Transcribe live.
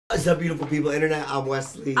What's up, beautiful people, internet? I'm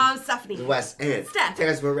Wesley. I'm Stephanie. Wes and Steph.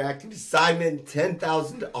 Guys, we're reacting to Sidemen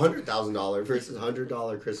 $100,000 versus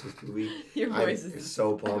 $100 Christmas movie. Your voice is is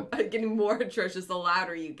so pumped. getting more atrocious the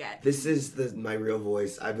louder you get. This is my real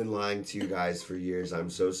voice. I've been lying to you guys for years. I'm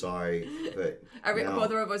so sorry, but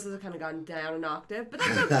both of our voices have kind of gone down an octave, but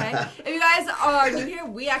that's okay. If you guys are new here,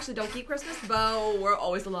 we actually don't keep Christmas, but we're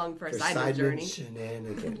always along for a Sidemen journey.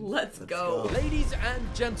 Let's go. Ladies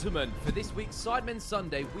and gentlemen, for this week's Sidemen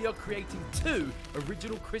Sunday, we are creating 2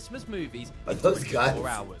 original Christmas movies in 24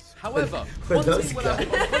 hours. However, one team will have a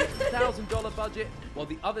 $100,000 budget, while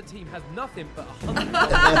the other team has nothing but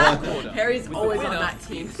 $100,000. Harry's always on that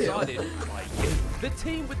team too. Decided by you. The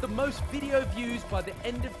team with the most video views by the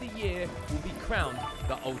end of the year will be crowned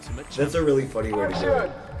the ultimate champion. That's a really funny way to do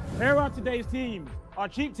it. Here are today's team. Our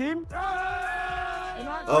cheap team.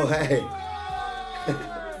 Oh, hey.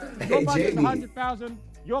 Your budget is Jamie. 100,000.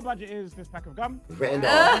 Your budget is this pack of gum.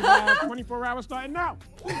 Randolph. 24 hours starting now.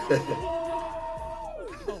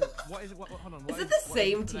 What is it? Hold on. Is it the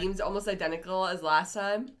same teams, almost identical as last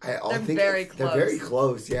time? They're very close. They're very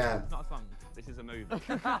close, yeah. It's not a song. This is a movie.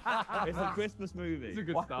 It's a Christmas movie. It's a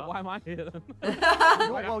good start. Why am I here then?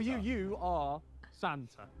 Well, you are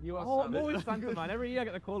Santa. You are Santa. I'm always Santa, man. Every year I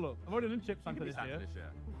get the call up. I've already done Chip Santa this year.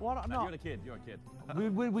 What? No, you're a kid. You're a kid.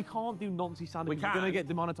 We can't do Nancy Santa. We We're gonna get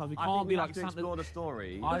demonetized. We can't be like to Santa. explore the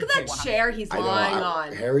story. Look at that chair he's lying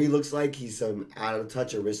on. Harry looks like he's some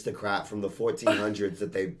out-of-touch aristocrat from the 1400s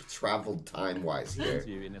that they traveled time-wise here.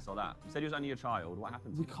 You in this or that. You said he was only a child. What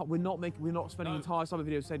happened? We can't. We're not spending entire summer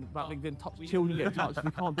videos saying about being touched. Children get touched. We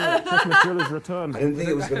can't do it. Christmas Thriller's return. I didn't think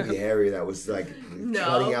it was gonna be Harry that was like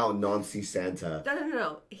cutting out Nancy Santa.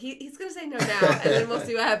 No. He's gonna say no now, and then we'll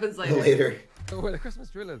see what happens later. Later. Oh, wait, the Christmas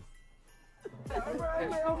Thrillers. I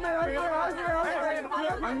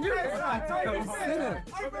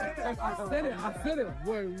said it.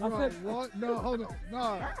 Wait, what? No, hold on.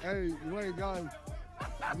 No. Hey, wait, guys.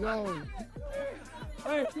 Yo.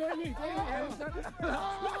 Hey, Jamie.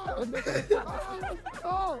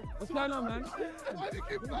 Oh, What's going on, man? why do you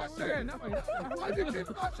keep flashing? Why do you keep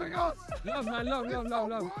flashing us? Love, man. Love.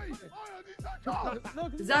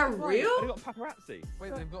 Is that real? They got paparazzi.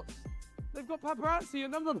 Wait, They've got paparazzi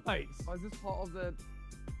and number plates. oh, is this part of the...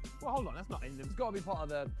 Well, hold on. That's not in them. It's got to be part of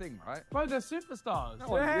the thing, right? Bro, they're superstars.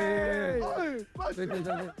 Hey,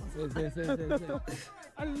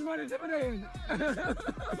 I just want to intimidating.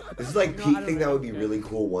 This is like peak thing that would be really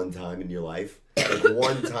cool one time in your life. Like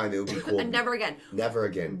one time it would be cool. And never again. Never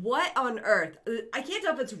again. What on earth? I can't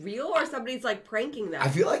tell if it's real or somebody's like pranking them. I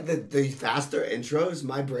feel like the faster intros,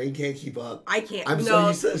 my brain can't keep up. I can't. I'm so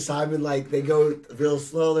used to Simon, like, they go real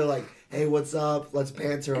slow. They're like, hey, what's up? Let's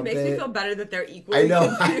banter a bit. It makes me feel better that they're equally I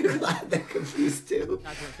know. confused. I'm glad they're confused too.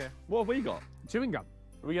 What have we got? Chewing gum.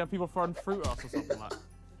 We got people throwing fruit at us or something like that.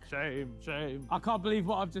 Shame. I can't believe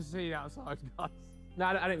what I've just seen outside, guys. No,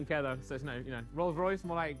 I don't even care though. So it's no, Rolls Royce,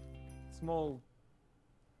 more like small.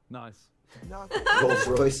 Nice. Rolls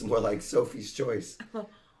Royce, more like Sophie's Choice.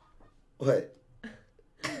 What?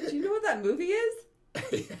 Do you know what that movie is?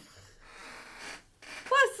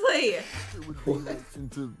 Wesley!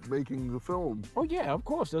 into making the film. Oh yeah, of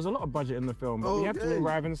course. There's a lot of budget in the film, but we have to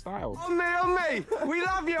arrive in style. On me! We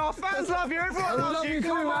love you! Our fans love you! Everyone loves you!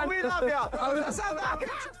 Come on, we love you! Stand back!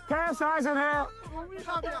 KSI's in here. We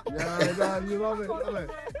love you! Yeah, you love it.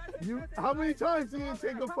 How many times do you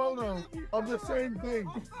take a photo of the same thing?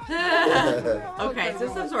 Okay,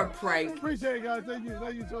 so some sort of prank. Appreciate it, guys. Thank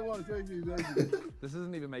you so much. Thank you. This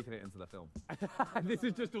isn't even making it into the film. This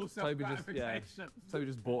is just all Toby self-gratification.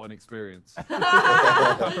 just bought an experience.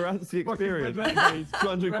 Paparazzi experience.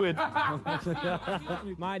 200 quid.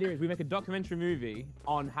 My idea is we make a documentary movie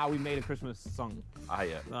on how we made a Christmas song. I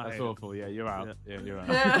hate it. That's awful. Yeah, you're out. Yeah, you're out.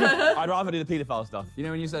 I'd rather do the paedophile stuff. You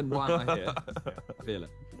know when you said, why am I here? I feel it.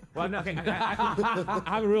 Well, no, okay. I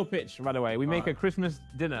have a real pitch, by the way. We make a Christmas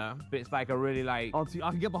dinner, but it's like a really like... Oh,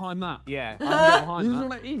 I can get behind that. Yeah. I can get behind that.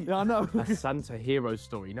 What I eat. Yeah, I know. A Santa hero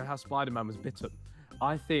story. You know how Spider-Man was bitten?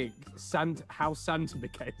 I think how Santa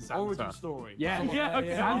became Santa. Origin story. Yeah.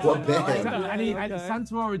 What bit? And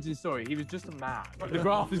Santa origin story. He was just a man. The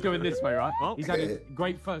graph is going this way, right? He's had a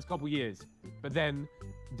great first couple years, but then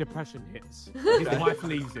depression hits. His wife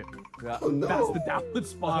leaves him. Oh no. That's the downward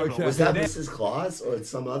spiral. Was that Mrs. Claus or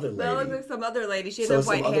some other lady? That looks like some other lady. She had So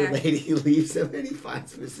white some hair. other lady leaves him and he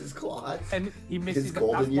finds Mrs. Claus. And he misses His that.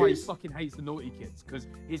 golden That's why he years. fucking hates the naughty kids, because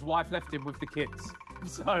his wife left him with the kids.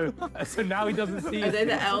 So now he doesn't see. Are they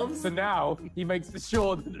the elves? So now he makes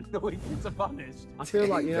sure that the naughty kids are punished. I feel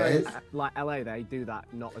like, you know, Dang, like LA, they do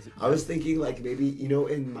that not as a I was thinking like maybe, in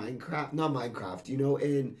Minecraft, not Minecraft,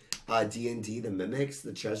 in D&D, the mimics,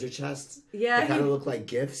 the treasure chests. Yeah. They kind of look like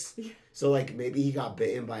gifts. So like maybe he got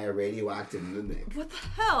bitten by a radioactive mimic. What the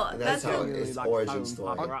hell? And that's how really his like origin phone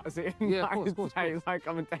story. paparazzi. Yeah, of course. He's like,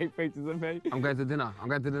 come and take pictures of me. I'm going to dinner. I'm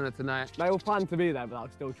going to dinner tonight. They all plan to be there, but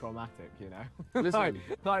that's still traumatic, you know? Listen.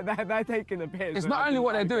 like they're taking the piss. It's not only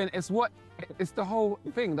what they're doing, it's the whole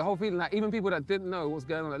thing, the whole feeling. Like even people that didn't know what's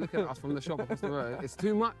going on, like looking at us from the shop across the road. It's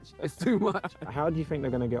too much. It's too much. How do you think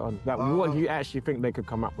they're going to get on? Like, what do you actually think they could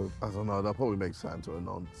come up with? I don't know. They'll probably make Santa a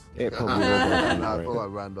nonce. It probably will. I feel like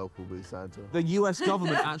Randolph will be Santa. The US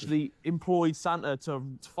government actually employed Santa to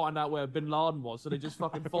find out where Bin Laden was, so they just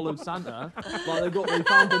fucking followed Santa. Like they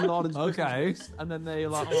found Bin Laden's Okay. and then they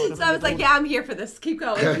like. Oh, So I was like, yeah, I'm here for this. Keep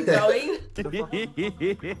going, keep going.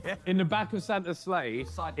 In the back of Santa's sleigh,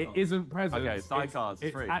 it isn't presents. Okay, sidecars,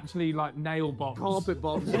 It's free. actually like nail bombs. Carpet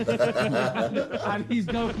bombs. And he's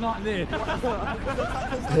going like this.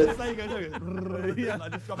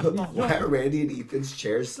 Why are Randy and Ethan's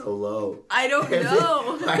chairs so low? I don't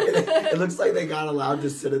know. It looks like they got allowed to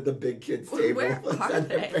sit at the big kids table Where are and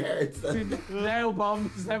their they? parents. Nail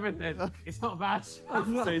bombs, everything. It's not bad.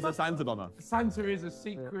 So he's a Santa bomber. Santa is a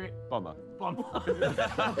secret Bomber. bomb.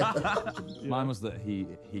 Mine was that he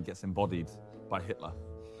gets embodied by Hitler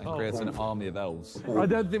and creates an army of elves. I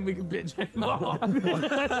don't think we can bitch him up.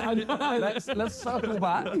 Let's circle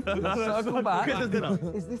back. Let's circle back.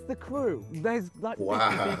 Is this the crew? There's like 50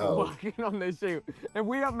 Wow. people working on this shoot. If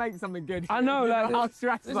we don't make something good, I know, like, how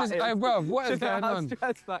stressed this that is, is. hey, bro, what is How going on?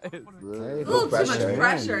 stressed that is. A little too much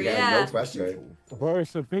pressure, yeah. No pressure. Bro,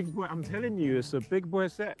 it's a big boy. I'm telling you, it's a big boy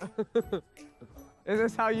set. Is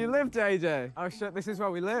this how you live, JJ? Oh shit, this is where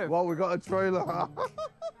we live. Well, we got a trailer.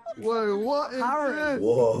 Wait, what is Harry. this?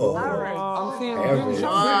 Whoa. Harry. I'm seeing Harry. movie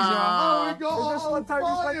shop Oh, we Is got this what Tony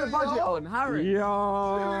spent the budget on, Harry?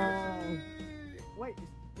 Yo. Wait,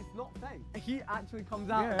 it's not fake. He actually comes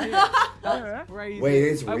out. Yeah. That's crazy. Wait,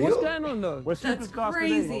 it's Hey, real? what's going on though? We're That's superstars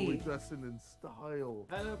crazy. today. We're dressing in style.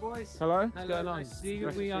 Hello, boys. Hello? What's going on? See,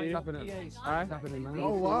 Nice we to are see you. What's happening? Hi. What's happening, man? Oh,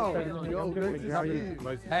 wow. Yo, Yo, great to how are see you?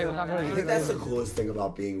 you. Hey, what's I happening? think that's the coolest thing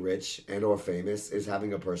about being rich and or famous is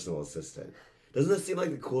having a personal assistant. Doesn't this seem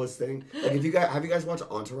like the coolest thing? Like if you guys have you guys watched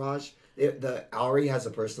Entourage? The Ari has a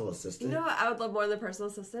personal assistant. You know what I would love more than a personal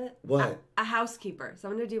assistant? What? A housekeeper.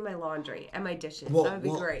 Someone to do my laundry and my dishes. Well, that would be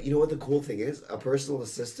great. You know what the cool thing is? A personal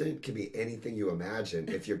assistant can be anything you imagine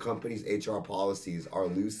if your company's HR policies are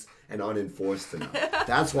loose and unenforced enough.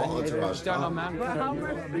 That's what Entourage Going on, does. man? But how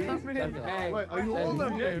many? Hey, Wait, are you all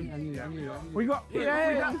of them? We got.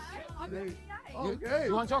 Yeah. Okay.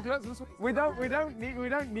 you want chocolates? We don't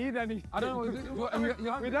need any. I don't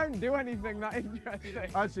know. We don't do anything that interesting.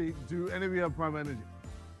 Actually, do any of you have prime energy?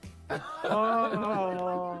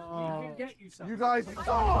 Oh. You guys suck.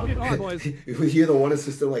 Alright, boys. You're the one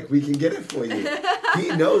assistant, like, we can get it for you.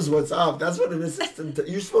 He knows what's up. That's what an assistant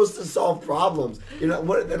you're supposed to solve problems. You're not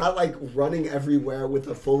they're not like running everywhere with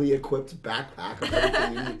a fully equipped backpack of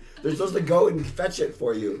everything you need. They're supposed to go and fetch it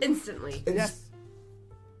for you. Instantly. Yes.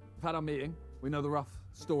 We've had our meeting. We know the rough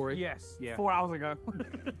story. Yes, yeah. 4 hours ago.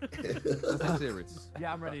 Let's get serious.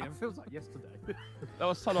 Yeah, I'm ready. It feels like yesterday. That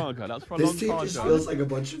was so long ago. That was for a This long team time just ago. feels like a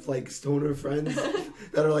bunch of like stoner friends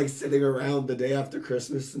that are like sitting around the day after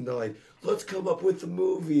Christmas and they're like, let's come up with a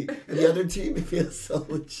movie. And the other team feels so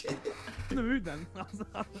legit. In the mood then.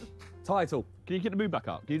 Title. Can you get the mood back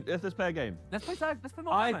up? Let's play a game. Let's play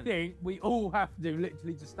more. I think we all have to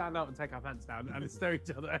literally just stand up and take our pants down and stare at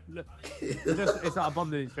each other. And look. It's our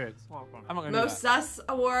bonding experience. I'm not going to do Most that. sus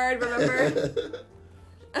award, remember?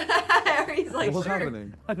 Harry's like, What's sure.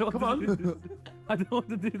 happening? I don't want to do this. I don't want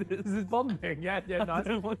to do this. This is bonding. Yeah, no, I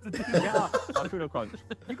don't want to do that. I'll do a crunch.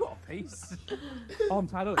 You got a piece. Oh, I'm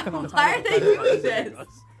tired of it. Come on, I'm Why are tired they of it. doing this?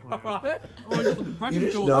 Alright. You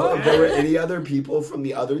just know if there were any other people from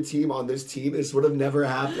the other team on this team, this would have never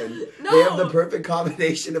happened. No. They have the perfect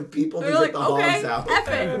combination of people They're to like, get the okay, hogs out. F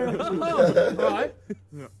it. Alright.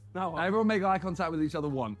 Now what? Everyone make eye contact with each other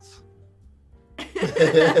once.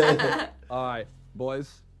 All right,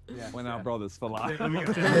 boys. We're now brothers for life.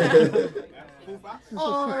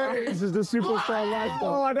 This is the superstar lifestyle.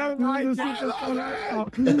 Oh, I don't like This is that. the superstar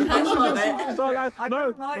lifestyle. I love it. Superstar lifestyle. No,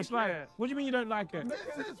 like that's right. What do you mean you don't like it?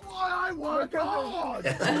 This is why I work hard.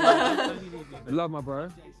 Love, my bro.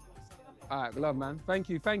 All right, love, man. Thank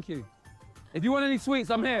you, thank you. If you want any sweets,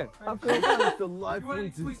 I'm here. I feel that's the life we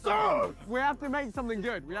deserve. We have to make something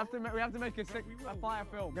good. We have to make a fire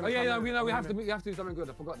film. Oh yeah, we have to do something good.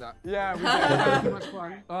 I forgot that. Yeah, we do. Too much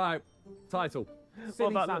fun. All right, title.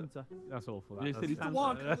 Silly Santa. That's awful. Yeah, silly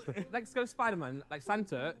Santa. Let's go Spider-Man, like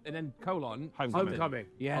Santa, and then colon Homecoming.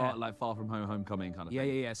 Yeah. Oh, like Far From Home, Homecoming kind of Yeah, thing.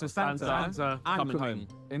 yeah, yeah. So Santa and coming cooking. home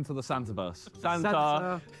into the Santaverse.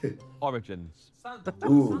 Santa Origins.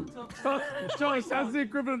 Ooh. Johnny, Santa's the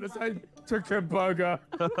equivalent of saying chicken burger.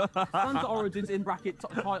 Santa Origins in bracket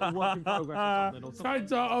title work in progress or something.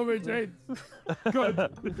 Santa Origins. Good.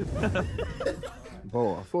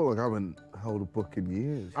 Oh, I feel like I haven't held a book in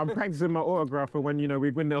years. I'm practicing my autograph for when, you know, we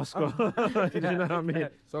win the Oscar. You know what I mean?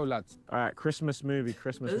 So, lads. All right, Christmas movie,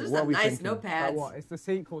 Christmas Those movie. are What are some we nice thinking? notepads. What? It's the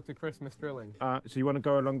sequel to Christmas Drilling. So you want to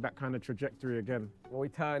go along that kind of trajectory again? Well, we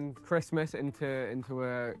turn Christmas into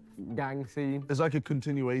a gang scene. It's like a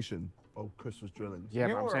continuation of Christmas Drillings. Yeah,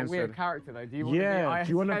 You're but I'm a saying weird so. character though. Do you want Yeah, to do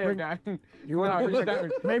you want to bring? You want to?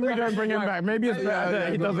 Maybe we don't bring him back. Maybe it's better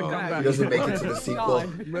that he doesn't come back. He doesn't make it to the sequel.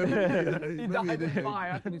 He died in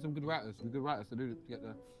fire. I need some good writers to do to get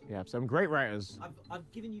the. Yeah, some great writers.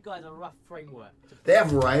 I've given you guys a rough framework. They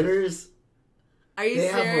have writers. Are you They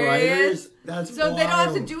serious? have writers. That's so they don't have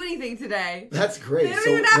to wild. do anything today. That's great. They don't So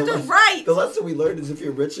even have the to le- write. The lesson we learned is if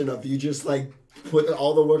you're rich enough, you just like put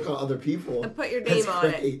all the work on other people. And put your That's name on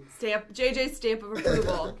great. it. Stamp JJ's stamp of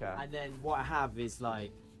approval. And then what I have is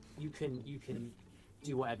like, you can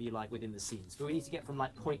do whatever you like within the scenes. But we need to get from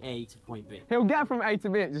like point A to point B. He'll get from A to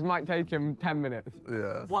B. It just might take him 10 minutes.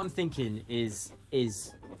 Yeah. What I'm thinking is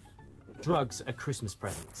drugs are Christmas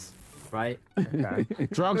presents, right? Okay.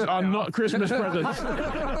 Drugs are not Christmas presents.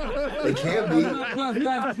 They can be.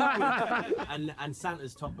 and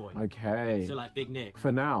Santa's top boy. Okay. So like Big Nick.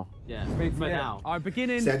 For now. Yeah. For now. Our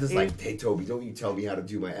beginning. Santa's like, hey Toby, don't you tell me how to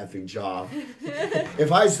do my effing job.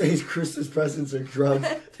 If I say Christmas presents are drugs,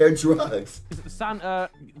 they're drugs. Is Santa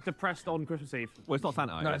depressed on Christmas Eve? Well, it's not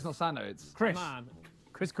Santa. I No, guess. it's not Santa. It's Chris.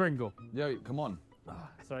 Chris Kringle. Yo, come on.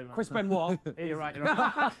 Sorry, man. Chris Benoit. Yeah, you're right. You're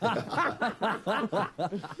right.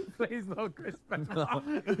 Please, not Chris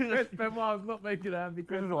Benoit. Chris Benoit is not making a happy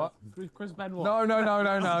Christmas. What? Chris Benoit.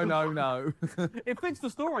 No. It fits the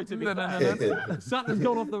story to me. No. Santa's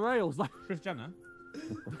gone off the rails like Chris Jenner.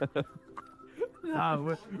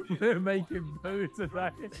 No, we're making poo today.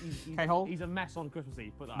 He's a mess on Christmas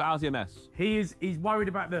Eve. Put that. How's your mess? He's worried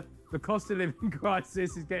about the cost of living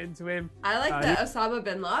crisis is getting to him. I like the Osama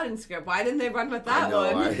bin Laden script. Why didn't they run with I that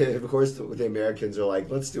know. one? Of course, the Americans are like,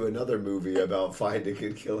 let's do another movie about finding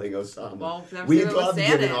and killing Osama. Well, never We'd seen it with love Santa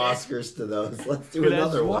giving in it. Oscars to those. Let's do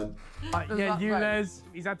another one. Yeah, Ulez,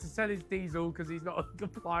 he's had to sell his diesel because he's not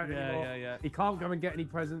compliant anymore. yeah. He can't come and get any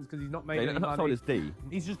presents because he's not They making any don't have money. his D.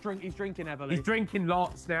 He's just he's drinking heavily. He's drinking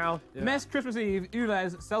lots now. Mess Christmas Eve,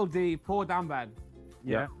 Ulez, sell D, pour down bad.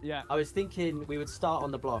 Yeah. Yeah. I was thinking we would start on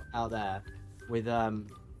the block out there with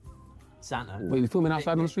Santa. Wait, you're filming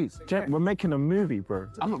outside on the streets? Jack, we're making a movie, bro.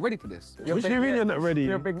 I'm not ready for this. What do you mean you're not ready?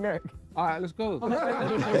 You're a big neck. All right, let's go.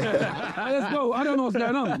 Let's go. I don't know what's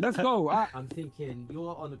going on. Let's go. I'm thinking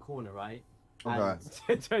you're on the corner, right? Okay.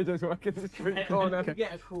 JJ's working the street corner. You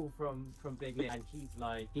get a call from Big Nick, and he's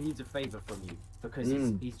like, he needs a favor from you because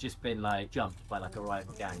he's just been like jumped by like a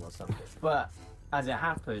rival gang or something. But as it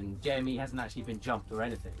happened, Jamie hasn't actually been jumped or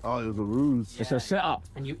anything. Oh, it was a ruse. Yeah. It's a setup.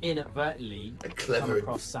 And you inadvertently A come clever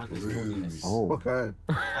across Santa's naughty list. Oh. Okay.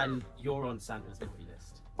 And you're on Santa's naughty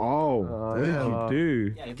list. Oh. You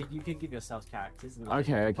do. Yeah, you can give yourselves characters. And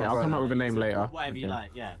Okay. I'll come up with a name later. Whatever you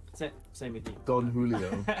like, yeah. Same with you. Don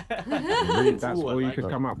Julio. That's all you could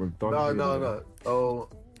come up with. Don Julio. No. Oh,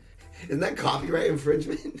 Isn't that copyright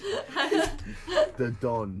infringement? the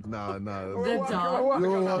Don. No. The dog.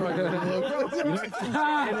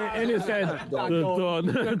 In his head, the Don.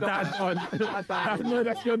 Dad Don. No,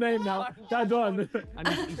 that's your name now. Dad Don. And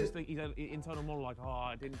he's just he's an internal monologue. Oh,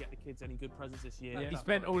 I didn't get the kids any good presents this year. He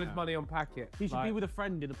spent all his money on packet. He should be with a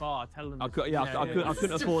friend in the bar, telling them. I couldn't This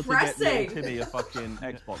is afford to get little depressing. Timmy a fucking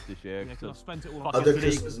Xbox this year. Yeah, 'cause I've spent it all on Other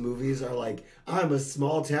Christmas movies are like, I'm a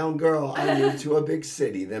small town girl. I moved to a big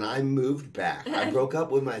city. Then I moved back. I broke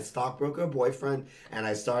up with my stockbroker boyfriend and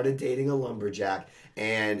I started dating a lumberjack.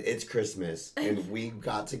 And it's Christmas and we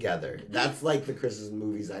got together. That's like the Christmas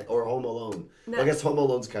movies or Home Alone. No. Well, I guess Home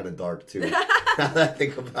Alone's kind of dark too. Now that I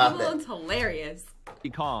think about Home it. Alone's hilarious.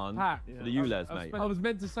 You can't. Pat, For the ULEZ, mate. I was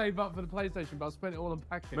meant to save up for the PlayStation, but I spent it all on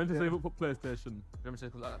packet. Meant to save up for PlayStation. Remember to say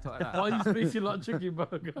like that. Why are you speaking like Chicken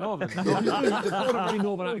Burger? Northern. You've got a really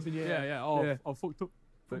northern accent. Yeah. Oh, I fucked up.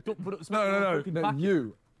 No,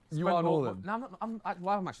 you. You are Northern. No, I'm not.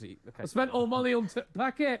 I'm actually. Okay. I spent all money on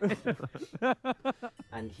packet.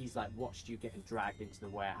 And he's like watched you getting dragged into the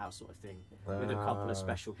warehouse sort of thing with a couple of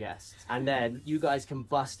special guests. And then you guys can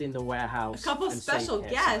bust in the warehouse. A couple of special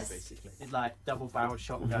guests? Basically. It's like double barrel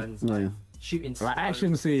shotguns, like shooting Like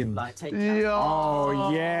action scene. Like take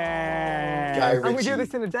Oh yeah. And we do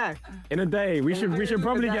this in a day. In a day. We should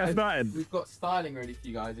probably get started. We've got styling ready for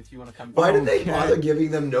you guys if you want to come. Why did they bother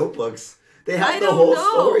giving them notebooks? They have the whole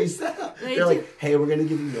story set up. They're like, hey, we're going to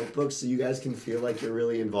give you notebooks so you guys can feel like you're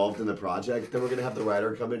really involved in the project. Then we're going to have the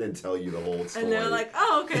writer come in and tell you the whole story. And they're like,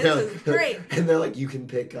 oh, okay, this is great. And they're like, you can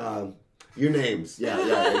pick your names. Yeah,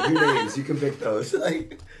 your names. You can pick those.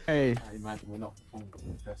 Like, hey. I imagine we're not performing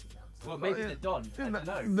dressing gowns. Well, maybe the Don. I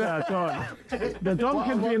don't know. The Don. The Don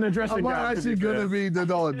can be in a dressing gown. I'm actually going to be the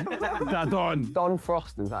Don. The Don. Don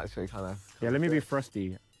Frost is actually kind of. Yeah, let me be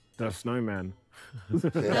Frosty, the snowman.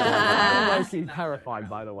 I'm mostly terrified,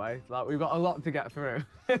 by the way. Like, we've got a lot to get through.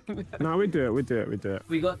 No, we do it.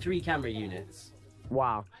 We got 3 camera units.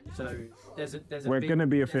 Wow. So there's a We're big, gonna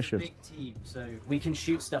be there's a efficient. big team, so we can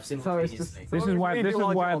shoot stuff So it's simultaneously. This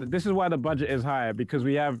is why the budget is higher, because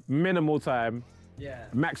we have minimal time,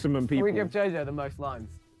 maximum people. We give JJ the most lines.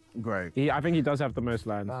 Great. I think he does have the most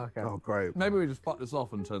lines. Oh, okay. Oh, great. Maybe we just fuck this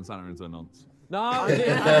off and turn Santa into a nonce. No,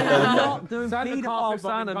 we're not doing Santa Peter can't Pan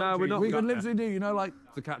Santa. No, we're not. We could literally do, you know, like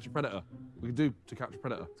To Catch a Predator. We could do To Catch a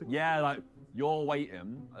Predator. Yeah, like you're waiting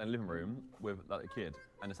in the living room with like a kid,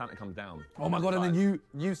 and the Santa comes down. Oh my god! And then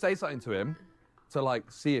you say something to him to like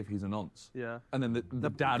see if he's a nonce. Yeah. And then the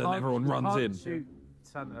dad and everyone runs in. Shoot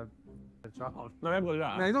Santa, the child. No, everybody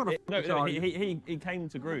that. No, he's not a No, he came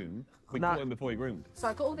to groom. We caught him before he groomed. So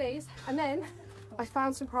I got all these, and then I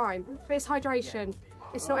found some prime. But it's hydration.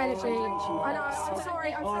 It's not energy. I know. I'm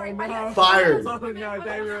sorry. fired.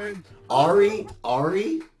 Ari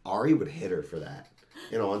would hit her for that.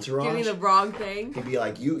 You know, Entourage. Giving the wrong thing. He'd be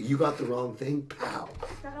like, you got the wrong thing, pow.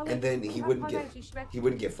 And then he wouldn't get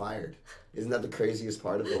fired. Isn't that the craziest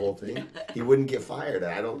part of the whole thing? He wouldn't get fired.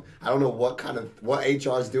 I don't know what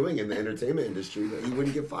HR is doing in the entertainment industry, but he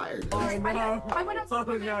wouldn't get fired. I went up to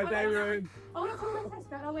the and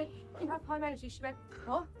I went, do you have prime energy? She went,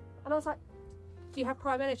 what? And I was like, do you have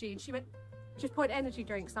prime energy? And she went, just point energy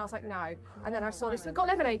drinks. And I was like, no. And then I saw this. Got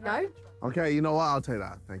lemonade, no? Okay, you know what? I'll take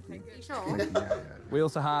that. Thank you. Sure. Yeah. We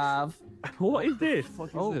also have. What is this?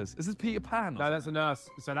 What is this? Is this Peter Pan? No, that's a nurse.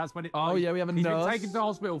 So that's when it. Oh yeah, we have a He's nurse. been taken to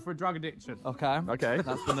hospital for a drug addiction. Okay.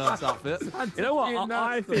 That's the nurse outfit. You know what?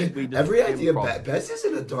 I think we just Every idea, Bess is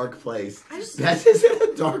in a dark place. Bess is in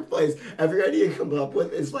a dark place. Every idea you come up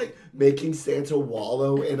with is like making Santa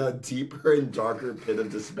wallow in a deeper and darker pit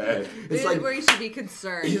of despair. This is like where you should be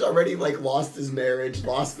concerned. He's already like lost his marriage,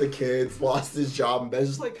 lost the kids, lost his job, and Bess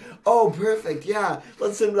is like, oh, perfect, yeah,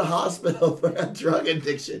 let's send him to the hospital for a drug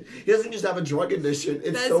addiction. He doesn't just have a drug addiction;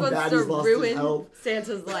 it's so bad he's lost his health.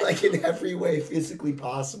 Santa's life, like in every way physically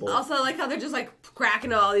possible. Also, I like how they're just like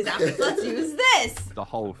cracking all these outfits. Let's use this. The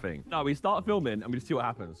whole thing. No, we start filming and we just see what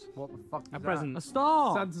happens. What the fuck? A present. A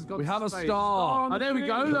star. Santa's got. We have a star. Oh, there we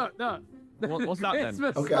go. Look. What's that then?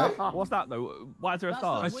 Okay. What's that though? Why is there a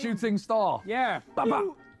star? A shooting star. Yeah.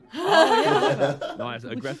 Baba. Oh yeah. Nice,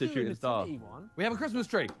 aggressive shooting star. We have a Christmas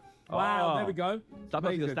tree. Wow, there we go. That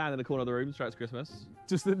person's gonna stand in the corner of the room straight to Christmas.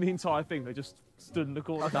 Just the entire thing, they just stood in the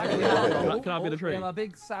corner. Can I be the tree? We have a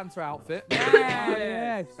big Santa outfit.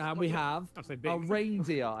 Yes. And we have a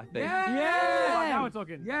reindeer, I think. Yeah. Now we're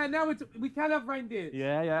talking. Yeah, now we can have reindeer.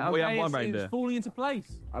 Yeah. We have one reindeer. It's falling into place.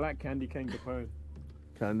 I like Candy Cane Capone.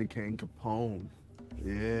 Candy Cane Capone.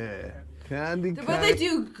 Yeah. Candy Cane. But they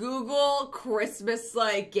do Google Christmas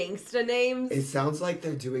like gangsta names. It sounds like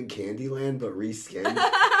they're doing Candyland but reskinned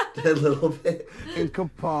a little bit. And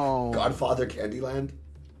Capone. Godfather Candyland.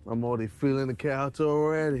 I'm already feeling the character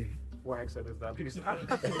already. What accent is that? Because you can't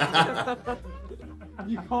be American.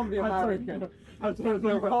 You can't be American. There's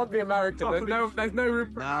no room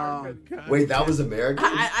for American. Wait, that was American?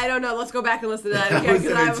 I don't know. Let's go back and listen to that That again. was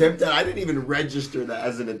an attempt. I didn't even register that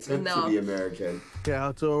as an attempt to be American.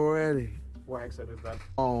 Character already. What accent is that?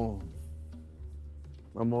 Oh.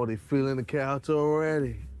 I'm already feeling the character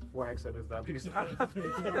already. What accent is that? Because you can't be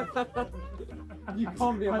American. You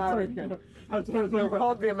can't be American. There's no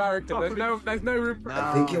room for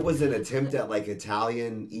I think it was an attempt at like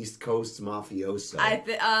Italian East Coast mafioso. I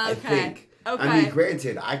think. Okay. I mean,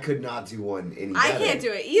 granted, I could not do one any better. I can't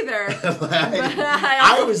do it either.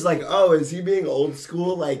 I was like, oh, is he being old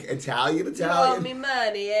school, like Italian? You owe me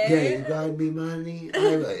money, eh? Yeah, you got me money.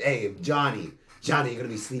 Hey, Johnny, you're gonna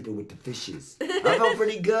be sleeping with the fishes. That felt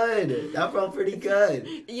pretty good.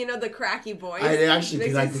 You know the cracky voice. I actually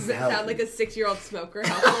think I makes think it sound like a 6-year-old smoker.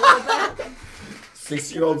 Helps a little bit.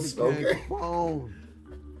 6-year-old smoker.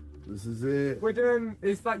 This is it. We're doing.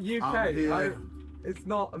 It's like UK. I'm here. Right? It's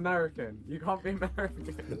not American. You can't be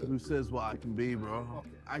American. Who says what I can be, bro?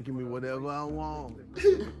 I can be whatever I want.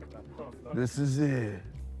 This is it.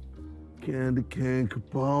 Candy Cane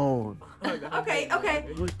Capone. Okay.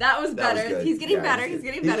 That was better. Good. He's getting Yeah, better. He's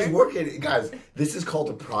getting He's better. just working. Guys, this is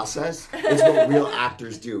called a process. It's what real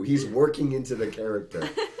actors do. He's working into the character.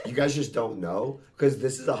 You guys just don't know because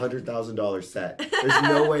this is a $100,000 set. There's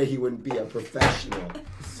no way he wouldn't be a professional.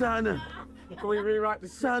 Santa. Can we rewrite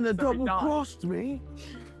this? Santa double-crossed me.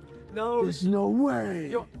 No. There's no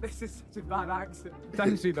way. This is such a bad accent.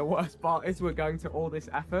 Essentially, the worst part is we're going to all this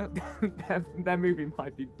effort. their movie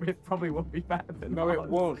probably won't be better than ours. It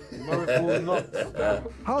won't. No, it will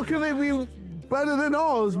not. How can it be better than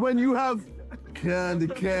ours when you have Candy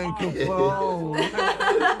Cane Capone?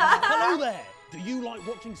 Hello there. Do you like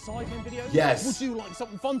watching Sidemen videos? Yes. Would you like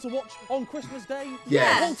something fun to watch on Christmas Day?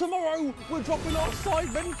 Yes. Well, tomorrow we're dropping our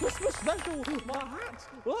Sidemen Christmas special. My hat.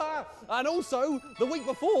 Ah. And also, the week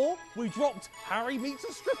before, we dropped Harry Meets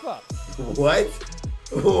a Stripper. What?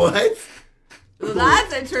 What? Well,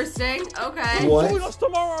 that's interesting. Okay. What? Join us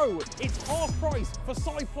tomorrow. It's half price for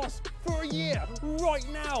Side Plus for a year right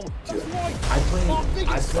now.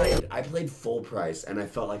 That's right. I played full price and I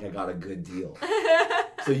felt like I got a good deal.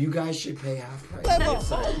 So you guys should pay half price.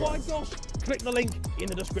 Oh my gosh! Click the link in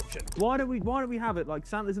the description. Why don't we have it like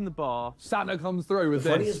Santa's in the bar? Santa comes through with The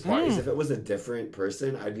this. funniest part is if it was a different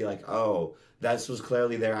person, I'd be like, oh, that was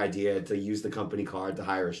clearly their idea to use the company card to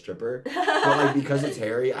hire a stripper. But like because it's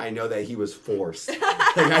Harry, I know that he was forced.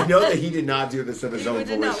 Like I know that he did not do this of his own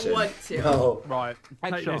did not volition. want to. No. Right.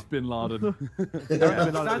 Take this, Bin Laden.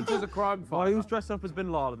 Santa's a crime fighter. Who's dressed up as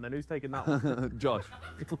Bin Laden then? Who's taking that one? Josh.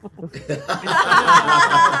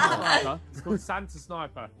 It's called Santa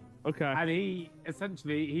Sniper. Okay. And he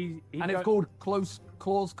essentially And it's called Claws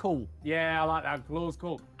Call. Yeah, I like that. Claws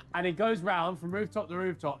Call. And he goes round from rooftop to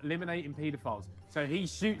rooftop, eliminating paedophiles. So he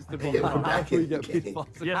shoots the ball. How can we get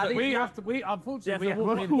pedophiles? Yes, we have to. Unfortunately,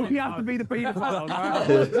 we have to be the paedophile.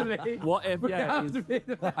 Unfortunately, What if? Yeah.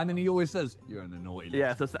 And then he always says, "You're in a naughty list."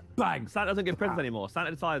 Yeah. So bang! Santa doesn't give presents anymore.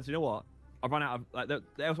 Santa decides, you know what? I've run out of like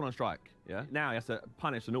they also on strike. Yeah. Now he has to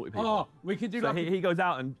punish the naughty people. Oh, we could do So like he goes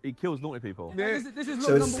out and he kills naughty people. This is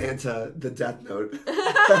So it's Santa, the Death Note.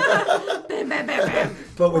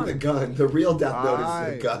 But with a gun. The real Death Note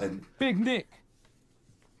is the gun. Big Nick.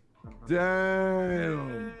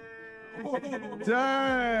 Damn.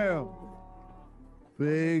 Damn.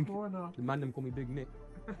 Big. The man them call me Big Nick.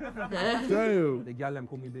 Damn. The gal them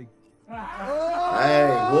call me Big. Hey,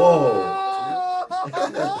 whoa.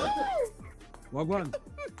 Wagwan.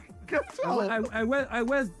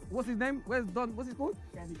 What's his name? Where's Don? What's his called?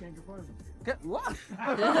 Candy Cane Capone. What?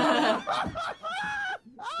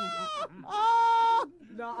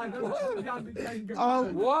 No, I don't. Candy Cane Capone. Oh,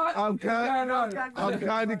 What? I'm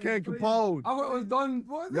Candy Cane Capone. I thought it was Don.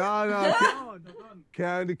 What? No.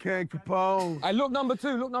 Candy Cane Capone. Hey, look number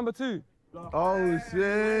two. Oh,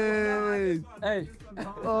 shit. Hey,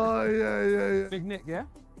 Oh, yeah. Big Nick, yeah?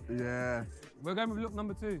 Yeah. We're going with look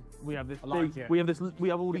number 2. We have this. like it. We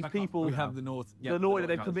have all these people. We have the North. The naughty that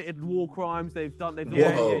they've committed war crimes. They've done.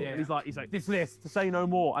 Whoa. And he's like this list to say no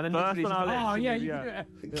more. And then First literally on our it's list. like, Oh, yeah, you can do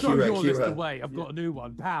it. Kira, Throw your list Kira. away. I've got a new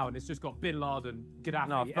one. Pow, and it's just got Bin Laden, Gaddafi.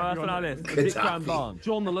 No, first everyone- on our list. Gaddafi. Dick Van Barnes.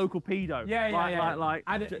 John, the local pedo. Yeah. Like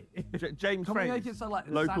And James Can we make Franks. it so like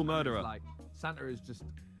Local Santa murderer. Is like Santa is just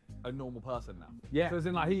a normal person now. Yeah. So as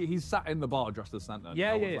in like he's sat in the bar dressed as Santa.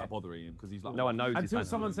 Yeah, no one's, yeah. like bothering him because he's like No one knows he's until Santa.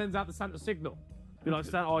 someone sends out the Santa signal. Be like,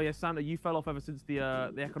 Santa, oh yeah, Santa, you fell off ever since the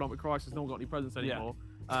economic crisis. No one got any presents anymore.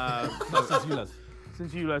 Since you left.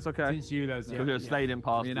 Since you left, okay. Since you lose, Because you're stayed in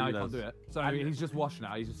past. Now he can't do it. So I mean, he's just washed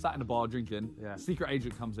now. He's just sat in the bar drinking. Yeah. Secret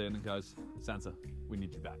agent comes in and goes, Santa, we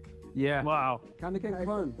need you back. Yeah. Wow. Candy Cane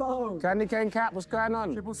Capone. Candy Cane Cap, what's going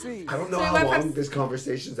on? Triple C. I don't know So how it went long from- this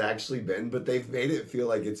conversation's actually been, but they've made it feel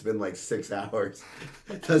like it's been like 6 hours.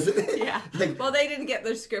 Doesn't it? Yeah. Like, Well, they didn't get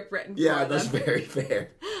their script written. yeah, for that's them. very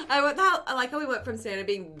fair. I like how we went from Santa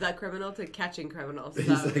being the criminal to catching criminals. So.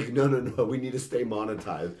 He's like, no, we need to stay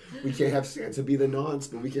monetized. We can't have Santa be the nonce,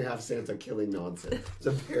 but we can have Santa killing nonsense. It's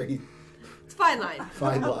a very It's a fine line.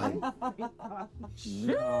 fine line.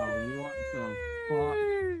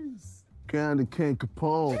 Candy Cane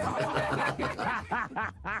Capone.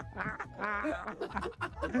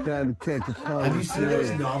 Candy Cane Capone. Have you seen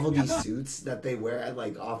those novelty suits that they wear at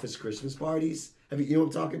like office Christmas parties? You know what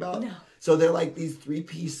I'm talking about? No. So they're like these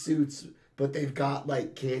 3-piece suits, but they've got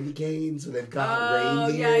like candy canes, or they've got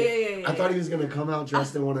reindeer. Yeah. I thought he was gonna come out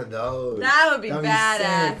dressed in one of those. That would be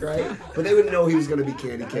badass, sick, right? But they wouldn't know he was gonna be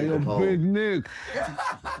Candy Cane Capone. Big Nick.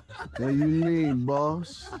 What you need,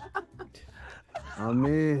 boss? I'm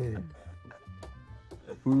in.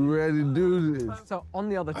 We ready to do this. So on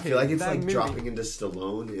the other team, I feel like it's like dropping into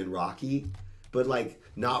Stallone in Rocky, but like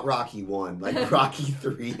not Rocky 1, like Rocky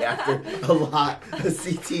 3 after a lot of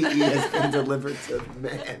CTE has been delivered to the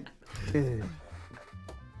man.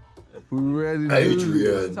 We ready to do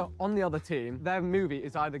this. So on the other team, their movie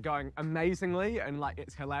is either going amazingly and like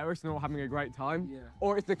it's hilarious and all having a great time,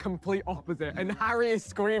 or it's the complete opposite and Harry is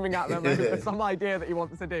screaming at them over some idea that he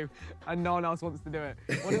wants to do and no one else wants to do it.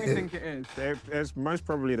 What do we think it is? It's most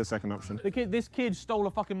probably the second option. This kid stole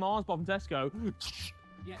a fucking Mars bar from Tesco.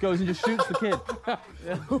 Goes and just shoots the kid.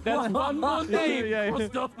 That's one more thing.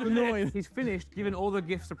 Annoying. He's finished giving all the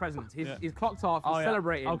gifts to presents. He's clocked off. He's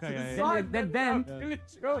celebrating. Okay. Then I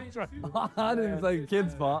didn't say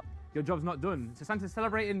kids part. Your job's not done. So Santa's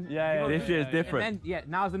celebrating. This year's different. And then,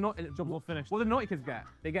 now's the job all finished. What do the naughty kids get?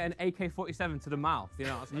 They get an AK-47 to the mouth. You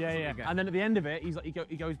know. That's And then at the end of it, he's like,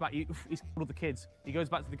 he goes back. He's killed the kids. He goes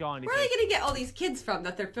back to the guy and he Where are they gonna get all these kids from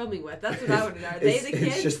that they're filming with? That's what I want to know. Are they the kids?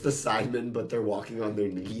 It's just the Sidemen, but they're walking on their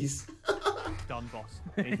knees. Done, boss.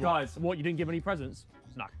 Guys, what? You didn't give any presents?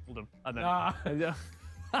 No, well done. And then.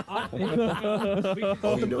 Oh,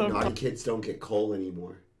 you know, naughty kids don't get coal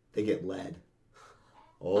anymore. They get lead.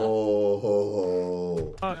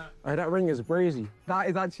 Oh. Hey, that ring is crazy. That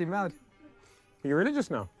is actually mad. Are you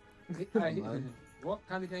religious now? What?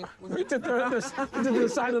 Candy cane? We did the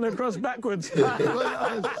sign on the cross backwards.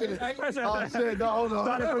 Oh, shit. No, hold on.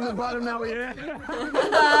 Started from the bottom, now we're here.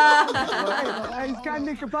 Hey, it's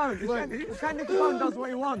Candy Capone. Candy Capone does what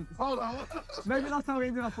he wants. Hold on. Maybe that's how he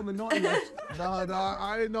ended up on the naughty list. No,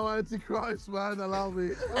 I ain't no Antichrist, man. Allow me.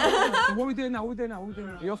 What are we doing now?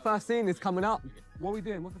 Your first scene is coming up. What are we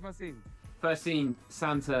doing? What's the first scene? First scene,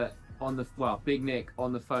 Santa on the, Big Nick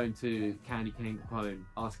on the phone to Candy Cane Capone,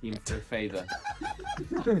 asking him for a favour.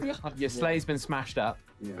 Your sleigh's been smashed up,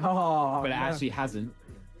 but it actually hasn't.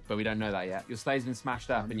 But we don't know that yet. Your sleigh's been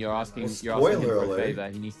smashed up, and you're asking him for a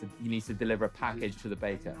favour. He needs to deliver a package to the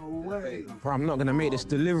baker. No way. Bro, I'm not gonna make this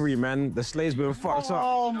delivery, man. The sleigh's been fucked up.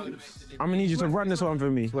 I'm gonna need you to run this one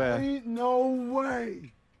for me. Swear. Ain't no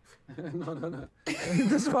way. No.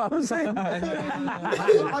 That's what I'm saying.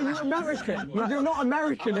 Are you American? You're not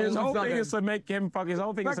American. His whole thing is to make him fuck. His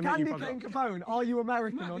whole thing is to make you fuck. Candy Cane Capone, are you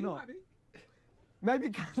American or not?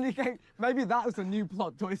 Maybe Candy Cane. Maybe that was a new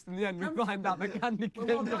plot twist in the end. We find out that Candy Cane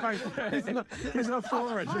Capone he's not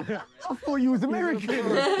foreign. I thought you was American.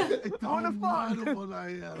 What the fuck? What I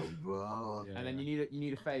am, bro. And then you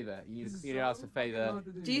need a favour. You need to ask a favour.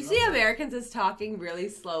 Do you see Americans as talking really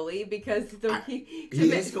slowly because he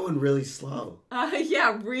is going really slow?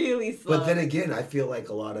 Yeah, really slow. But then again, I feel like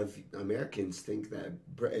a lot of Americans think that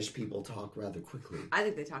British people talk rather quickly. I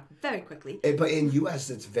think they talk very quickly. But in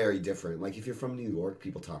U.S., it's very different. Like if you're from New York,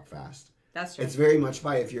 people talk fast. That's true. It's very much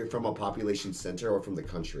by if you're from a population center or from the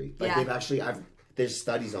country. Like they've actually, there's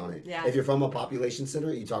studies on it. Yeah. If you're from a population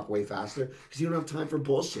center, you talk way faster because you don't have time for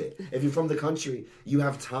bullshit. If you're from the country, you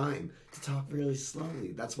have time to talk really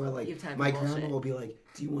slowly. That's why, like, my grandma will be like,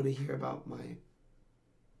 "Do you want to hear about my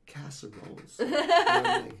casseroles?" And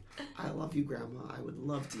I'm like, "I love you, Grandma. I would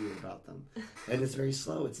love to hear about them." And it's very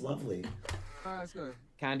slow. It's lovely. All right, let's go.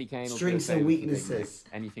 Candy cane. Strengths and weaknesses.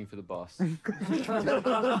 Anything for the boss.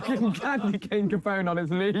 Fucking Candy Cane Capone on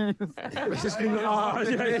his knees.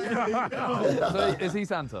 So is he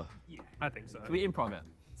Santa? Yeah, I think so. Can we improv it?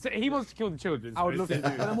 So he wants to kill the children. I would love to do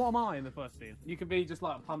that. But then what am I in the first scene? You could be just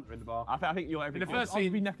like a punter in the bar. I think you're every kid. In the first scene,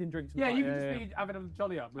 I'll be necking drinks. Yeah, you can just be having a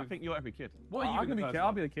jolly up. I think you're every kid. What are you in the first one?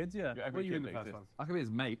 I'll be the kids, yeah. What are you in the first one? I could be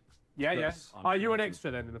his mate. Yeah, yeah. Are you an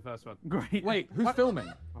extra then in the first one? Great. Wait, who's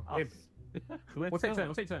filming? We'll take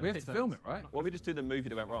turns. We have to film it, right? What if we just do the movie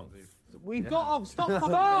that went wrong? We've got stop. We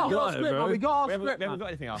got our script. We haven't got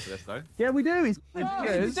anything after this though. Yeah, we do. He's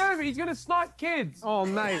gonna snipe kids. Oh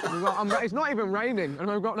mate, it's not even raining, and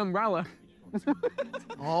we've got an umbrella.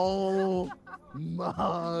 Oh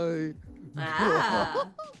my. Ah.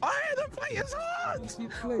 The plate is hot.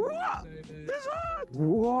 What? It's hot.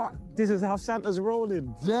 What? This is how Santa's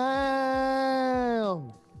rolling.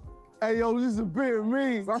 Damn. Hey, yo, this is a bit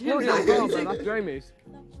me. That's not your car, man. That's Jamie's.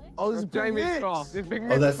 Oh, this is Jamie's car. This big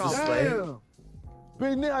Oh, that's the car. sleigh?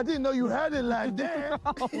 Big Nick, I didn't know you had it like that.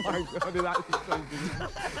 Oh my God, it actually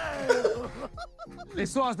They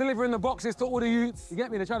saw us delivering the boxes to all the youths. You get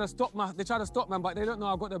me? They try to stop me, but they don't know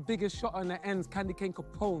I've got the biggest shot on the ends, Candy Cane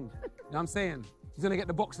Capone. You know what I'm saying? He's gonna get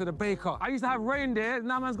the box to the baker. I used to have reindeer,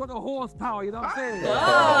 now man's got the horsepower, you know what I'm saying?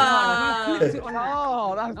 Oh,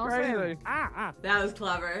 that's crazy. That was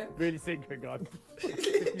clever. Really secret, God.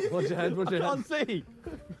 Watch your head, watch your head. I can't see.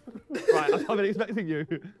 Right, I've been expecting you.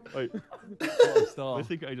 Wait. We're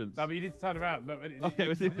secret agents. No, but you need to turn around. No, okay,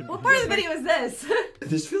 we're secret. What part of the video is this?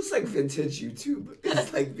 This feels like vintage YouTube.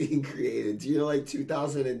 It's like being created. Do you know, like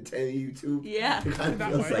 2010 YouTube? Yeah. It kind of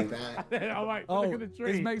feels like that. I'm like, Oh, look at the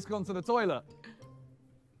tree. his mate's gone to the toilet.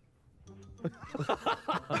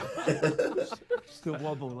 Still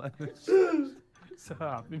wobble. So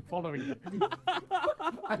I've been following you.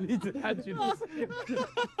 I need to hand you this.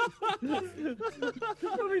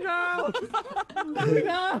 Put me down! Put me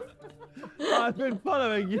down! I've been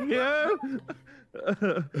following you!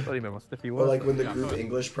 Bloody man, my stiffy Or work. like when the group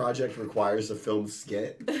English project requires a film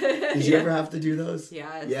skit. Did you ever have to do those?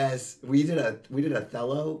 Yes. Yes. We did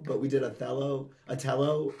Othello, but we did Othello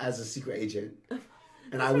as a secret agent.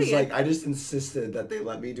 And I was like, I just insisted that they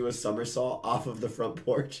let me do a somersault off of the front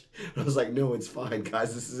porch. And I was like, no, it's fine,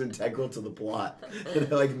 guys. This is integral to the plot.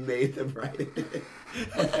 And I like made them write it.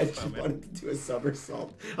 And I just wanted to do a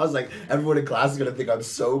somersault. I was like, everyone in class is going to think I'm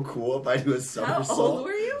so cool if I do a somersault. How old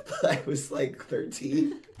were you? I was like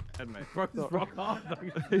 13. Rock hard.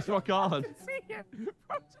 It's rock hard.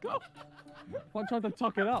 I'm trying to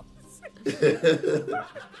tuck it up.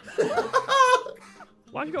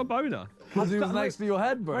 Why have you got a boner? Because he was next to your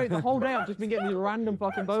head, bro. Wait, the whole day I've just been getting these random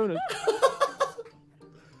fucking boners.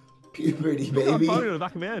 Puberty, I've got a baby. boner on the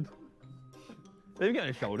back of my head. Don't even get on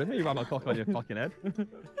your shoulder. You rub my cock on your fucking head.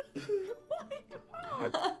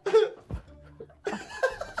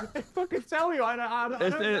 I fucking tell you, I don't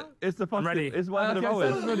know. It's the fucking... ready. It's one of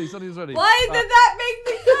the Sonny's ready. Why did that make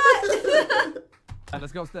me cut?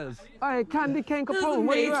 Let's go upstairs. Hey, Candy Cane Capone,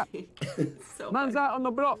 where you at? So Man's out on the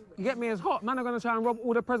block. You get me as hot. Man, I'm gonna try and rob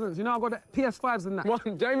all the presents. You know, I've got the PS5s and that.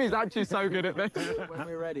 What? Jamie's actually so good at this. When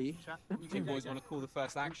we're ready, you two boys want to call the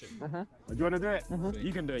first action. Do you want to do it?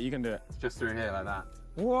 You can do it, you can do it. Just through here like that.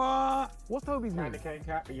 What? What's Toby's name? Candy Cane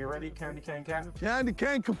Cat, are you ready? Candy Cane Cat? Candy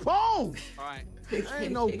Cane Capone! All right.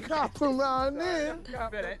 Ain't no cop around here.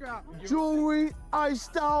 Jewelry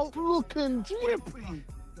iced out, looking drippy.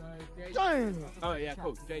 Damn. Oh yeah,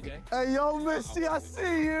 cool. JJ. Hey, yo, Missy, I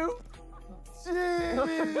see you.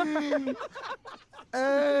 Jimmy.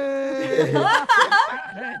 Hey.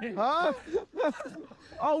 Huh?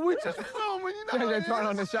 Oh, we just filming, you know. JJ trying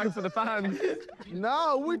on the show for the fans.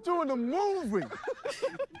 No, we doing a movie.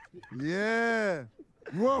 Yeah.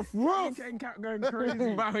 Rough. Going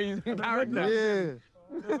crazy. Barry's in character.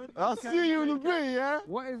 Yeah. I'll see you in a bit, yeah?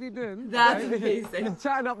 What is he doing? That's amazing. He's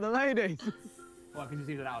chatting up the ladies. Well, I can just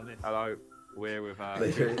leave it out of this. Hello, we're with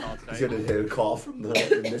Later, he's going to hit a call from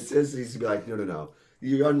the missus. He's going to be like, no.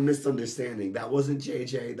 You're misunderstanding. That wasn't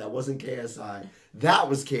JJ. That wasn't KSI. That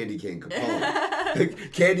was Candy Cane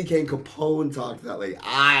Capone. Candy Cane Capone talked to that lady.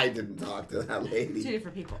 I didn't talk to that lady. Two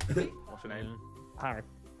different people. What's your name? Harry.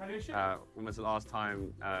 When was the last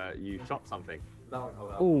time you shot something?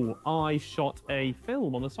 Oh, I shot a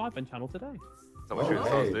film on the Sidemen channel today. Is that what shooting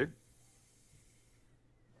stars do?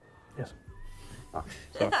 Yes.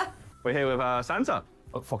 So, we're here with Santa.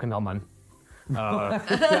 Oh, fucking hell, man.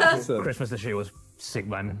 Christmas this year was sick,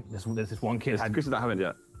 man. There's this one kid had... Christmas that happened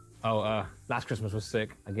yet? Oh, last Christmas was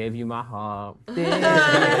sick. I gave you my heart.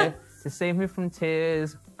 To save me from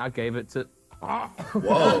tears. I gave it to...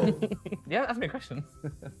 Whoa. Yeah, that's a good question.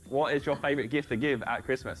 What is your favourite gift to give at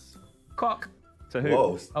Christmas? Cock. To who?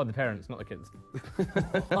 Whoa. Oh, the parents, not the kids.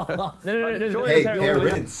 No. Hey,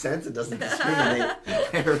 parents. Santa doesn't discriminate.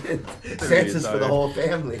 Parents. Santa's for the whole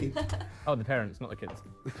family. Oh, the parents, not the kids.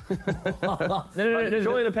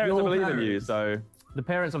 Surely the parents don't believe in you, so... The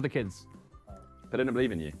parents of the kids. They don't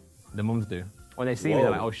believe in you? The mums do. When they see me,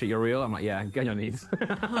 they're like, oh shit, you're real? I'm like, yeah, get on your knees.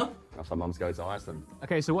 That's why mums go to Iceland.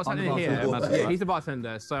 Okay, so what's happening here? Yeah, he's the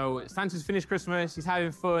bartender. So Santa's finished Christmas, he's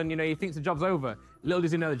having fun, you know, he thinks the job's over. Little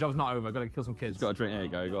does he know the job's not over, gotta kill some kids. Got a drink, there you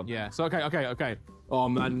go, go on. Yeah, so okay. Oh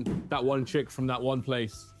man, that one chick from that one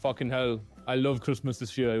place. Fucking hell. I love Christmas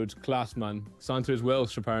this year, it was class, man. Santa is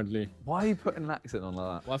Welsh, apparently. Why are you putting an accent on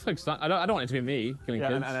like that? Well, I think I don't want it to be me killing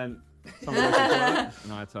kids. And then someone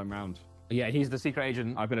and I turn round. Yeah, he's the secret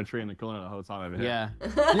agent. I've been a tree in the corner the whole time over here. Yeah.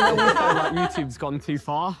 You know when you say like YouTube's gone too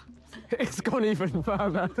far? It's gone even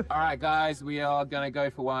further. All right, guys, we are going to go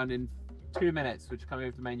for one in 2 minutes, which is coming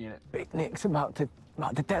over the main unit. Big Nick's about to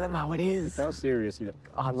tell him how it is. How serious you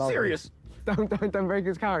I love Serious? It. Don't break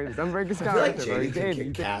his character. Don't break his I feel like character. Janie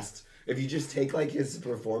could get cast If you just take like his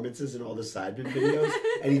performances in all the Sidemen videos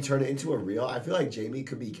and you turn it into a reel, I feel like Jamie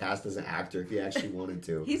could be cast as an actor if he actually wanted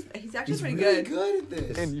to. He's actually pretty really good at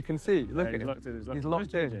this. And you can see, look at him. He's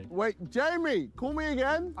locked in. Wait, Jamie, call me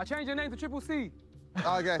again. I changed your name to Triple C.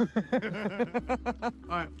 Okay.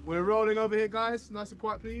 Alright, we're rolling over here, guys. Nice and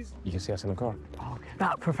quiet, please. You can see us in the car. Oh,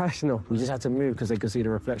 that professional. We just had to move because they could see the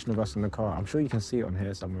reflection of us in the car. I'm sure you can see it on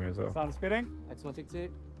here somewhere as well. Sound spinning. Exotic too.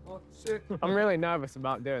 I'm really nervous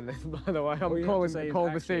about doing this, by the way. I'm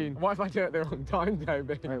calling the scene. What if I do it the wrong time,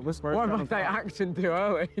 Toby? Wait, what if I say action too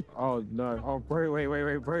early? Oh, no. Oh,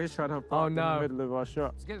 wait. Bro's trying to park in the middle of our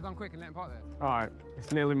shot. Let's get it done quick and let him park there. All right,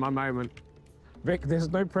 it's nearly my moment. Vic, there's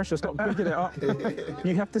no pressure. Stop picking it up.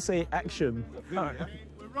 You have to say action.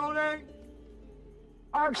 We're rolling.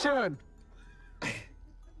 Action!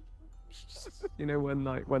 You know when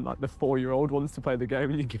the 4-year-old wants to play the game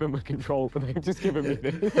and you give him a control, but they just give him me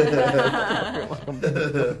this.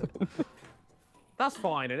 That's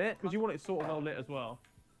fine, isn't it? Because you want it sort of well lit as well.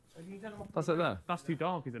 That's it there. That's too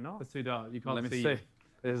dark, is it not? It's too dark. You can't Let me see. see.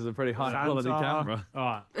 This is a pretty high quality camera. All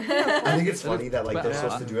right. I think it's funny that like they're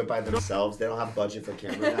supposed to do it by themselves. They don't have budget for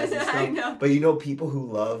camera guys and stuff. I know. But you know, people who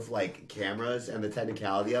love like cameras and the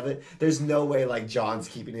technicality of it, there's no way like John's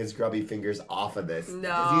keeping his grubby fingers off of this. No.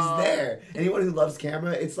 Because he's there. Anyone who loves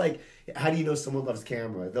camera, it's like, how do you know someone loves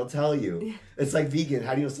camera? They'll tell you. It's like vegan.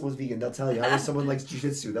 How do you know someone's vegan? They'll tell you. How do you know someone likes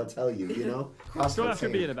jiu-jitsu? They'll tell you, you know? Sure, that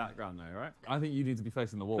should be in the background though, right? I think you need to be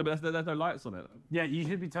facing the wall. No, but there's no lights on it. Yeah, you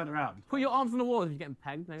should be turned around. Put your arms on the wall if you're getting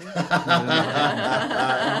pegged, maybe.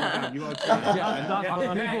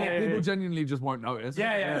 People genuinely just won't notice.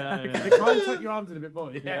 Yeah. Try and tuck your arms in a bit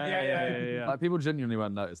more. Yeah. Like, people genuinely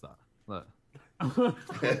won't notice that. Look. we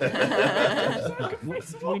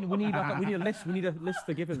need a list. We need a list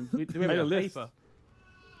to give him. Do we have a list?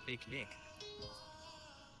 Big Nick.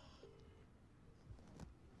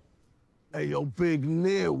 Hey, yo, Big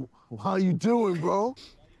Neil. How you doing, bro?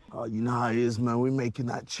 Oh, you know how it is, man. We making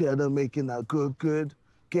that cheddar, making that good,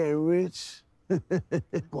 getting rich.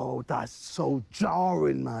 Bro, that's so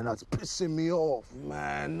jarring, man. That's pissing me off,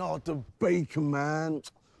 man. Not the bacon, man.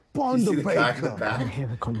 Bond the bacon. I can hear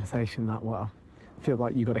the conversation that well. I feel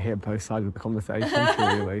like you got to hear both sides of the conversation,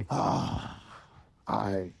 clearly. All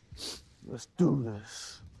right, let's do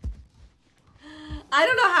this. I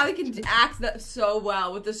don't know how he can act that so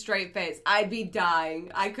well with a straight face. I'd be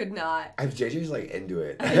dying. I could not. If JJ's like into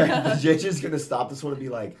it, JJ's gonna stop this one and be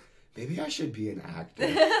like, maybe I should be an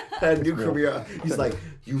actor. A new career. He's like,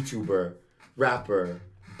 YouTuber, rapper,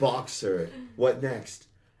 boxer. What next?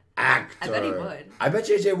 Actor. I bet he would. I bet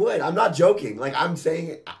JJ would. I'm not joking. Like, I'm saying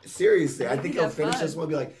it seriously. I think he'll finish this one and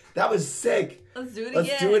be like, that was sick. Let's do it again.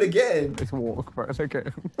 Let's do it again. It's walk, bro. It's okay.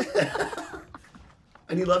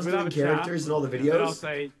 And he loves doing characters in all the videos. I'll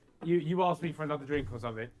say, you ask me for another drink or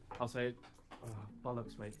something. I'll say,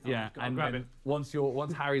 bollocks, mate. Yeah, I'll grab it. Once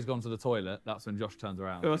Harry's gone to the toilet, that's when Josh turns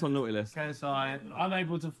around. Oh, that's on naughty list. KSI,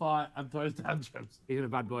 unable to fight and throws tantrums. He's a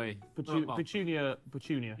bad boy. Petunia.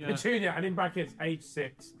 Yeah. Petunia, and in brackets, age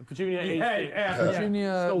 6. Petunia, age 6.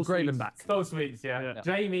 Petunia, Gravenback. Stole sweets, yeah.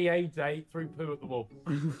 Jamie, age 8, threw poo at the wall.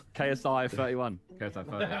 KSI 31. KSI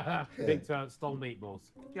 31. Big turn, stole meatballs.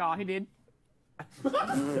 Yeah, he did.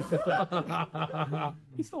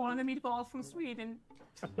 He stole one of the meatballs from Sweden.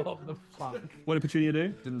 What the fuck? What did Petunia do?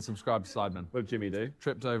 Didn't subscribe to Sidemen. What did Jimmy do?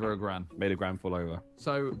 Tripped over a gran. Made a gran fall over.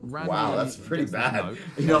 So, Randy... Wow, that's pretty bad.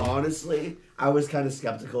 You know, honestly, I was kind of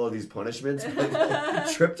skeptical of these punishments, but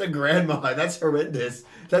tripped a grandma. That's horrendous.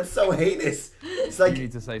 That's so heinous. It's like, you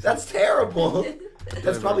need to say that's something. terrible.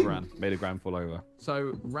 That's probably... Made a gran fall over.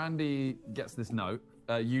 So, Randy gets this note.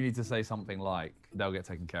 You need to say something like, they'll get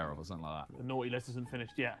taken care of or something like that. The naughty list isn't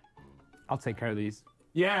finished yet. I'll take care of these.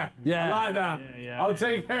 Yeah, like that. Yeah. I'll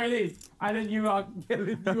take care of these. And then you got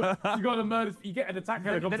a murder. You get an attack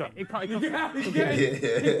helicopter. You get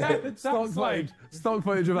an attack slave. Stock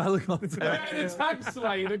footage of a helicopter. You get an attack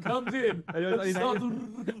slave that comes in.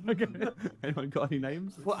 Anyone got any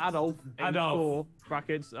names? Put Adolf. Adolf.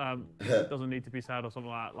 Brackets. Doesn't need to be sad or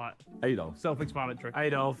something like that. Like Adolf. Self-explanatory.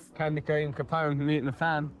 Adolf. Candy cane Capone meeting the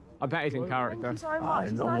fan. I bet he's in character.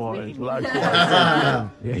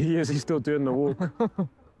 Yeah, he is. He's still doing the walk.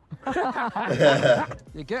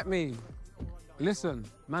 You get me? Listen,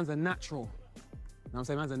 man's a natural. You know what I'm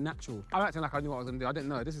saying? Man's a natural. I'm acting like I knew what I was going to do. I didn't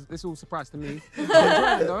know. This is all a surprise to me. I'm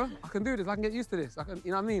enjoying it, though. I can do this. I can get used to this.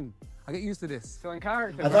 You know what I mean? I get used to this. So in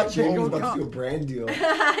character. I thought Jamie was about to do a brand deal.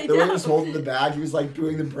 The way he was holding the bag, he was like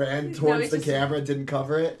doing the brand towards the camera, didn't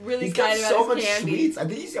cover it. Really he's got so much candy. sweets. I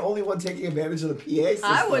think he's the only one taking advantage of the PA system.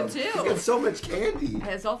 I would too. He's got so much candy. And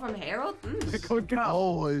it's all from Harold?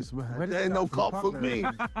 Always, man. There ain't no cop for me.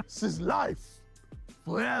 This is life.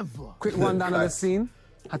 forever. Quick rundown of the scene.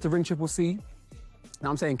 Had to ring Triple C. Now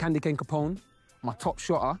I'm saying Candy Cane Capone, my top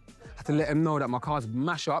shotter. Had to let him know that my car's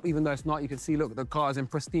mash up, even though it's not. You can see, look, the car's in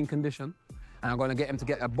pristine condition. And I'm gonna get him to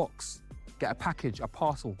get a box, get a package, a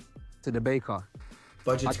parcel to the baker.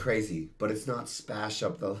 Budget's crazy, but it's not smash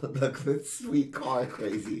up the sweet car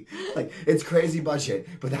crazy. Like, it's crazy budget,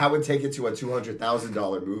 but that would take it to a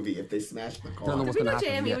 $200,000 movie if they smashed the car. I don't know what's gonna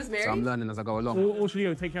happen yet, so I'm learning as I go along. Or should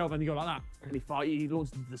you take care of it and you go like that? And he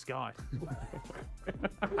launches into the sky.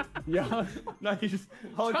 Yeah. No, you just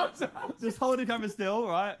hold the camera still,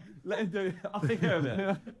 right? Let him do it. I'll take care of it.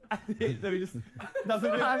 And then he just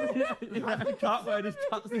doesn't the cut where it just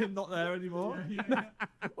cuts him not there anymore.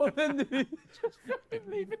 Well, then he just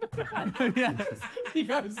leaving the van. Yeah. He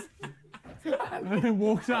goes and then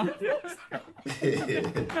walks out.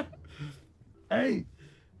 Hey,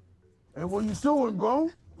 what you doing, bro?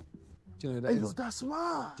 Do you know who that Hey, is? look, that's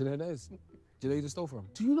mine. Do you know who that is? Do you know who you just stole from?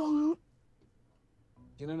 Do you know who?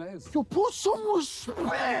 Do you know who that is? You put some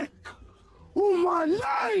respect on my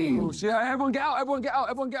name. Oh, shit. Everyone get out, everyone get out,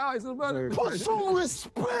 everyone get out. It's a murder. Put some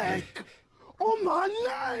respect on my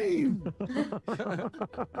name.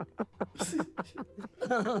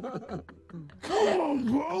 Come on,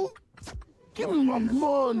 bro. Give me my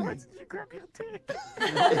money. Why did you grab your dick?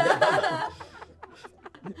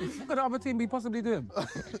 What could the other team be possibly doing?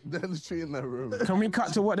 They're literally in their room. Can we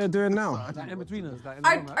cut to what they're doing now? That in between us. That in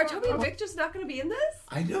Are Toby and Vic just not going to be in this?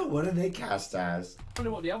 I know. What are they cast as? I don't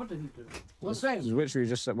know what the other team do. What's that? It's literally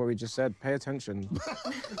just what we just said. Pay attention.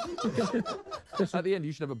 At the end,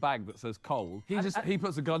 you should have a bag that says coal. He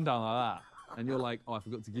puts a gun down like that, and you're like, oh, I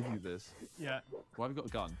forgot to give you this. Yeah. Why have you got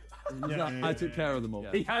a gun? Yeah, I took care of them all.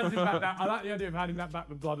 He hands him back. I like the idea of handing that back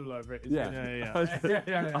with blood all over it. Yeah. I'll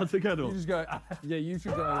take care of them all. You just go, yeah, you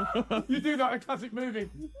should go. You do that in a classic movie.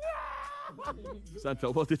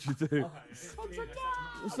 Santa, what did you do?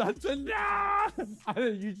 Santa, no! And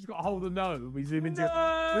then you just got to hold the no, and we zoom into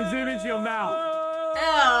your mouth.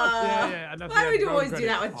 Yeah. And Why do we always do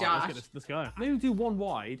that with Josh? Let's go. Maybe we'll do one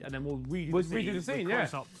wide, and then we'll redo the scene. Yeah.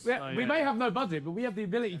 We may have no budget, but we have the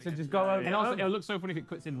ability to just go over. And also, it'll look so funny if it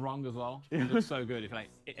quits in wrong as well. It looks so good.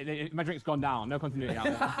 If my drink's gone down, no continuity out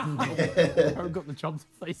there. I've got the job to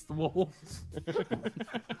face the wall.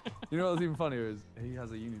 You know what's even funnier is he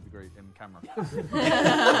has a uni degree in camera.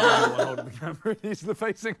 Holding the camera, he's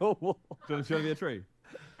facing a wall. Do you want to show me a tree?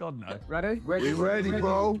 God no. Ready? We ready,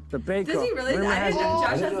 bro. The baker. Does he really? I didn't know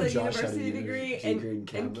Josh has a Josh had a university degree in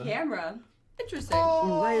camera. Interesting.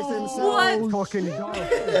 Oh, what? Fucking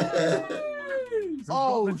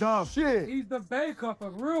oh, shit. He's the baker for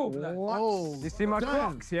real, blood. Whoa. You see my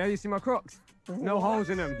Crocs, yeah? You see my Crocs? No holes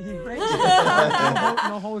in them. He breaks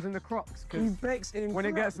No holes in the Crocs. He breaks in When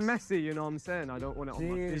it Crocs. gets messy, you know what I'm saying? I don't want it on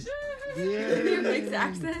my feet. Your mixed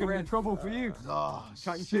accent. We're in trouble for you. Oh,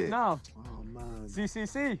 Cutting shit. shit now. Oh, man.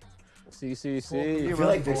 CCC. CCC. I feel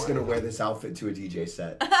like Vic's gonna wear this outfit to a DJ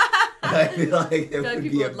set. I feel like it would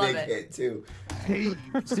be a big hit too. Hey,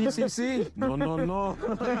 CCC. No.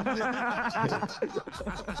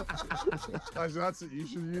 that's it. You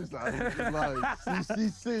should use that. Like,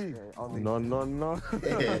 CCC. No.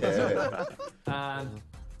 And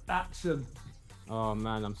action. Oh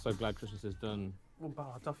man, I'm so glad Christmas is done. What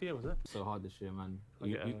about a tough year, was it? So hard this year, man.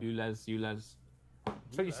 Okay. You Les.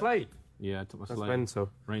 So you sleigh? Yeah, I took my That's sleigh. mental.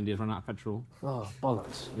 Reindeers ran out of petrol. Oh,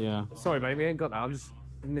 bollocks. Yeah. Sorry, mate, we ain't got that. I'll just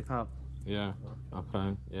nip out. Yeah.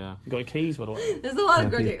 Okay. Yeah. You got your keys, by the way? There's a lot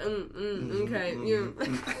of grunting. Okay.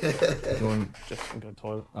 Just go to the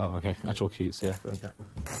toilet. Oh, okay. Actual keys, yeah. Okay.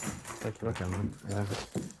 Okay, man. Yeah.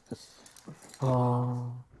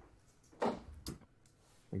 Oh.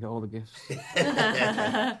 We got all the gifts.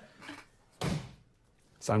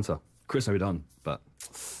 Santa, Chris may be done, but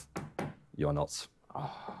you are not.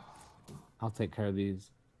 I'll take care of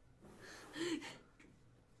these.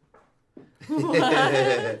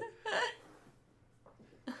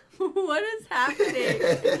 What is happening?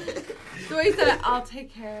 The way he said, I'll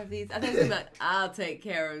take care of these. I thought he said, I'll take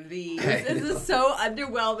care of these. This is so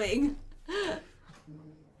underwhelming.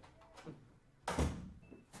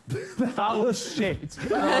 That was shit.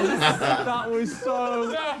 That was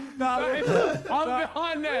so. I'm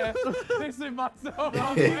behind there, fixing myself.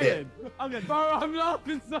 I'm going, bro, I'm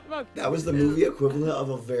laughing so much. That was the movie equivalent of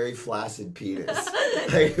a very flaccid penis.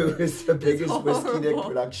 Like, it was the biggest Whiskey Nick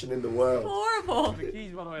production in the world. Horrible. The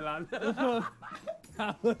keys, by the way, lad.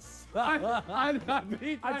 That was. I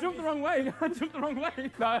jumped the wrong way. I jumped the wrong way. No,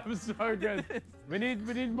 that was so good. We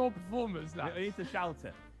need more performers now. We need to shout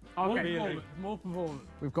it. Okay, more performance.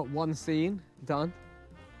 We've got one scene done.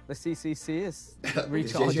 the CCC is JJ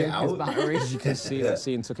recharging his out? battery. As you can see, that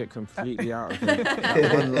scene took it completely out of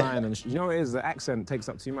him. One line, and you know what it is? The accent takes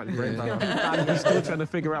up too much brain power. And he's still trying to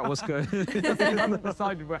figure out what's going on. He's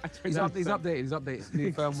updated. It's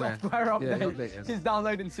new firmware. Software update. Yeah, he's updated. He's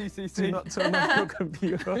downloading CCC. Not turn off your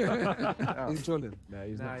computer. He's trolling. No,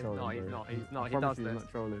 he's No, not he's trolling. not, he's bro. not, he's not. I He does promise you this. he's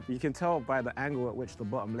not trolling. You can tell by the angle at which the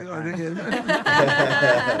bottom lip.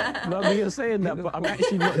 No, but you're saying that, but I'm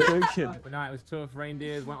actually not joking. But no, it was tough.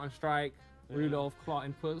 Reindeers went on strike. Rudolph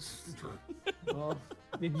clotting puss. Well,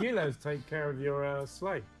 did Euros take care of your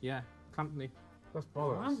sleigh? Yeah, company. That's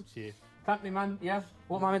bollocks. Company, man. Yeah.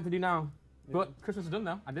 What am I meant to do now? But Christmas is done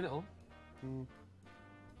now. I did it all.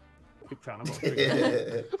 Keep trying. I've got to It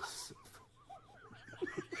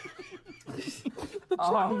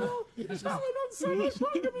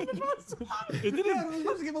didn't. I was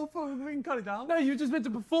supposed to get more fun. We can cut it down. No, you just meant to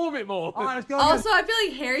perform it more. Also, I feel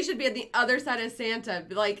like Harry should be on the other side of Santa.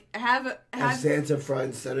 Like, have Santa front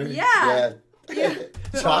and center. Yeah.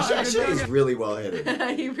 Josh actually is really well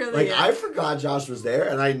hidden. He really Like is. I forgot Josh was there,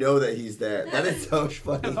 and I know that he's there. That is so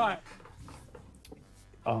funny.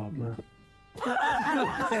 Oh man.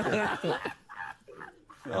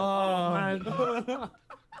 Oh man.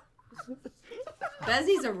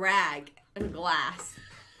 Bezzy's a rag and glass.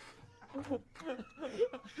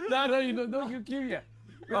 No, you cue yet.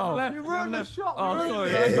 Oh, you ruined the shot. Oh, man.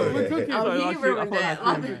 sorry. We're cooking. Oh, he ruined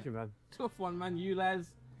it. Tough one, man. You Les.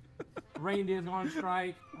 Reindeers on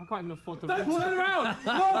strike. I can't even afford to. Don't turn around.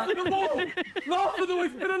 Laugh at the ball. Laugh at the ball.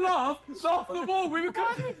 If you're gonna laugh, laugh at the ball. We were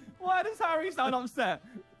cooking. Why does Harry sound upset?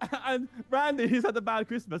 And Randy, who's had a bad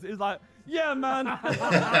Christmas, is like, yeah, man.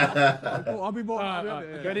 I'll be more.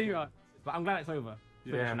 Ready? But I'm glad it's over.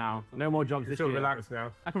 Yeah. Now, no more jobs this year. Feel relaxed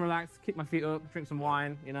now. I can relax, kick my feet up, drink some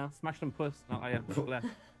wine, you know, smash some puss. Oh yeah, talk left.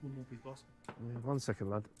 1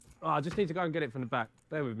 second, lad. Oh, I just need to go and get it from the back.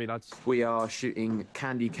 Bear with me, lads. We are shooting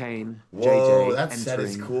Candy Cane. Whoa, JJ that set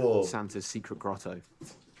is entering cool. Santa's secret grotto.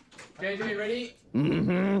 JJ, ready?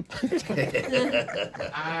 Mm-hmm.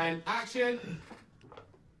 And action.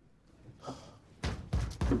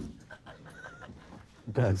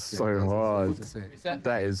 That's so hard.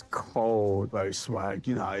 That is cold. Very swag.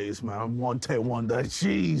 You know how it is, man. One take one day.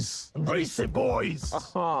 Jeez. Embrace it, boys.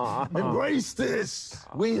 Embrace this.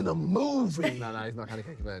 We in a movie. No, he's not kind of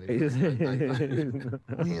capability. We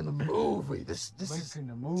in a movie. This is in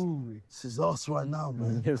a movie. This is us right now,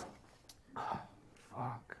 man.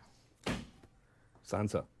 Fuck.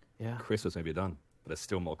 Santa. Yeah. Christmas may be done, but there's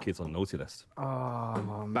still more kids on the naughty list.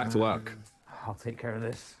 Oh, Back to work. I'll take care of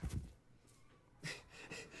this.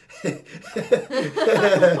 We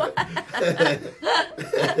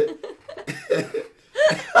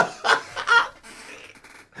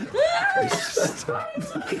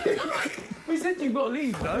said you've got to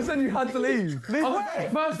leave, though. I said you had to leave. Leave away.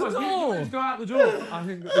 First one, let's go out the door. I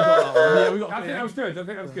think we got that one. Yeah, we got. I think that was good. I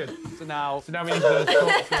think that was good. So now we need to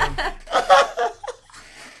stop.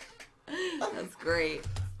 That's great.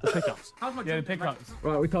 The pickups. How's my the pickups?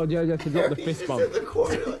 Right, we told you to drop the fist bump. In the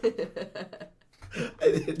corner.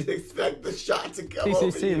 I didn't expect the shot to come over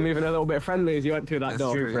CCC you. moving a little bit friendly as you went through that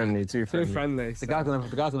door. Too friendly. Too friendly. The guy's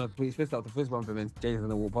gonna put his fist up to fist bump him and Jay's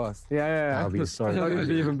gonna walk past. Yeah. That'll be sorry. That would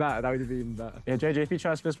be even better. That would be even better. Yeah, JJ, if he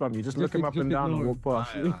tries fist bump you, just look him up and down and walk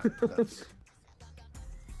past.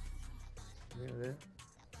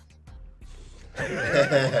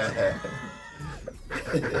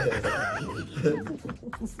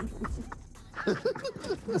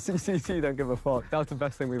 CCC don't give a fuck. That was the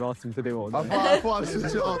best thing we've asked him to do all day. I thought I'd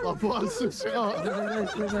switch it up. I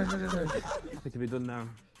think it'll be done now.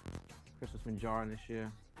 Christmas been jarring this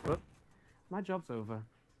year. But my job's over.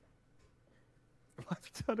 Why have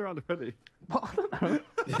you turned around already? What? I don't know.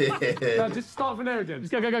 No, just start from there again.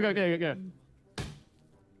 Just go.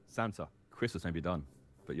 Santa, Christmas may be done,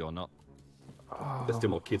 but you're not. There's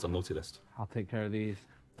still more kids on the naughty list. I'll take care of these.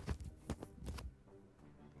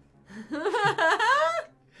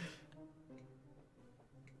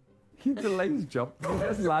 He delayed his jump.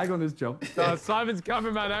 There's lag on his jump. Simon's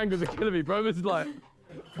cameraman angles are killing me, bro. This is like...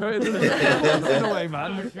 It's in a way,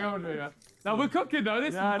 man. Now we're cooking though.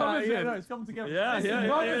 This is promising. It's coming together.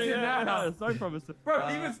 Yeah. So promising. Bro,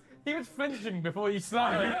 he was flinching before you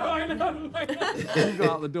slammed me. You go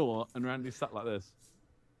out the door and Randy's sat like this.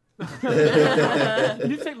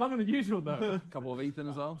 You take longer than usual though. A couple of Ethan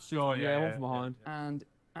as well. Sure, one from behind. And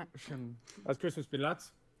action. How's Christmas been,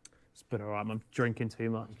 lads? It's been alright, I'm drinking too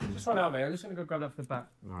much. Just run out, mate. I'm just gonna go grab that from the back.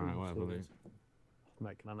 Alright, whatever, mate.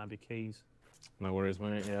 Mate, can I have your keys? No worries,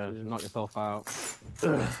 mate. Yeah, knock yourself out.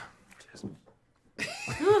 Cheers.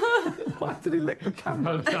 Why did he lick the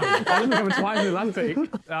camera? I didn't come twice in the last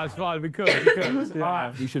take. That's fine, we could. Yeah. All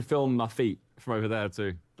right. You should film my feet from over there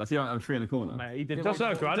too. I see I'm tree in the corner. Mate, he did just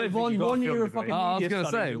so cool. I don't think one year of fucking I was going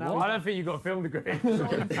to say, I don't think you got a film degree.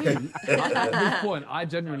 At this point, I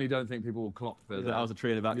genuinely don't think people will clock that I was a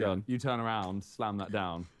tree in the background. You turn around, slam that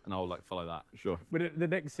down, and I'll like follow that. Sure. But the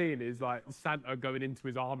next scene is like Santa going into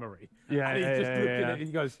his armory. Yeah, and he's just looking at it.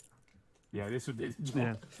 He goes, "Yeah, this would be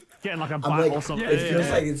getting like a bat or something." It feels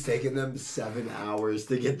like it's taken them 7 hours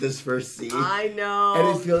to get this first scene. I know.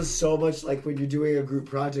 And it feels so much like when you're doing a group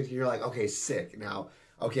project and you're like, okay, sick now.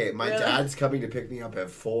 Okay, my dad's coming to pick me up at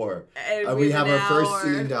 4. And we have our first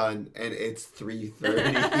scene done, and it's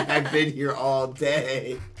 3:30. I've been here all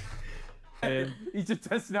day. He's just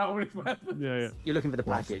testing out all his weapons. Yeah. You're looking for the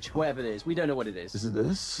package, whatever it is. We don't know what it is. Is it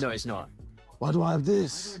this? No, it's not. Why do I have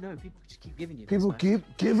this? I don't know. People just keep giving you People this, man.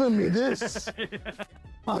 keep giving me this.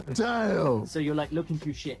 Oh, damn. So you're like looking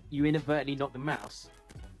through shit. You inadvertently knock the mouse.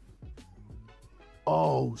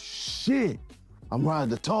 Oh, shit. I'm right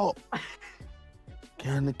at the top.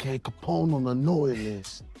 Candy Cane Capone on the naughty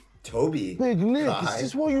list. Toby. Big Nick, God. is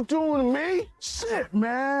this what you're doing to me? Shit,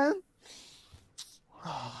 man.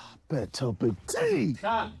 Better tell Big T.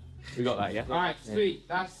 We got that, yeah? All right, sweet.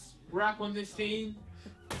 That's wrap on this scene.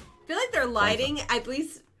 I feel like their lighting, at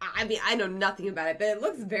least, I mean, I know nothing about it, but it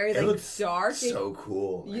looks very like looks dark. so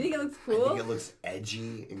cool. You think it looks I cool? think it looks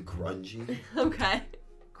edgy and grungy. Okay.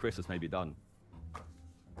 Christmas may be done,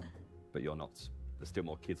 but you're not. There's still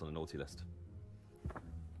more kids on the naughty list.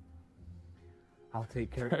 I'll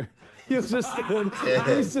take care of it. He's just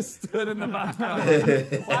stood in the background.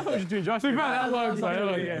 Well, I thought we should do Josh. That works. Do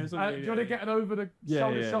you want to get an over the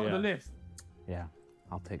shoulder shot of the list? Yeah,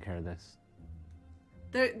 I'll take care of this.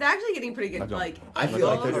 They're actually getting pretty good. Like, I feel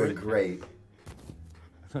like they're doing great.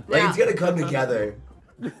 Like, it's gonna come together.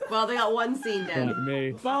 Well, they got one scene done.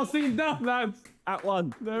 Me. Final scene done, lads. At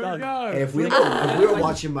one. There we go. And if we were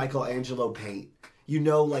watching Michelangelo paint, you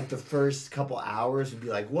know, like the first couple hours would be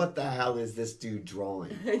like, what the hell is this dude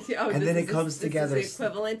drawing? And then it comes together. This is the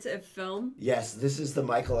equivalent of film. Yes, this is the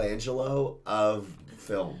Michelangelo of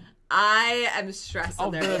film. I am stressed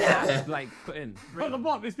on their behalf. Like, put in. But the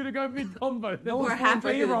bot is going to go mid-combo. We're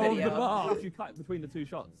halfway through the video. If you cut between the two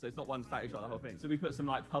shots, so it's not one static shot, the whole thing. So we put some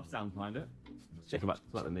like pub sound behind it. Check about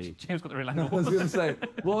the knee. James got the real I was going to say,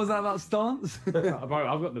 what was that about stance? Bro,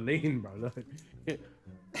 I've got the lean, bro.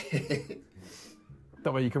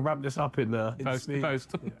 That way you can ramp this up in the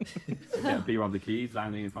post. Yeah, B-roll the keys,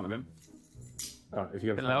 landing in front of him. Alright, if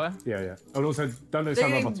you go lower? Yeah. And also, don't do They're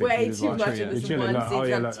some getting way too much in this one scene.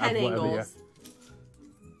 You have 10 angles.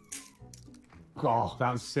 Oh,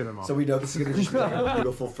 that was cinema. So we know this is gonna just be like a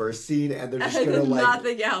beautiful first scene, and they're just gonna like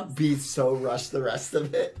nothing else. Be so rushed the rest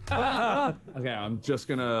of it. Okay, I'm just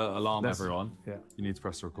gonna alarm everyone. Yeah. You need to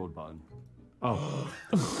press the record button. Oh.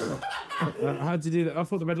 How'd you do that? I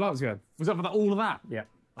thought the red light was good. Was that for all of that? Yeah.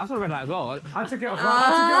 I saw the red light as well. I took it off.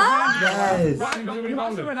 Yes. I took the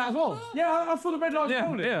red light as well. Yeah, I thought the red light was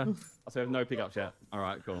holding. Yeah. So we have no pickups yet. All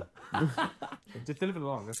right, cool. Just deliver the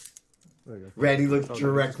line. There you go. Randy looked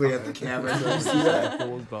directly at the camera. So you see that?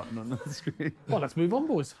 Pause button on the screen. Well, let's move on,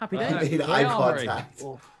 boys. Happy days. He made eye contact.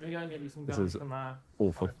 This is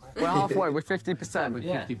awful. We're halfway. We're 50%. We're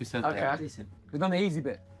 50%. Okay. Decent. We've done the easy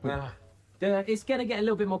bit. It's going to get a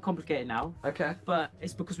little bit more complicated now. Okay. But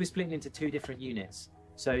it's because we're splitting into 2 different units.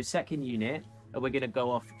 So second unit, we're going to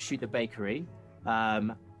go off, shoot the bakery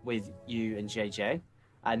with you and JJ.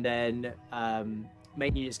 And then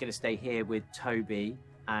main unit's going to stay here with Toby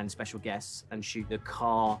and special guests and shoot the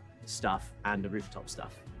car stuff and the rooftop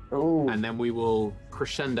stuff. Ooh. And then we will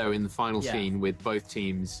crescendo in the final Yeah. scene with both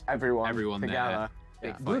teams. Everyone there.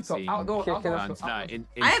 Big fight scene. Outdoor. Kicking And, no, I have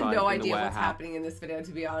inside no in the idea what's warehouse. happening in this video,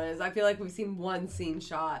 to be honest. I feel like we've seen one scene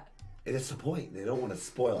shot. And that's the point. They don't want to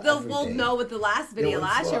spoil We'll everything. know with the last video They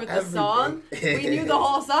won't last year spoil with the song. We knew the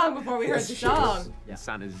whole song before we heard That's the true. song. Yeah.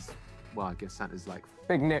 Santa's, well, I guess Santa's like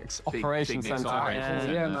Big Nick's big Operations Nick's Centre. Operations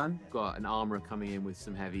Yeah, Centre. man. Got an armourer coming in with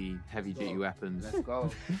some heavy duty weapons. Let's go.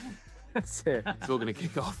 That's it. It's all going to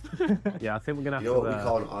kick off. Yeah, I think we're going to have You know to... what we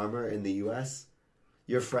call an armor in the U.S.?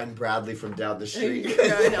 Your friend Bradley from down the street.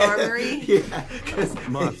 An armory? Yeah.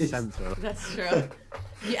 Much center. That's true.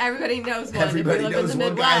 Yeah, everybody knows one. Everybody if you live knows in the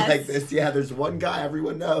one Midwest. guy like this. Yeah, there's one guy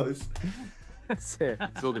everyone knows. That's it.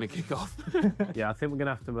 It's all going to kick off. Yeah, I think we're going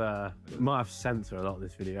to have to... might have to censor a lot of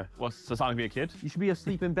this video. What's so Santa be a kid? You should be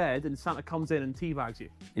asleep in bed and Santa comes in and teabags you.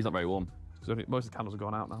 He's not very warm. So most of the candles have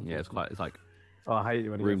gone out now. Yeah, it's like Oh, I hate it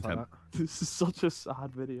when he Room gets like temp. that. This is such a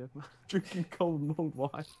sad video. Drinking cold mulled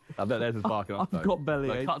wine. I bet theirs is barking off. I've got belly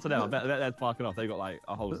ache. Cut to them. I bet theirs barking off. They got like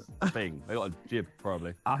a whole thing. They got a jib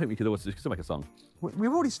probably. I think we could also still make a song.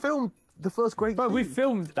 We've already filmed the first great. But we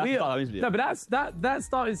filmed. That's no, but that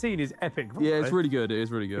starting scene is epic. Yeah, it's really good. It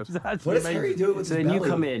is really good. What is Harry doing with So his then you belly?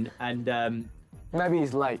 come in and Maybe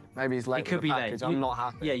he's late. Maybe he's late. it could with the be package. late. I'm not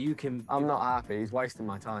happy. Yeah, you can. I'm not happy. He's wasting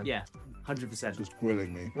my time. Yeah, 100%. Just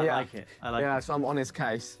grilling me. I like it. I like Yeah, it. so I'm on his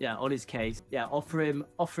case. Yeah, on his case. Yeah, offer him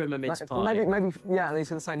a mince pie. Maybe, yeah, and he's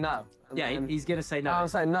gonna say no. Yeah, he's gonna say no. I'll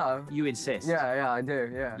say no. You insist. Yeah, I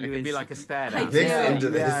do. Yeah. You It'd be like a stare down. Vic's into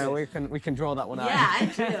this. Yeah, we can draw that one out. Yeah, I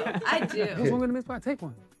do. I do. What's wrong with a mince pie? Take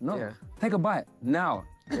one. No. Yeah. Take a bite now.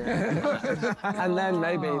 And then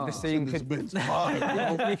maybe the scene could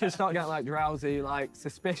you can start getting like drowsy, like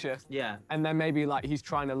suspicious. Yeah. And then maybe like he's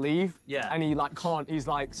trying to leave. Yeah. And he like can't. He's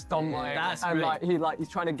like stumbling. That's and great. he's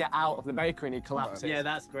trying to get out of the bakery and he collapses. Yeah,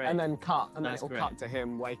 that's great. And then cut, and then That's it'll great. cut to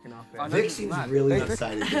him waking up. Vic seems really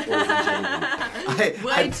excited to poison Jamie.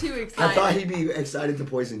 Way too excited. I thought he'd be excited to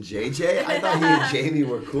poison JJ. I thought he and Jamie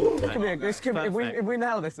were cool. This could be, if we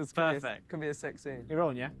nail this, it's Perfect. could be a sick scene. You're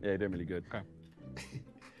on, yeah? Yeah, you're doing really good. Okay.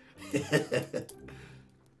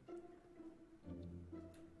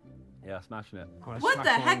 Yeah, smashing it. What the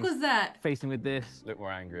heck was that? Facing with this. Look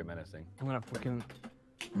more angry and menacing. I'm gonna fucking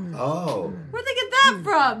Oh. Where'd they get that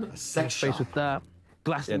from? A sex face shop. with that.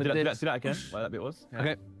 Blasting with this. Do that again. Where that bit was. Yeah.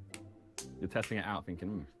 Okay. You're testing it out,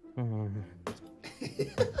 thinking.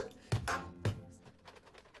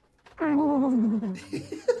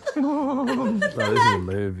 This is a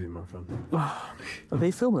movie, my friend. Are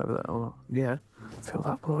they filming over there or not? Yeah. Feel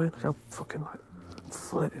that, boy? Look how fucking like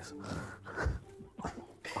full it is.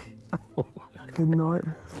 Good night.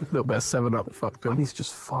 A little bit of 7-Up, fuck I him. need to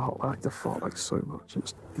just fart. I like to fart like so much.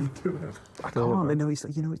 Just, You do have. I can't. I know it's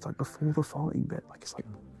like, it's like before the farting bit. Like it's like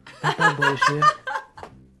bad bullshit.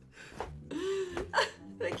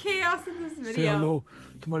 The chaos in this Say video. hello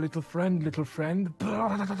to my little friend, That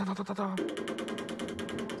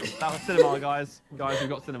was cinema, guys. Guys, we've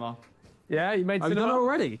got cinema. Yeah, you made Have you done it cinema?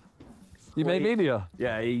 already? You made media?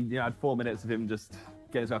 Yeah, he had 4 minutes of him just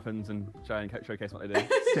getting his weapons and showcase what they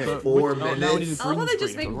do. 4 minutes. I love how they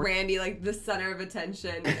just make Randy like the center of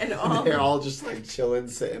attention and all. They're all just like chilling,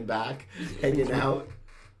 sitting back, hanging out.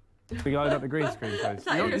 We got the green screen post.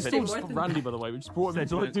 I thought you were It's saying still more than Randy, that. by the way. We just brought him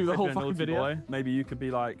Said to do the whole you're a fucking naughty video. boy. Maybe you could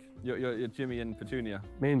be like you're Jimmy and Petunia.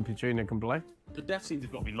 Me and Petunia can play. The death scenes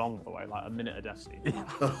have got to be long, by the way, like a minute of death scene.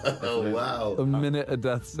 Oh wow. A minute of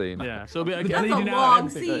death scene. Yeah, so it'll be That's a leading out long and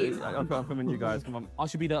everything. scene. I'm filming you guys. Come on, I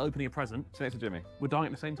should be there opening a present. sit next to Jimmy. We're dying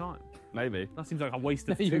at the same time. Maybe. That seems like a waste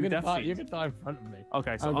of You're two gonna death die. scenes. You're gonna die in front of me.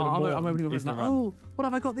 Okay, so I'm gonna I'm opening a He's present. not Oh, what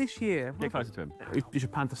have I got this year? Get closer to him. You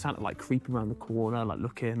should pan to Santa, like creeping around the corner, like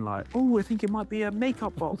looking, like, oh, I think it might be a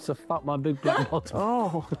makeup box. So fuck my big black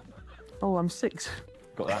bottle. Oh, I'm 6.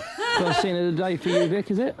 Got that. First scene of the day for you,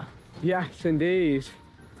 Vic, is it? Yes, indeed.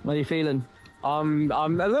 How are you feeling? I'm a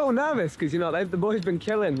little nervous because the boys been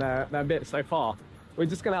killing their bit so far. We're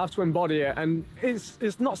just gonna have to embody it, and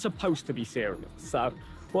it's not supposed to be serious. So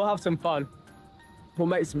we'll have some fun. We'll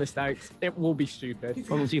make some mistakes. It will be stupid.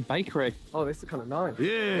 Welcome to your bakery. Oh, this is kind of nice.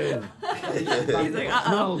 Yeah. He's like,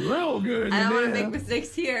 uh-oh. Smells real good. I don't want to in make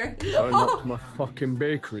mistakes here. Going up to my fucking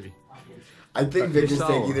bakery. I think Vic is sour.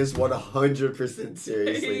 taking this 100%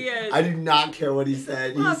 seriously. He is. I do not care what he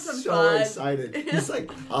said. We'll have He's some so fun. excited. He's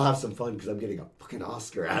like, I'll have some fun because I'm getting a fucking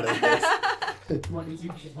Oscar out of this.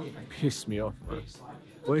 Piss me off, bro.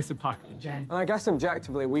 Where's the package? And I guess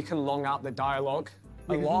objectively, we can long out the dialogue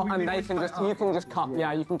a lot, and they can just you can just cut.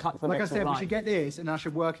 Yeah, you can cut to the Like I bits said, you we like. should get this, and I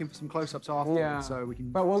should work in for some close-ups afterwards, Yeah. so we can.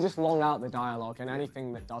 But we'll just long out the dialogue, and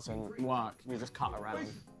anything that doesn't work, you just cut around.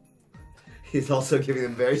 He's also giving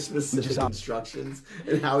them very specific instructions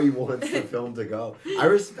and how he wants the film to go. I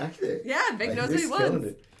respect it. Yeah, Vic Like, knows what he Vic's killing wants.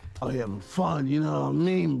 it. Oh, yeah, having fun, you know what I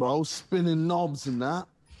mean, bro? Spinning knobs and that.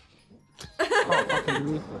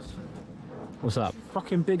 What's up?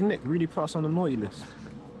 Fucking Big Nick really put us on the naughty list.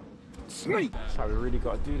 Sweet. So we really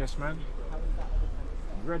got to do this, man.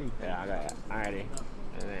 Ready? Yeah, I got it. I'm ready.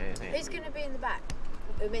 Who's going to be in the back?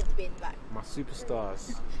 We're meant to be in the back. My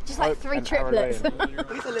superstars. Just like Hope 3 and triplets.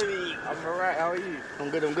 Aralea. I'm alright, how are you?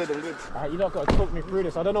 I'm good. You lot got to talk me through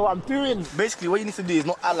this. I don't know what I'm doing. Basically, what you need to do is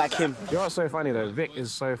not act like him. You know what's so funny though? Vic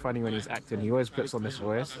is so funny when he's acting. He always puts on this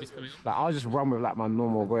voice. Like I'll just run with like my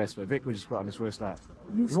normal voice, but Vic would just put on this voice like,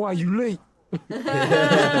 "Why are you late? You're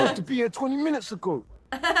supposed to be here 20 minutes ago."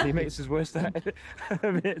 He makes his voice that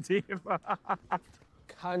a bit deeper.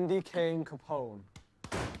 Candy cane Capone.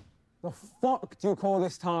 The fuck do you call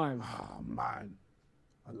this time? Oh, man.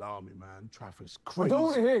 Allow me, man. Traffic's I crazy. don't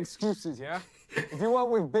want to hear excuses, yeah? If you work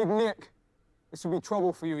with Big Nick, this will be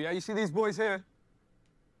trouble for you, yeah? You see these boys here?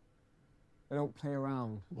 They don't play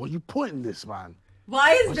around. What are you pointing this, man?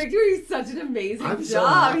 Why is Victor doing such an amazing I'm job? so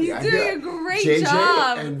happy. He's doing a great JJ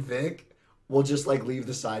job. and Vic will just like leave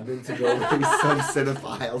the Sidemen to go with some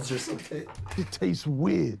cinephiles or something. It tastes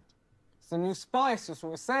weird. It's a new spice, that's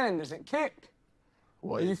what we're saying. Does it kick?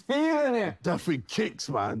 What? Are you feeling it? Definitely kicks,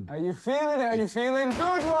 man. Are you feeling it? Are you feeling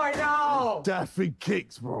good right now? Definitely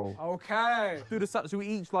kicks, bro. Okay. Do the should we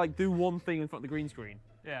each like do one thing in front of the green screen?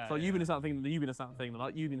 Yeah. So you've been a certain thing, then you've been a certain thing, then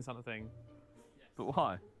like you've been a certain thing. But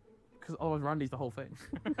why? Because otherwise Randy's the whole thing.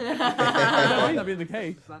 I don't think that'd be the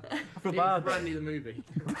case. I feel bad. Randy the movie.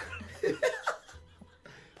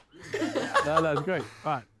 No, it's great.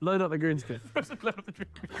 All right, load up the green screen. That's what I said.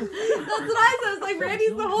 I was like,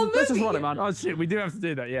 Randy's the whole movie. Let's just run it, man. Oh shit, we do have to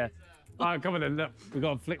do that, yeah. All right, come on then. Look, we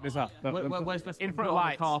got to flick this up. Where's best in front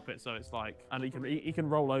of the carpet, so it's like, and he can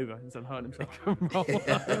roll over instead of hurting himself.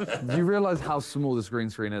 Do you realise how small this green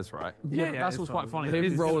screen is, right? Yeah, that's what's quite funny.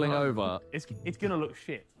 Him rolling over. It's gonna look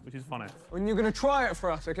shit, which is funny. When you're gonna try it for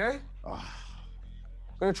us, okay?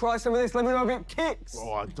 Gonna try some of this, let me know if it kicks.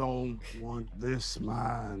 Oh, I don't want this,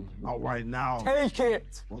 man. Not right now. Take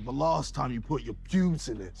it. Well, the last time you put your pubes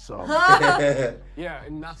in it, so. Yeah,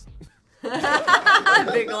 and that's...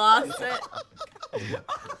 Big lost it. She's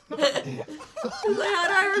like, how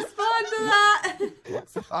do I respond to that?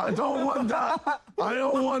 I don't want that. I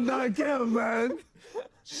don't want that again, man.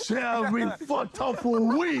 Shit, I've been fucked up for a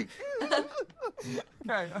week.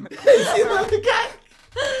 Okay.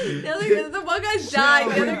 The one guy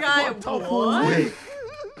died, the other guy, what?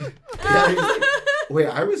 Wait,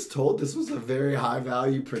 I was told this was a very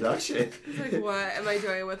high-value production. It's like, what am I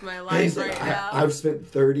doing with my life right now? I've spent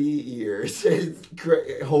 30 years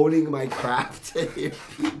honing my craft to hear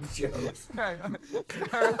peep jokes. Okay.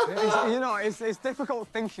 You know, it's difficult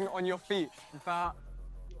thinking on your feet, but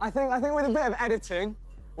I think with a bit of editing,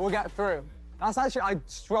 we'll get through. That's actually, I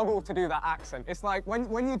struggle to do that accent. It's like,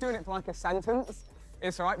 when you're doing it for like a sentence,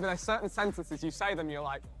 it's all right, but there's certain sentences, you say them, you're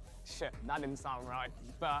like, shit, that didn't sound right.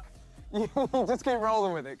 But you just keep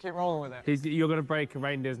rolling with it, You're gonna break a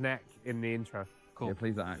reindeer's neck in the intro. Cool. Yeah,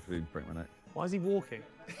 please don't actually break my neck. Why is he walking?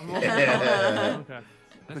 Okay.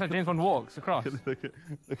 That's how James Bond walks across. Look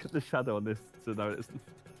at the shadow on this to know it's.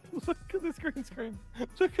 Look at this green screen.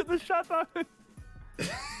 Look at the shadow.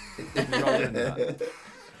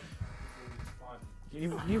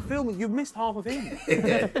 You've missed half of him. On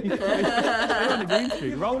the green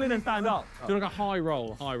screen. Roll in and stand up. Do like a high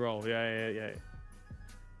roll, yeah.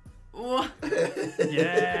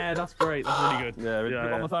 Yeah, that's great. That's really good. Yeah,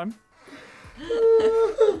 one more time.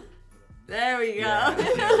 There we go. Yeah,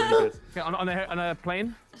 really good. Okay, on a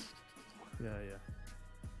plane. Yeah.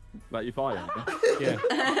 Like you're flying. Yeah.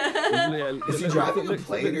 Is he driving a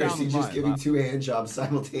plane or is he just giving two hand jobs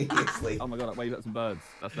simultaneously? Oh my god, wait, that's some birds.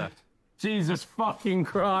 That's left. Jesus fucking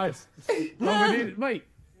Christ. Wait.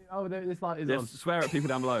 Oh, this light is on. Swear at people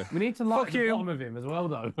down below. We need to light the bottom of him as well,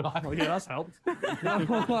 though. Oh, yeah, that's helped. Yeah,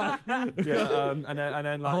 and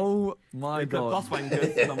then like. Oh my god. Boss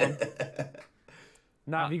wankers, someone.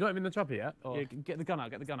 Now, have you got him in the chopper yet? Yeah, get the gun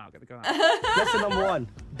out. Lesson number 1,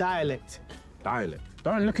 dialect. Dialect.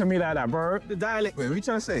 Don't look at me like that, bro. The dialect. Wait, what are you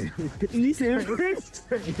trying to say? Listen. What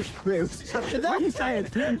are you saying?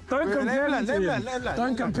 Don't compare me to him.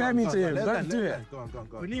 Don't compare me to him. Don't do it. Go on.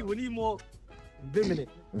 We need more vim in it.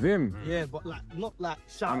 Vim? Yeah, but like not like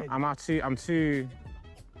shouting. I'm too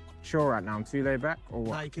chill right now. I'm too laid back, or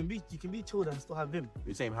what? Nah, you can be chilled and still have vim.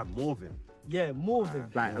 You're saying have more vim? Yeah, more vim.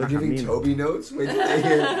 They're giving Toby notes when they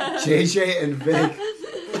hear JJ and Vic.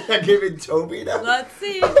 They're giving Toby notes. Let's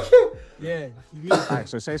see. Yeah. Alright,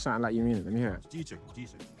 so say something like you mean it. Let me hear it. DJ.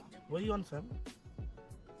 What are you on, fam?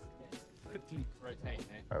 Quickly rotate,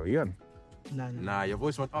 Oh, are you on? Nah, your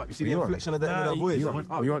voice went up. You see the inflection of that voice? You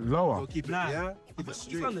want lower? Keep it, yeah? Keep it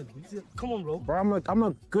straight. Come on, bro. Bro, I'm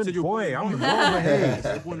a good boy. I'm well behaved.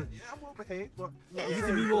 Yeah, I'm well behaved, but you need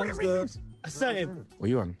to be more assertive. What are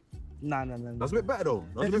you on? Nah. That's a bit better though.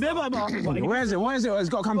 It's a bit better. Where is it? It's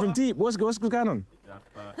got to come from deep. What's going on?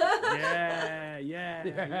 Yeah.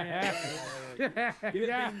 Give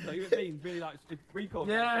it beans. Really like recall.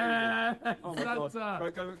 Yeah. Oh my god.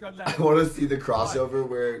 Go left. I want to see the crossover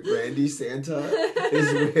where Randy Santa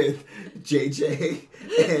is with JJ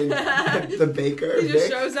and the baker. He just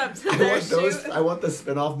shows up to their shoot. I want the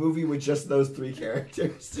spin-off movie with just those three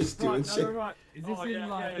characters just doing shit. Right. Is this in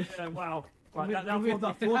like... Wow. Right, that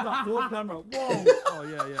fourth camera. Whoa. Oh,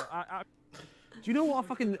 yeah. you know what a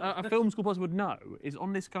fucking a film school person would know? Is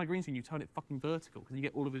on this kind of green screen, you turn it fucking vertical because you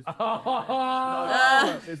get all of his.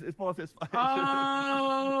 It's more it's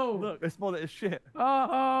Oh! Look, it's more that it's shit.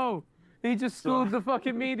 Oh! He just schooled the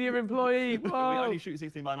fucking media employee. We only shoot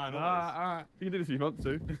 16 by 9 always. You can do this if you want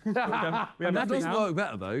to. And that does work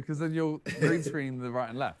better though, because then you'll green screen the right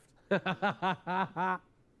and left.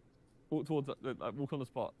 Walk towards, walk on the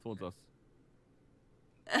spot towards us.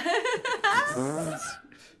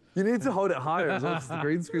 You need to hold it higher as well, because the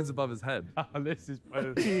green screen's above his head. This is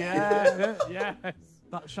yes.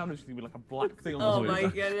 That shadow should be like a black thing on the Oh screen.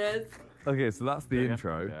 my goodness. Okay, so that's the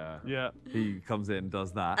intro. Yeah. He comes in,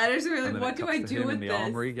 does that. I just really, and then what it do cuts I to do him with in the this?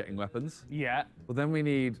 armory getting weapons. Yeah. Well, then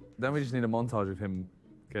we just need a montage of him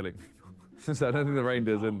killing people. So I don't think the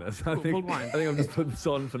reindeer's in this. I think I've just put this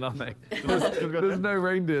on for nothing. There's no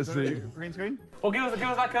reindeer scene. Green screen? Or give us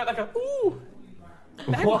like a ooh.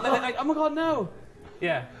 What? Like, oh my god, no.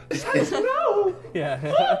 Yeah. No.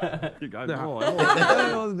 Yeah. Keep going. No. Come on. What do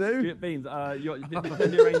you want to do? Get beans. You're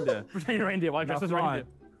pretend you're reindeer. Pretend you're reindeer. Why dress as reindeer?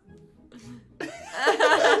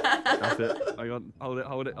 That's it. Hang on.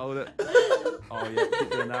 Hold it. Oh yeah. Keep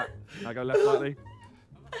doing that. Now go left slightly.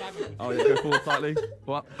 Oh yeah. Go forward slightly.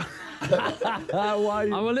 What? Why?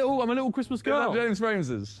 I'm a little Christmas girl. James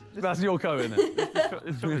Rames's. That's your co, isn't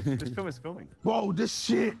it? This film is filming. Bro, this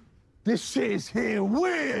shit is here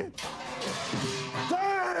weird.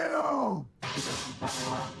 Damn!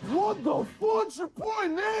 What the fuck's your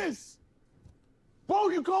point this? Bro,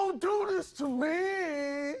 you gonna do this to me?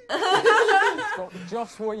 It's got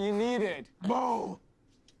just what you needed. Bro.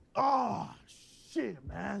 Oh, shit,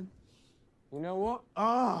 man. You know what?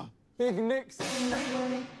 Big Nick.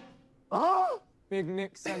 Big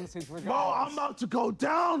Nick sends his regards. Bro, I'm about to go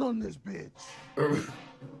down on this bitch.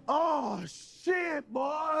 Oh, shit,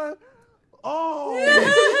 boy. Oh,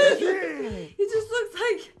 shit. He just looks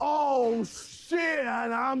like... Oh, shit,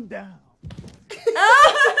 and I'm down.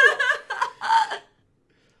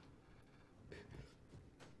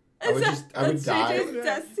 I would die. JJ's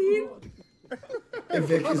death scene? If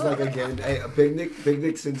Vic is like, again, hey, Big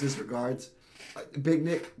Nick sends his regards. Big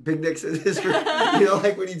Nick sends his regards. You know,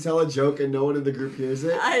 like when you tell a joke and no one in the group hears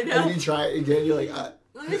it? I know. And then you try it again, you're like,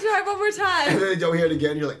 Let me try one more time. And then you don't hear it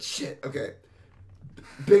again, you're like, shit, okay.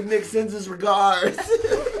 Big Nick sends his regards.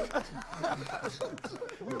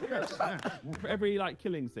 For every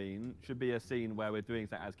killing scene should be a scene where we're doing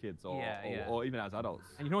something as kids or even as adults.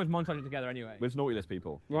 And you can always montage it together anyway. With naughty list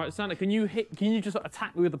people. Right, Santa, can you just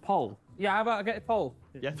attack me with the pole? Yeah, how about I get a pole?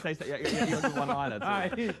 Yeah, you got one eye there.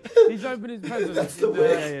 Alright, he's opened his present. That's the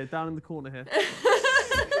way. Yeah, down in the corner here.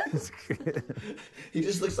 He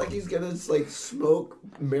just looks like he's gonna smoke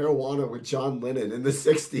marijuana with John Lennon in the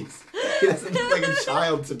 60s. He doesn't look like a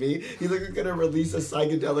child to me. He looks like he's gonna release a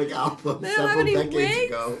psychedelic album several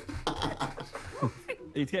decades ago.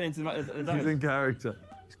 He's getting into He's in character.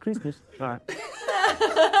 It's Christmas. Alright.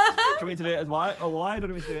 Do we need to do it as wide or wide, or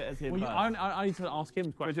do we need to do it as him first? I need to ask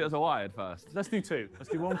him questions. Can we do it as a wide first? Let's do two. Let's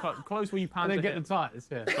do one close where you pan And then to get him. the tires,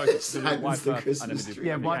 yeah.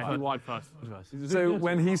 Yeah, wide first. So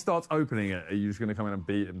when he starts opening it, are you just going to come in and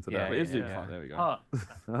beat him to death? There we go.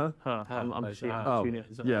 I'm Junior.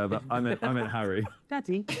 Yeah, but I meant Harry.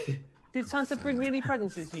 Daddy, did Santa bring me any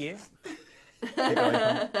presents this year?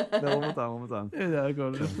 No, one more time. Yeah, go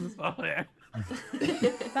on. Oh, yeah.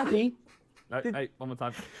 Daddy. Hey, one more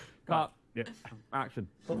time. Cut. Yeah. Action.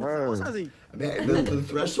 Man, the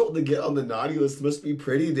threshold to get on the naughty list must be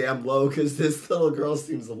pretty damn low because this little girl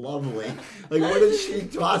seems lovely. Like, what did she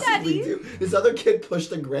possibly do? This other kid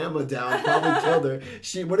pushed a grandma down, probably killed her.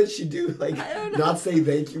 What did she do? Like, not say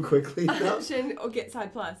thank you quickly enough? Get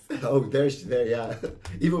side plus. Oh, there, yeah.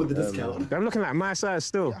 Even with the discount. I'm looking at my size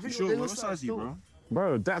still. Sure, what size are you, bro?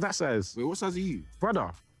 Bro, that size. Wait, what size are you?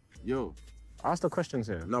 Brother. Yo. Ask the questions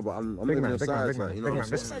here. No, but I'm big man, your big size, man, you big know man,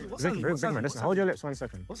 big man. Listen, hold your lips 1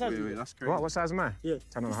 second. What size? Wait, that's crazy. What size am I? Yeah.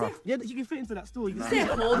 10 and a half. Yeah, you can fit into that store. You You say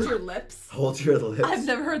hold your lips? Hold your lips. I've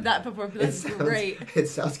never heard that before, but that's great. It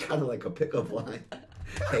sounds kind of like a pickup line.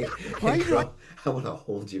 Hey girl, I want to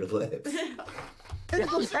hold your lips. I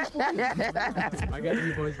get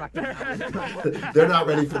you boys back. They're not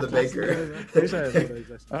ready for the baker.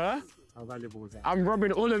 Huh? How valuable is that? I'm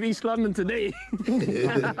robbing all of East London today.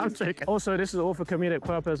 I'm joking. Also, this is all for comedic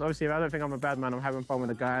purpose. Obviously, I don't think I'm a bad man. I'm having fun with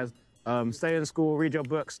the guys. Stay in school, read your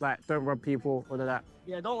books, don't rob people, all of that.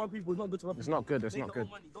 Yeah, don't rob people. It's not good to rob people. It's not good, it's not good.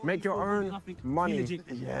 Make your own money.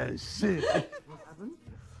 Yeah, shit.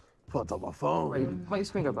 Fucked up my phone. Wait, make your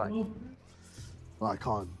screen go black. I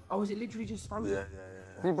can't. Oh, is it literally just fun? Yeah.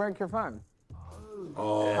 Did you break your phone?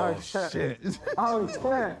 Oh, shit. Oh,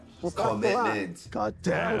 shit. Commitment. God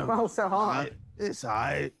damn. Oh, so hard. It's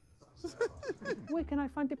alright. Where can I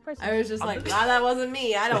find the presents? I was just like, nah, that wasn't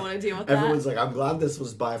me. I don't want to deal with that. Everyone's like, I'm glad this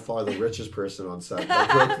was by far the richest person on set that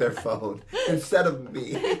broke their phone instead of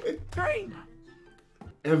me. Great.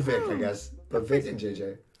 And Vic, I guess. But Vic and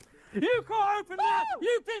JJ. You can't open that!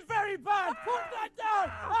 You've been very bad! Put that down!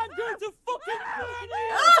 I'm going to fucking burn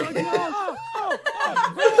you!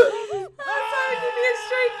 I'm sorry, give me a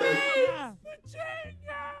straight face!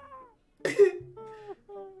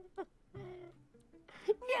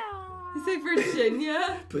 You say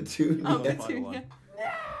Virginia? Petunia. Oh, Petunia.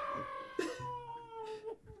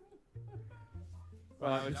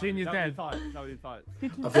 Virginia's dead. I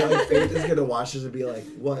feel like Faith is gonna watch this and be like,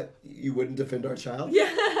 "What? You wouldn't defend our child? Yeah.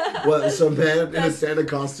 What? Some man in a Santa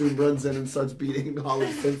costume runs in and starts beating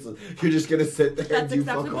Holly Simpson. You're just gonna sit there and do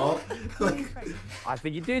fuck all? Like, I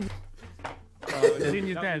think you did.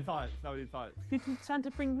 Virginia's dead. Did Santa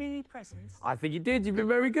bring me presents? I think you did. You've been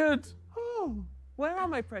very good. Oh, where are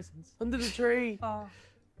my presents? Under the tree. Oh,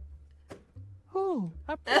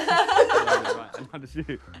 Right, and that is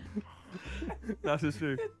you. That's just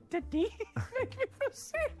you. Daddy, make me feel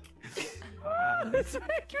sick. It's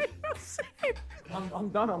making me feel sick. I'm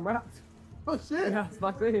done. I'm wrapped. Oh shit. Yeah, it's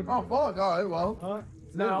my thing. Oh fuck, alright, well.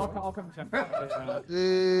 No, I'll come check.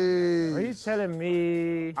 Jeez. Are you telling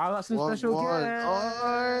me? I got some special guests.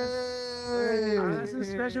 I got some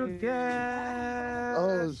special guests.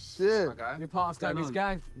 Oh shit. Okay. You're part of Toby's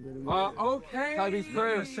gang. Okay. Toby's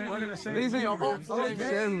crew. These are your ops.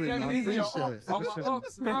 These are your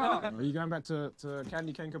ops. Are you going back to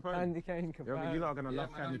Candy Cane Capone? Candy Cane Capone. You lot are going to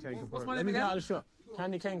love Candy Cane Capone. What's my Let name me get again? out of the shot.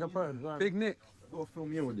 Candy Cane Capone. Right. Big Nick. I've got to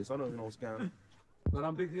film you with this. I don't even know what's going on. But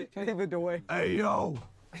I'm Big Nick. Give it away. Hey yo.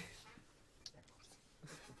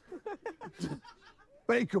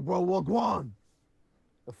 Baker, bro, wagwan.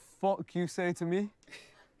 The fuck you say to me?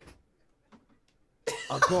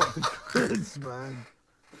 I got the goods, man.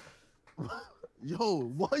 Yo,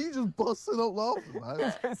 why are you just busting up laughing,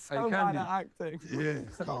 man? It's so bad at acting. Yeah,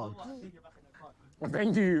 calm.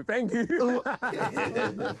 Thank you, thank you.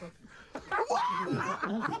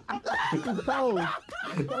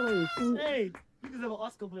 Hey, you can have an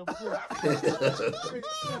Oscar for before.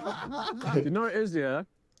 You know what it is, yeah?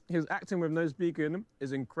 His acting with no speaking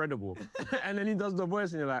is incredible. And then he does the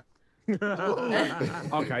voice and you're like...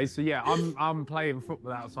 Okay, so yeah, I'm playing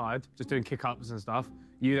football outside, just doing kick-ups and stuff.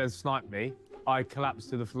 You then snipe me. I collapse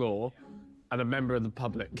to the floor, and a member of the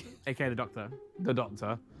public, aka the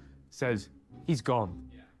doctor, says, "He's gone."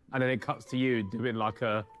 And then it cuts to you doing like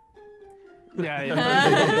a... Yeah.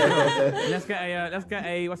 let's get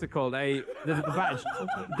a, what's it called? The badge.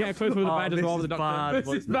 Get a close with the badge as well with the doctor.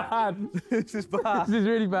 This is bad. This is bad. This is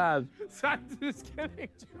really bad. Santa's killing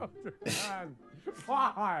children.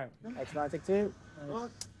 Why? X-Magic 2.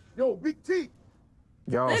 Yo, Big T.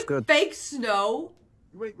 Yo, it's good. Fake snow.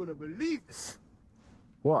 You ain't gonna believe this.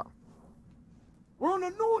 What? We're on the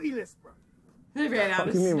naughty list, bro. They ran out What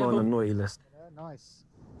of do you mean we're on the snow. naughty list? Nice.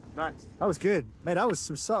 That was good. Mate, that was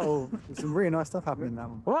some subtle, some really nice stuff happening in that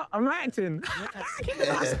one. What? I'm acting.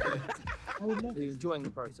 Are you enjoying the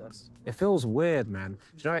process? It feels weird, man. Do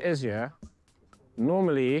you know what it is, yeah?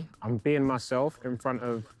 Normally, I'm being myself in front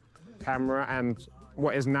of camera and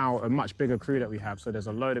what is now a much bigger crew that we have. So there's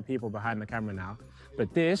a load of people behind the camera now.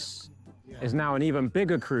 But this is now an even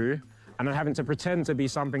bigger crew and I'm having to pretend to be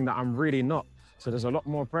something that I'm really not. So there's a lot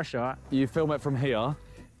more pressure. You film it from here.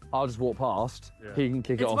 I'll just walk past. Yeah. He can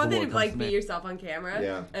kick it It's off. one thing and to walk like past be me. yourself on camera.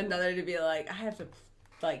 Yeah. Another to be like, I have to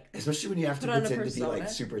like. Especially when you have to put on a pretend to be like persona.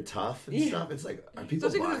 super tough and Yeah. stuff. It's like, are people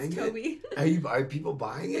Especially 'cause buying it's Toby. it? Are people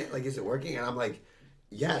buying it? Like, is it working? And I'm like,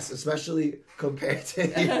 yes, especially compared to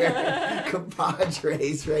your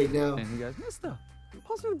compadres right now. And he goes, Mister,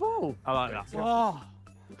 pass me the ball. I like that. Oh,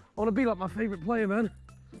 I want to be like my favourite player, man.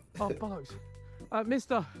 Oh, bollocks.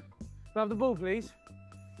 Mister, can I have the ball, please?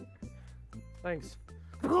 Thanks.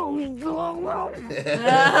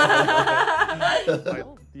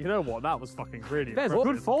 You know what? That was fucking really There's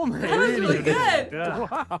impressive. good form. That was really good. Yeah.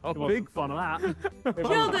 Wow. Big fun of that.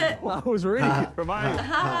 Killed it. That was really good for me.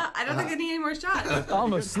 I don't think I need any more shots.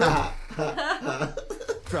 I'm a snap.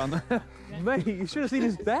 Mate, you should have seen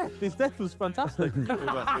his death. His death was fantastic.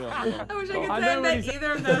 I wish I could I say know that he's-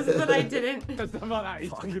 either of those, but I didn't. Stuff like that. He's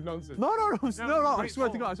talking nonsense. No, I swear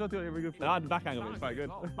to God, you're very good. The back angle was quite good.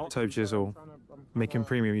 Tobe Chisel, making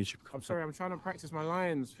premium YouTube. I'm sorry, I'm trying to practice my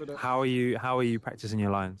lines for the... How are you practicing your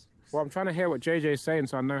lines? Well, I'm trying to hear what JJ is saying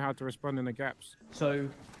so I know how to respond in the gaps. So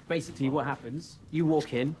basically what happens, you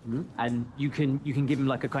walk in and you can give him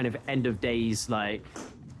like a kind of end of days like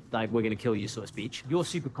we're gonna kill you sort of speech. You're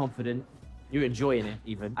super confident, you're enjoying it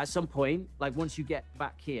even. At some point, like once you get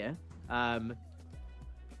back here,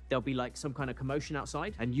 there'll be like some kind of commotion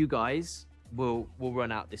outside, and you guys will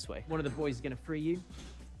run out this way. One of the boys is going to free you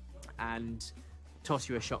and toss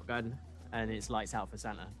you a shotgun, and it's lights out for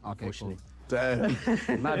Santa. Okay, Unfortunately. cool.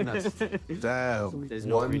 Damn. Madness. Damn. There's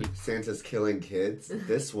not One, really Santa's killing kids.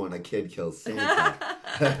 This one, a kid kills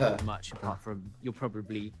Santa. much apart from you'll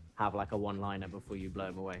probably have like a one-liner before you blow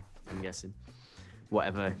him away. I'm guessing.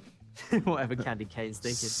 Whatever Candy Cane's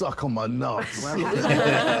thinking. Suck on my nuts.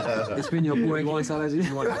 It's been your boy, Him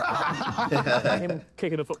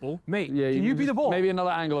kicking a football. Mate, Yeah, can you be the ball? Maybe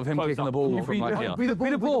another angle of him Close kicking up. the ball You from like here. be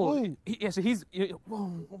the ball. Yeah, so he's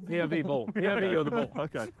POV ball. POV, you're the ball.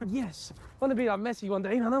 Okay. Yes, I want to be like Messi one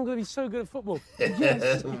day, and I'm going to be so good at football.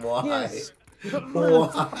 Yes. Why? Yes. Why?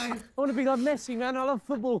 I want to be like Messi, man. I love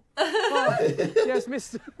football. Oh, yes,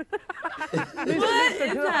 Mr. What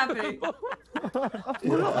is happening?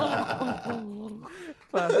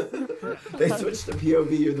 They switched to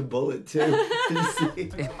POV, you're the bullet too. You see?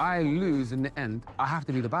 If I lose in the end, I have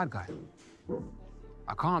to be the bad guy.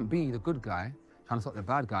 I can't be the good guy trying to stop the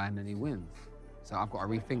bad guy and then he wins. So I've got to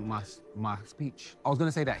rethink my speech. I was going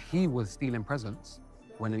to say that he was stealing presents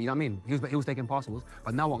when, you know what I mean? He was taking parcels.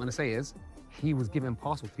 But now what I'm going to say is he was giving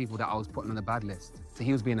parcels to people that I was putting on the bad list. So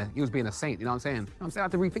he was being a saint, you know what I'm saying? You know what I'm saying? I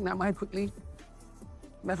have to rethink that in my head quickly.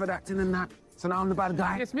 Method acting and that. So now I'm the bad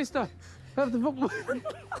guy. Yes, mister. Have the football.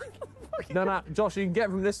 No, Josh, you can get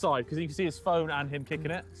from this side because you can see his phone and him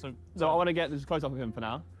kicking it. So I want to get this close up of him for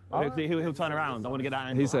now. He'll turn around. I want to get that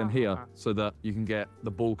angle. He's saying here so that you can get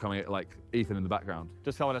the ball coming at like Ethan in the background.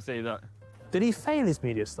 Just I want to see that. Did he fail his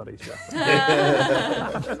media studies, Jeff?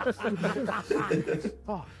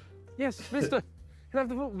 Oh, yes, mister. Can I have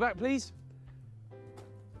the football back, please?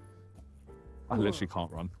 I literally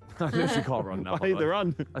can't run. I literally can't run now. I need to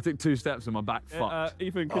run. I took 2 steps and my back fucked.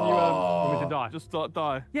 Ethan, can you Want me to die? just start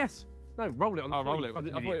die? Yes. No, roll it on the floor. Roll it. I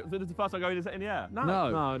thought this is the first time going in the air.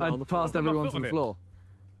 No, I passed everyone to the floor.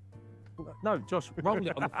 No, Josh, roll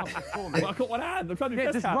it on the fucking floor, mate. I've got one hand. I'm trying to do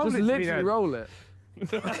Yeah, test just count. roll Just it to me literally then. roll it.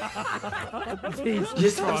 Jesus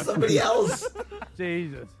Just for Christ. somebody else.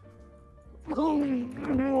 Jesus.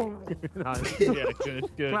 No. Yeah, good.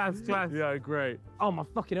 Class. Yeah, great. Oh, my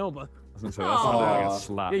fucking elbow. I was going to say, that sounded like a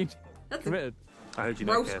slap. Yeah, you That's Committed. I heard you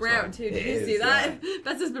gross ground too. Did you see that?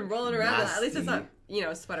 That's just been rolling around. Nasty. At least it's not,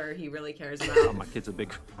 a sweater he really cares Oh, about. my kid's a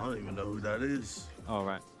big... I don't even know who that is. All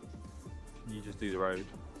right. You just do the road.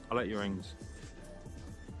 I like your rings.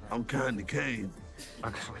 I'm Candy Cane.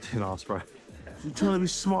 I didn't ask, bro. You trying to be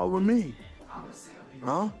smart with me?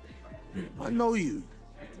 Huh? I know you.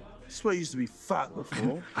 I swear you used to be fat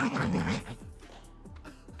before.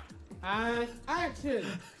 And action.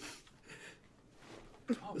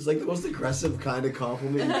 It's like the most aggressive kind of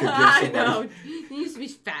compliment you could give I somebody. know. He used to be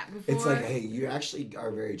fat before. It's like, hey, you actually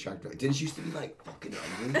are very attractive. Didn't you used to be like fucking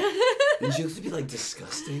ugly? Didn't you used to be like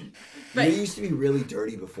disgusting? Right. You used to be really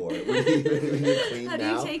dirty before. When you clean How do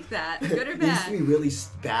now. you take that? Good or You used to bad? be really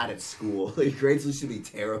bad at school. Your grades used to be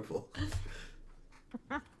terrible.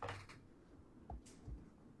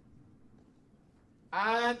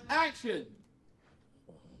 And action.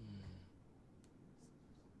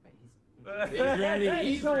 He's ready.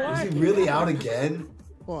 He's all Is right. he really out again?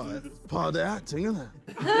 What? It's part of the acting, isn't it?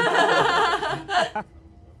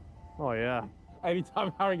 Oh, yeah. Every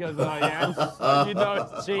time Harry goes, oh yeah, you know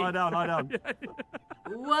it's cheap. Lie down.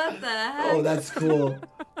 What the heck? Oh, that's cool.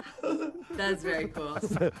 That's very cool.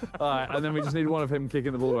 All right, and then we just need one of him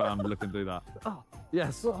kicking the ball around. Look and do that. Oh.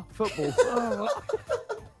 Yes, football.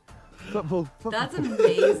 Football. That's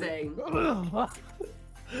amazing.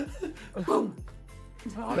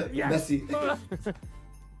 Messy.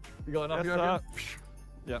 You got enough? Yes,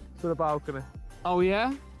 Yeah. To the balcony. Oh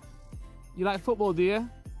yeah? You like football, do you?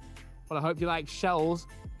 Well, I hope you like shells.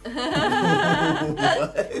 What? Oh,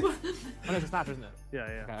 no, it's a snapper, isn't it?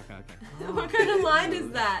 Yeah. Okay. What kind of line is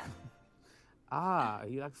that? Ah,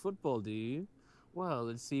 you like football, do you? Well,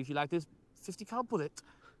 let's see if you like this 50-cal bullet.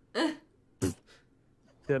 Yeah,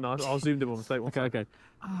 no, I'll zoom in on mistake. Okay.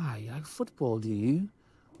 Ah, you like football, do you?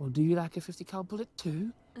 Well, do you like a 50-cal bullet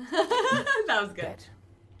too? That was good.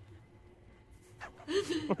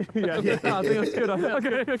 Yeah. I think that's good.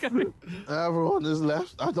 Okay. Everyone is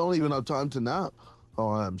left. I don't even have time to nap.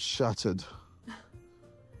 Oh, I am shattered.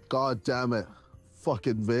 God damn it.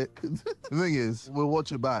 Fucking Vic. The thing is, we'll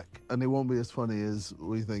watch it back, and it won't be as funny as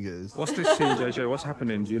we think it is. What's this scene, JJ? What's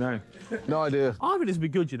happening? Do you know? No idea. I think this would be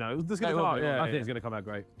good, you know. This is going to come out. Yeah, I think it's going to come out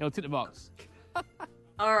great. It'll tick the box.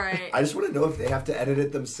 All right. I just want to know if they have to edit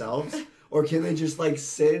it themselves, or can they just like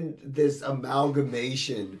send this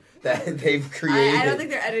amalgamation that they've created. I don't think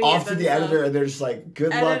they're editing off it to the editor, and they're just like,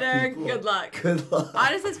 "Good luck, people. Good luck. Good luck."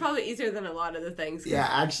 Honestly, it's probably easier than a lot of the things. Yeah,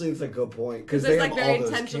 actually, it's a good point because they there's have like very all those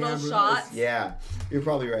intentional cameras. shots. Yeah, you're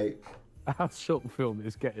probably right. How short film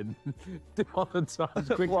is getting demonetized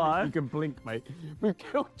quickly. Why? You can blink, mate. We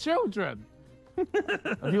kill children. Have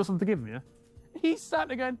you got something to give me, yeah? He's sat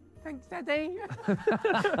there going, thanks, Daddy. Oh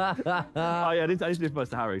yeah, I need to do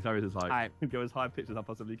first to Harry. Harry's just like, go as high pitch as I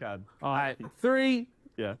possibly can. All right, 3,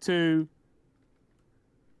 2.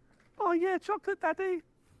 Oh yeah, chocolate, Daddy.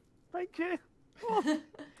 Thank you.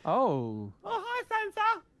 Oh. Oh hi,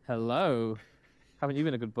 Santa. Hello. Haven't you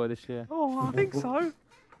been a good boy this year? Oh, I think so.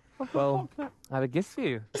 Well, I have a gift for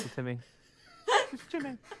you, Timmy. It's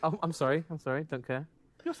Jimmy. Oh, I'm sorry. Don't care.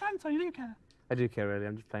 You're Santa. You do care. I do care, really.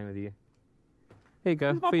 I'm just playing with you. Here you go.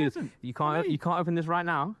 This is my For you. present. You can't open this right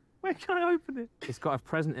now. Where can I open it? It's got a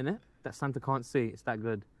present in it that Santa can't see. It's that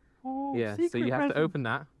good. Oh, yeah. So you have to open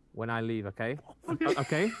that when I leave. Okay. Okay.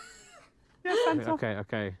 Okay. Yeah, Santa.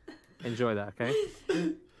 Okay. Enjoy that. Okay.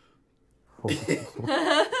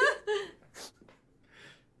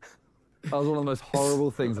 That was one of the most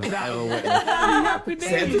horrible things I've ever witnessed.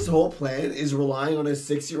 Santa's whole plan is relying on his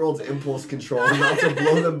 6-year-old's impulse control not to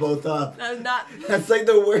blow them both up. That's like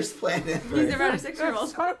the worst plan ever. He's around a 6-year-old.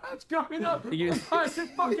 So much going up. You-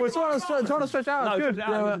 We're trying to stretch out. No, Good. stretch out, there's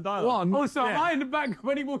a dialogue. One. Also, am I in the back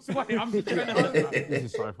when he walks away? I'm just going This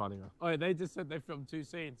is so funny. Oh, yeah, they just said they filmed 2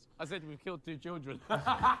 scenes. I said we've killed 2 children.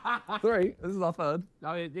 3. This is our 3rd.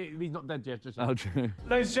 No, he's not dead yet. Just Oh, true.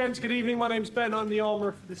 Ladies and gents, good evening. My name's Ben. I'm the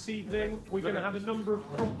armourer for this evening. We're going to have a number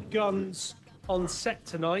of prop guns on set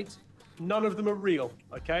tonight. None of them are real,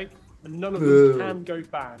 okay? And none of them can go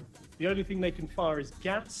bad. The only thing they can fire is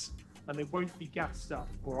gas, and they won't be gassed up,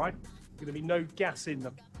 all right? There's going to be no gas in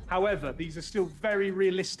them. However, these are still very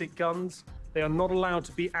realistic guns. They are not allowed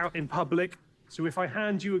to be out in public. So if I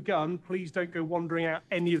hand you a gun, please don't go wandering out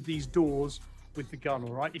any of these doors with the gun,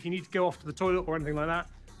 all right? If you need to go off to the toilet or anything like that,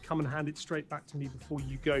 come and hand it straight back to me before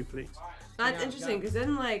you go, please. That's interesting because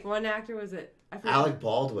then, like, one actor was it? I forget. Alec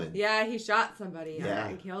Baldwin. Yeah, he shot somebody Yeah.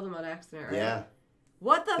 and killed him on accident, right? Yeah.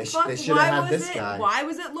 What the They fuck? should Why have had was this it? guy. Why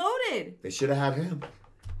was it loaded? They should have had him.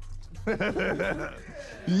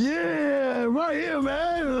 Yeah, right here,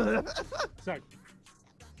 man. So,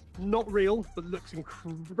 not real, but looks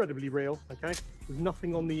incredibly real, okay? There's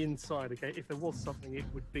nothing on the inside, okay? If there was something, it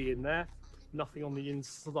would be in there. Nothing on the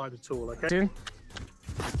inside at all, okay?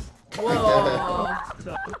 Whoa.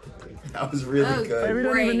 That was really good. Hey, we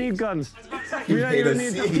don't even need guns. We don't even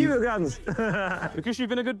need a few guns. Because you've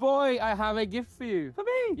been a good boy, I have a gift for you. For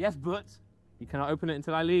me? Yes, but you cannot open it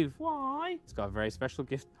until I leave. Why? It's got a very special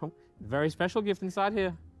gift. Very special gift inside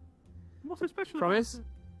here. What's so special Promise? about it?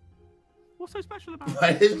 What's so special about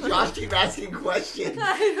Why does Josh keep asking questions?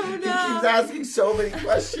 I don't He know. keeps asking so many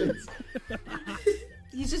questions.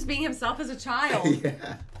 He's just being himself as a child.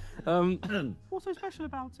 Yeah. What's so special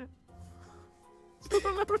about it? Don't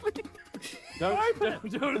open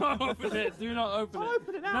it. Do not open it. Do not open it.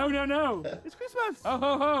 Open it now. No. It's Christmas. Oh,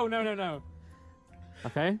 ho, ho. No.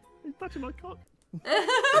 Okay. He's touching my cock.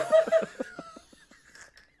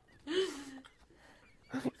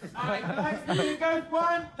 You guys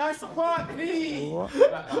won. Nice support, please. All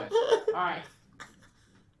right.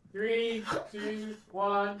 3, 2,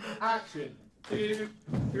 1, action. 2,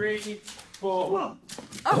 3, 4.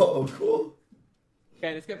 Oh, cool.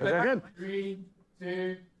 Okay, let's get back. 3,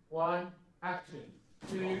 2, 1, action.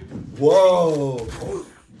 2. Whoa.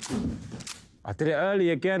 I did it early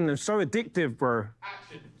again. I'm so addictive, bro.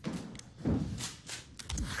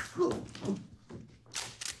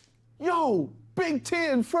 Yo, Big T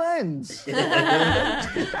and friends.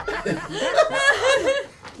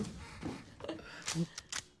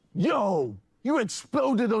 Yo, you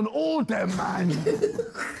exploded on all them, man.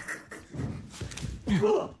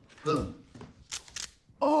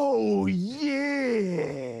 Oh,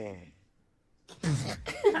 yeah.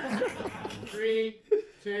 3,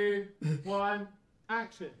 2, 1,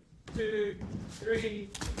 action. 2, 3,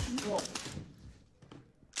 4.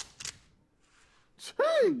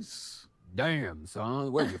 Jeez. Damn, son,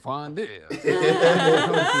 where'd you find this?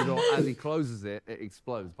 As he closes it, it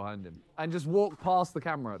explodes behind him. And just walk past the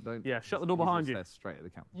camera. Don't. Yeah, shut the door behind you. Straight at the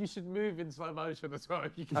camera. You should move in slow motion as well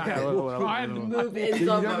if you can. Okay, Try and move in You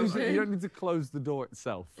slow don't motion. need to close the door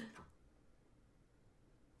itself.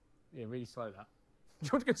 Yeah, really slow that. Do you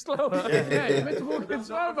want to go slower? Yeah, you're meant to walk in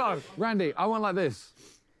slow-mo. Randy, I want like this.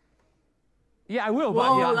 Yeah, I will,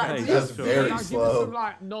 Whoa, but that's- That's very Give us slow. some,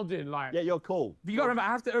 like, nodding, like. Yeah, you're cool. But you got to remember,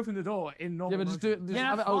 I have to open the door in normal. Yeah, but just do it. Just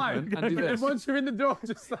have it that's fine. open and do this. Once you're in the door,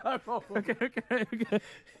 just start off. Okay.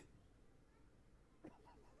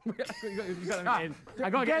 You got him in. I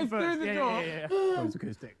got to get him first. through the Yeah, door. yeah. Oh, it's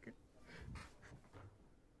acoustic.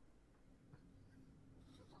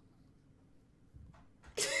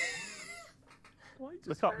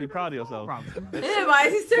 Look up, be proud of yourself. Yeah, why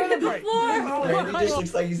is he staring at the floor? Randy just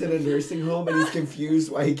looks like he's in a nursing home and he's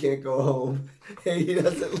confused why he can't go home. He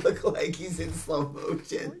doesn't look like he's in slow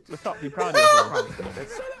motion. Look up, be proud of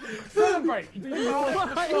yourself. Celebrate. You're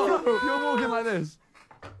walking like this.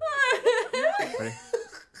 Ready?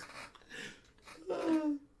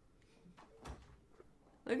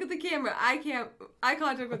 Look at the camera. Eye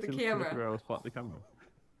contact with the camera. Spot the camera.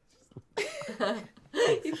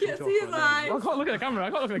 You can't see his eyes. I can't look at the camera. I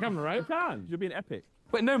can't look at the camera, right? You can. You're being epic.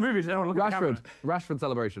 But no movies. I don't look at the camera. Rashford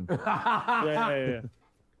celebration. Yeah.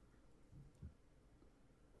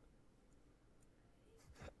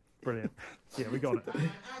 Brilliant. Yeah, we got it.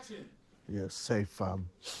 You're safe, fam.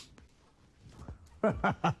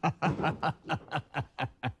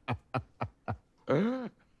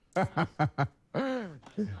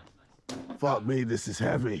 Fuck me, this is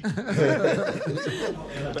heavy.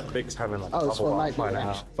 Big's having like Oh, it's for like like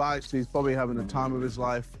now. Facts, he's probably having the time of his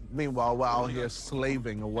life. Meanwhile, we're out here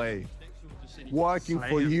slaving away. Working for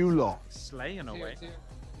Slaying. you lot. Slaying away.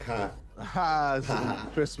 Has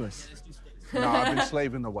Christmas. No, I've been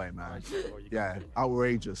slaving away, man. Yeah,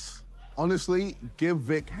 outrageous. Honestly, give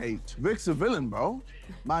Vic hate. Vic's a villain, bro.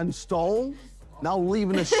 Man stole, now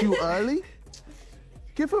leaving a shoot early.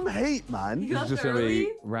 Give him hate, man. This is just gonna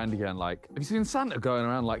be Randy going like, have you seen Santa going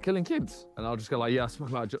around like killing kids? And I'll just go like, yeah, I spoke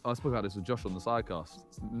about this with Josh on the sidecast.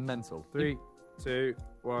 It's mental. 3, 2,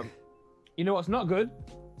 1. You know what's not good?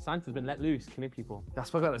 Santa's been let loose, killing people. I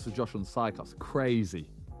spoke about this with Josh on the sidecast. Crazy.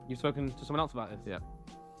 You've spoken to someone else about this? Yeah.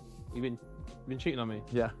 You've been cheating on me?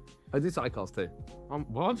 Yeah. I do sidecast too.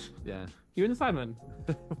 What? Yeah. You in the Sidemen?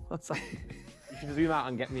 What's that? You should zoom out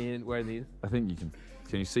and get me in wearing these. I think you can.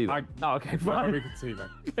 Can you see that? No, okay, fine. We can see that.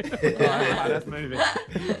 Right, let's move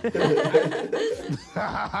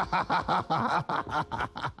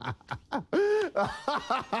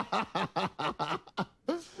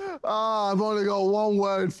I've only got one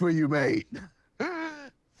word for you, mate.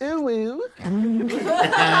 Ew.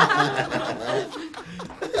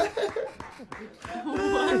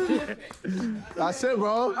 That's it,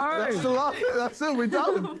 bro. That's the last. That's it. We're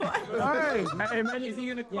done. Hey, man, is he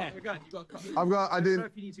gonna cock the gun? You got cock. I didn't.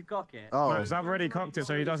 If you need to cock it. Oh. No, I've already cocked it,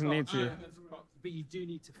 so he doesn't need to. But you do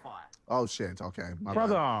need to fire. Oh shit. Okay. My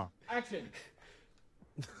Brother. bad. Action.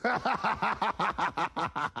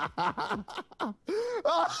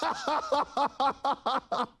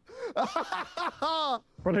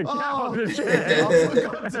 Brother, get out of the I chair.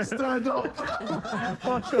 forgot to stand up.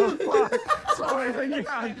 What the fuck? Sorry, thank you.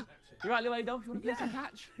 You right, Lil Adolf? You want to play some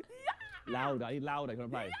catch? Louder, I need louder. Can I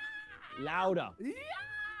play? Louder.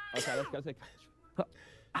 Okay, let's go take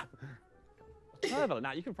catch. Further.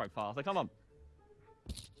 Now you can throw faster. Come on.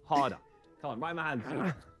 Harder. Come on, right in my hands.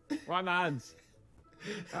 Right in my hands.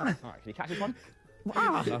 All right, can you catch this one?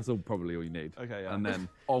 That's probably all you need. Okay, yeah. And then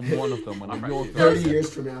on one of them, when I'm your 30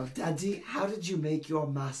 years from now, Daddy, how did you make your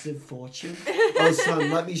massive fortune? Oh,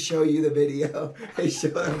 son, let me show you the video. I show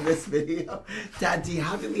him this video. Daddy,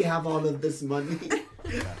 how did we have all of this money?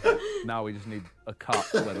 Now we just need a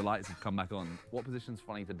cut where the lights have come back on. What position's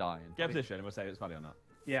funny to die in? Get a position and we'll say if it's funny or not.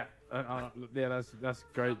 Yeah, yeah, that's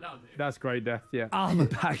great. That's great, Death. Yeah. Oh, my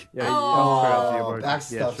back. Yeah, Oh, back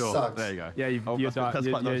stuff sucks. There you go. Yeah,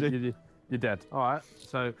 you're dead. All right.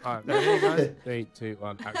 So, all right. There you go. 3, 2,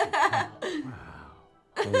 1. Action. Wow.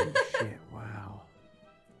 Holy shit! Wow.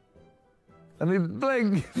 And then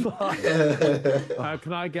blink.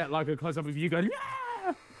 Can I get like a close up of you going?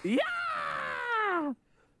 Yeah. Yeah.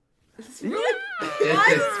 Why is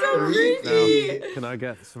it so creepy? Now, can I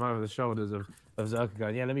get some over the shoulders of Zerka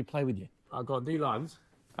going? Yeah, let me play with you. I've got to do lines.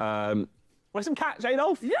 Want some catch,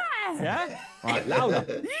 Adolf? Yeah. Yeah? Right, louder.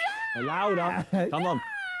 Yeah. Louder. Come on.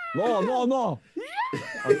 More.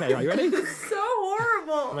 Okay, are you ready? It's so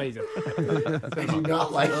horrible. Amazing. I do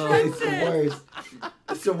not like it. It's the worst.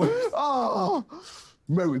 It's the worst. Oh,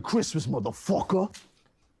 Merry Christmas, motherfucker.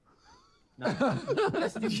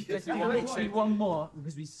 Let's do literally one more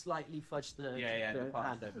because we slightly fudged the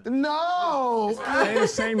handover. No. Say the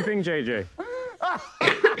same thing, JJ.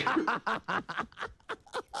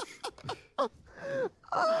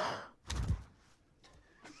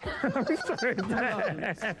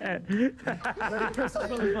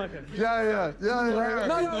 Yeah.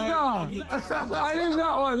 No.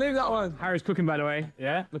 Leave that one. Harry's cooking, by the way.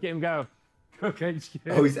 Yeah? Look at him go. Cook HQ.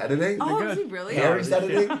 Oh, he's editing? Oh, is he really? Harry's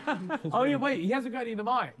editing? Oh, yeah, wait. He hasn't got any of the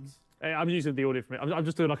mics. Hey, I'm using the audio from it. I'm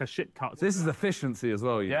just doing like a shit cut. This is efficiency as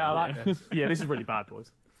well. Yeah, I like this. Yeah, this is really bad,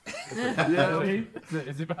 boys. Yeah.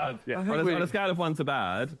 Is it bad? Yeah. On a scale of 1 to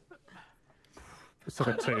bad. It's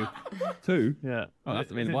like a 2. 2? Yeah. Oh,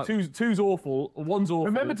 that's, I mean, two's awful. 1's awful.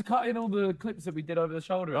 Remember to cut in all the clips that we did over the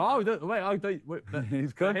shoulder. Oh, wait.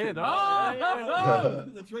 He's good. Here, No,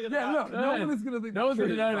 look, no one is gonna think. No one's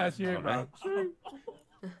gonna know that's you, bro.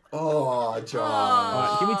 Oh, John.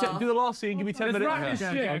 Right, give me do the last scene. Give me 10 minutes. Right,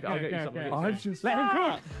 I'll get you something. I've just let him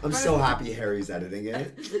cook. I'm so happy Harry's editing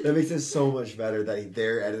it. That makes it so much better that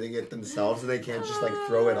they're editing it themselves and they can't just like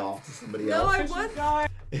throw it off to somebody else. I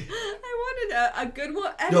wanted a good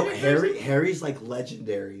one. No, Harry's like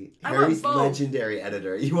legendary. Harry's legendary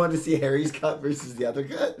editor. You want to see Harry's cut versus the other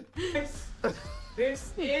cut?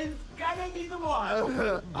 This is gonna be the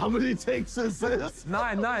one. How many takes is this?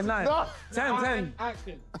 9. 10.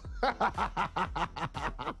 Action.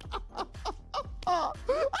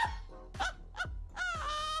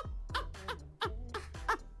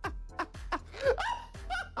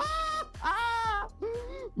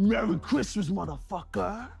 Merry Christmas,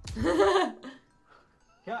 motherfucker.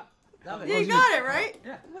 Yeah. You got it, right?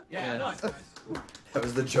 Yeah. Nice. That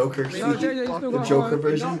was the Joker. The Joker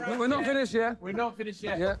version. We're not finished yet. We're not finished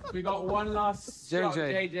yet. Yeah. We got one last shot,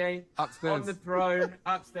 JJ. Upstairs. On the throne,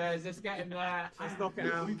 upstairs. Let's get him there. Let's knock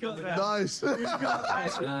it out. We got there. Nice. They're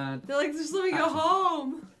like, just let me go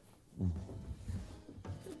home.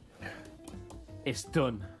 It's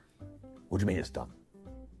done. What do you mean it's done?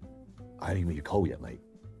 I haven't even made you coal yet, mate.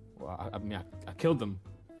 Well, I killed them.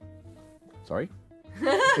 Sorry?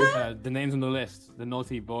 The names on the list, the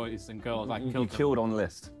naughty boys and girls, I killed them. Killed on the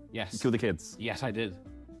list? Yes. You killed the kids? Yes, I did.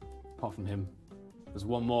 Apart from him. There's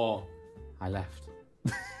one more. I left.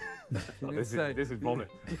 This is vomit.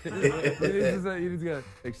 You need to go.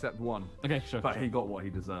 Except one. Okay, sure. But he got what he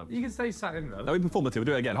deserved. You can say something though. No, we performed the two. We'll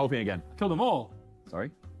do it again. Whole thing again. Killed them all. Sorry?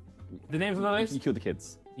 The names on the list? You killed the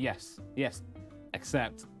kids. Yes.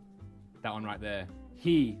 Except that one right there.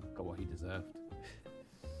 He got what he deserved.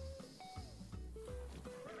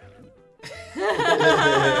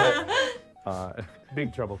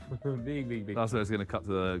 Big trouble. Big. That's where it's going to cut to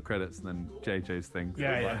the credits and then JJ's thing.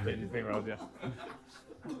 Yeah.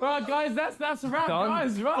 Alright, guys, that's a wrap,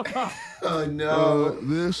 guys. Right. Oh no.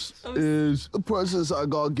 This is the presents I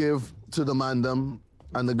gotta give to the man them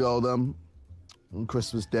and the girl them on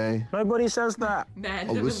Christmas Day. Nobody says that. Man,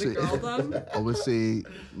 the girl them. Obviously,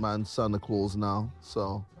 man, Santa Claus now.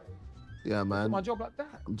 So, yeah, man. My job like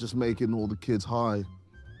that. I'm just making all the kids high.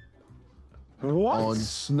 What? On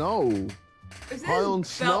snow. Is High on belt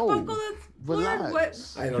snow. buckle that's Relax.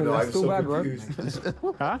 What? I don't know. I'm so confused.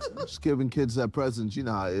 Huh? Just giving kids their presents. You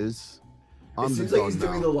know how it is. It seems like he's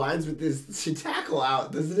doing the lines with this tackle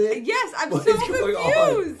out, doesn't it? Yes, I'm What so is going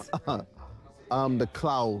on? confused. I'm the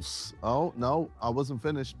Klaus. Oh, no, I wasn't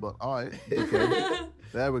finished, but all right. Okay.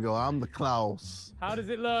 There we go. I'm the Klaus. How does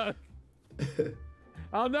it look?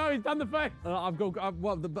 Oh no, he's done the face.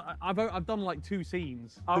 I've done like 2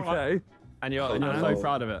 scenes. Okay. Right. And you're so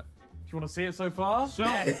proud of it. Do you want to see it so far? Sure.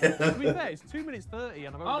 To be fair, it's 2 minutes 30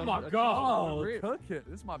 and I've only Oh done my a God. really. Cook it.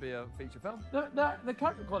 This might be a feature film. The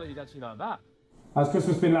camera quality is actually like that. How's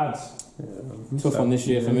Christmas been, lads? Tough one this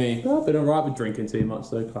year for me. I've been alright with drinking too much,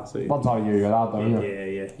 though, classic. What time are you allowed, though?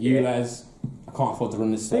 Yeah. You lads, I can't afford to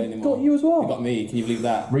run this sleigh anymore. got you as well. They got me, can you believe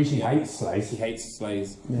that? Rishi hates sleighs. He hates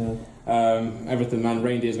sleighs. Yeah. Everything, man.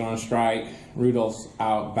 Reindeer's gone on strike. Rudolph's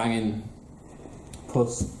out banging.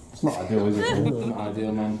 Puss. It's not ideal, is it? It's not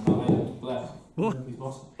ideal, man. What?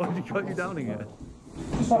 Why did he cut you down again?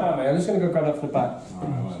 Just run out, mate. I'm just going to go grab that from the back.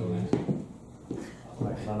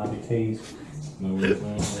 Alright, Run out your keys. No worries,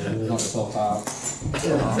 man. Knock yourself out.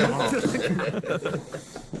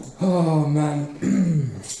 Oh, man.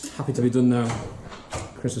 Happy to be done now.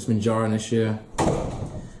 Christmas been jarring this year.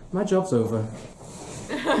 My job's over.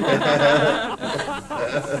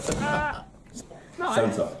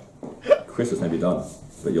 Santa, Christmas may be done,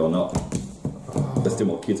 but you're not. There's still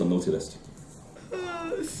more kids on the naughty list.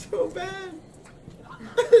 So bad.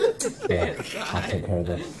 Yeah, I'll take care of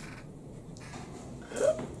this.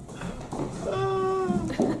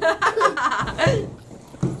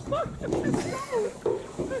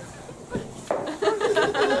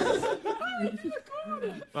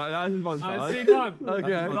 Right, that is one side. I've seen one.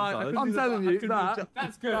 Okay, Right, I'm telling you, that.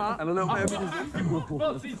 That's good. And a little bit of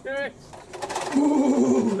What's he doing?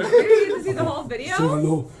 You get to see the whole video? Say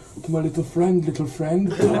hello to my little friend,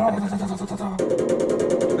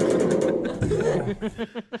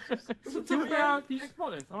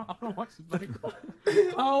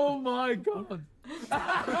 Oh my God.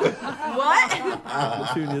 What?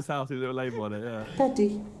 Junior's house with a little label on it, yeah.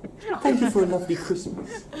 Daddy, thank you for a lovely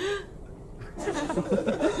Christmas.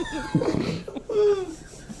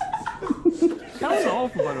 Can That's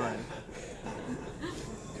awful, by the way.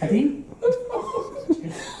 Eddie?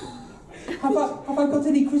 Have I got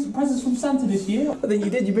any Christmas presents from Santa this year? I think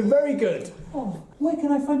you did. You've been very good. Oh, where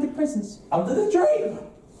can I find the presents? Under the tree.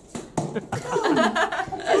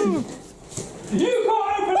 You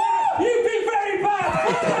can't open it! You've been very bad!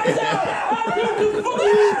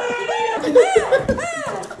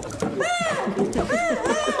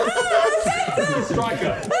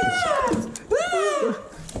 Striker.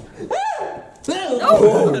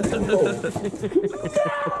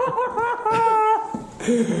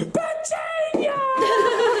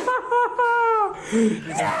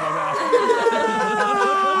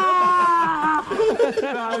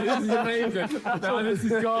 This is amazing. No, this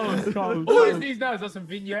is gold. All these notes are some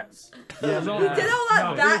vignettes. Yeah, You did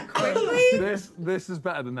all that quickly? This is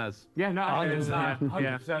better than Nez. Yeah, no,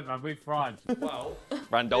 100%, man. We've fried. Well,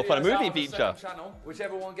 Randolph on a movie feature. Channel,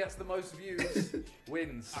 whichever one gets the most views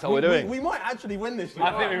wins. That's what we're doing. We might actually win this year.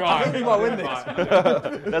 I think we might. I think we might win this.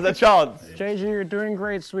 There's a chance. JJ, you're doing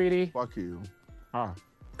great, sweetie. Fuck you. Oh.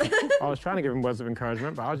 I was trying to give him words of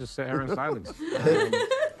encouragement, but I'll just sit here in silence.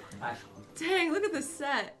 Dang, look at the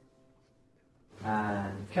set.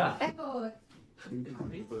 And cut.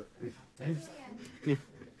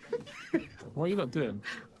 What are you lot doing?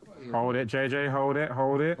 Hold it, JJ, hold it,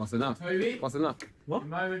 hold it. What's enough? What's enough? What?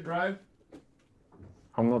 Moment, bro.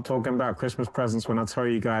 I'm not talking about Christmas presents when I tell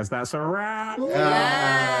you guys that's a wrap.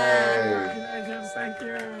 Yes. Thank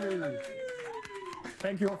you.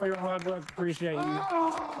 Thank you all for your hard work. Appreciate you.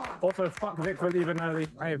 Also, fuck Vic for leaving early.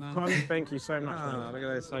 Hey, Con, thank you so much. Look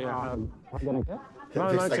at this. So, yeah, I'm gonna get.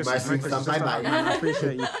 I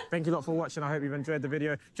appreciate you. Thank you a lot for watching. I hope you've enjoyed the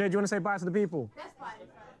video. Jay, do you want to say bye to the people?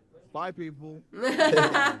 Bye, people.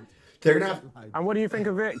 They're gonna have. And what do you think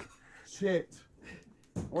of Vic? Shit.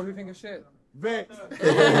 What do you think of shit? Vic.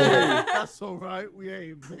 That's all right. We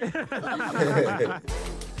ain't.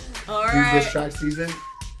 All Dude, right. this track season.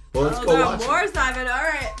 Well, let's go watch more, it. Simon. All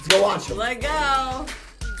right. Let's go watch them. Let go.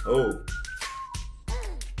 Oh.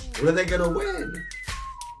 What are they gonna win?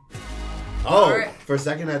 Oh, right. For a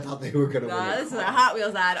second I thought they were gonna win. This is a Hot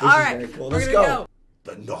Wheels ad. This All is right. very cool. We're Let's gonna go.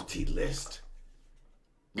 The naughty list.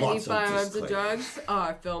 Any Lots of firearms or disclaimers.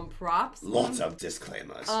 drugs? Film props. Lots of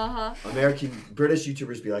disclaimers. Uh-huh. British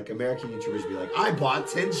YouTubers be like, American YouTubers be like, I bought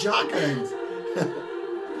 10 shotguns.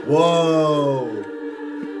 Whoa.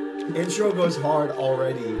 Intro goes hard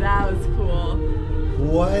already. That was cool.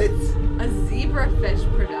 What? A zebrafish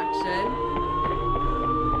production.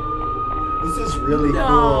 This is really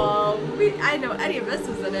No, I know Eddie of this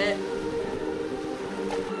was in it.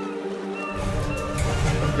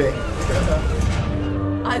 Okay.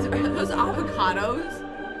 Are those avocados?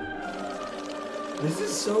 This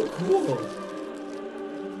is so cool.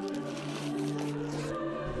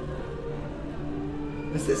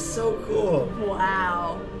 This is so cool.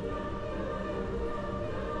 Wow.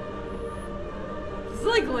 This is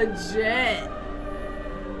like legit.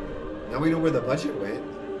 Now we know where the budget went.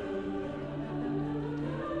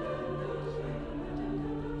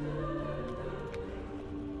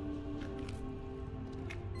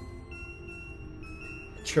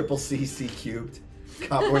 Triple CC cubed.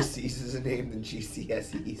 Got more C's as a name than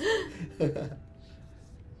GCSEs.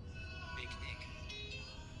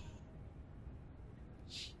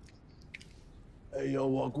 Hey, yo,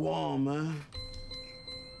 walk on, man.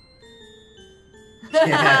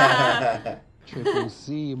 Triple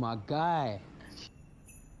C, my guy.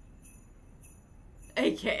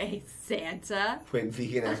 AKA Santa. Went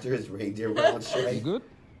vegan after his reindeer went on strike. You good?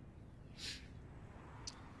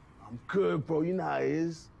 I'm good, bro. You know how it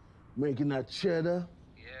is. Making that cheddar.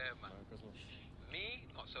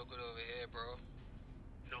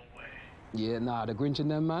 Yeah, nah, the Grinch and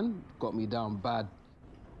them, man, got me down bad.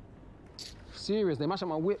 Serious, they mashed up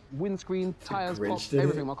my windscreen, tires, popped,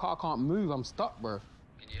 everything. My car can't move, I'm stuck, bro.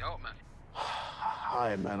 Can you help, man?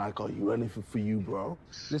 Hi, man, I got you anything for you, bro.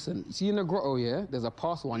 Listen, see in the grotto, yeah, there's a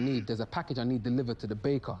parcel I need, there's a package I need delivered to the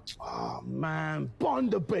baker. Oh, man,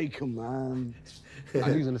 bond the baker, man. I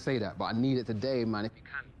was gonna say that, but I need it today, man, if you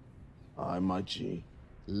can. Aye, my G.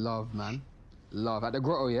 Love, man. Love. At the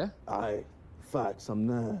grotto, yeah? Aye, facts, I'm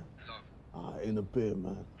there. Aye, in a bit,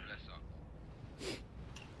 man.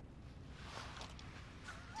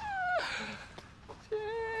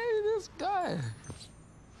 Hey, this guy.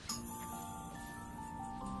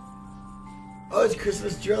 Oh, it's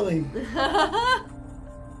Christmas drilling.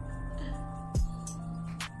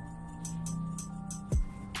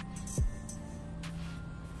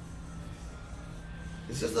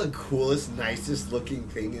 This is the coolest, nicest looking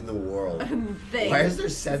thing in the world. Why is their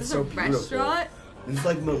set so beautiful? Restaurant? It's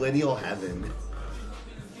like millennial heaven.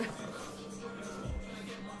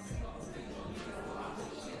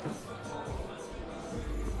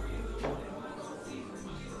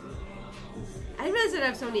 should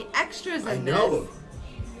have so many extras in this. I know.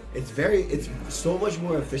 It's so much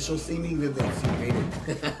more official seeming than the C-rated.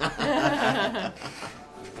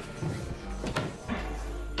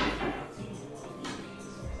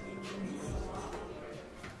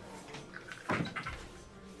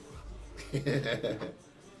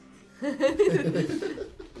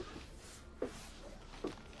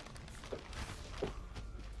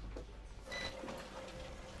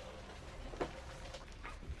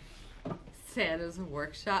 Santa's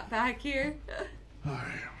workshop back here. Alright,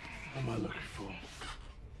 what am I looking for?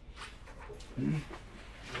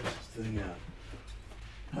 Where's this thing at?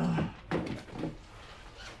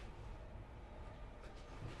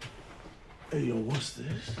 Hey, yo, what's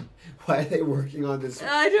this? Why are they working on this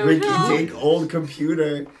I don't know. rinky-dink old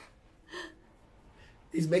computer?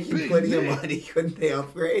 He's making Big plenty of Nick. money. Couldn't they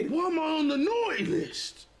upgrade? Why am I on the naughty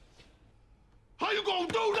list? How you gonna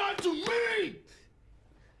do that to me?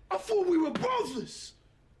 I thought we were brothers.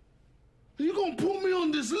 You gonna put me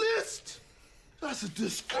on this list? That's a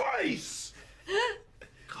disgrace.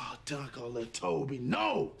 God damn, I gotta let Toby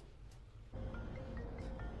know.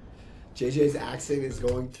 JJ's accent is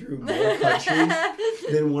going through more countries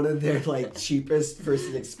than one of their like cheapest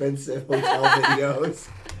versus expensive hotel videos.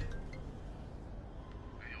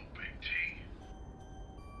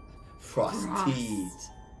 Frosty.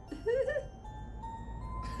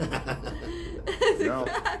 Yo.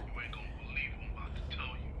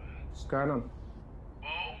 What's going on?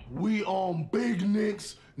 We on Big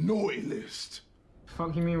Nick's naughty list.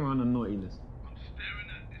 Fuck you mean we're on a naughty list?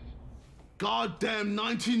 Goddamn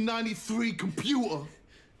 1993 computer.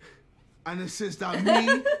 And it says that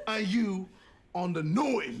me and you on the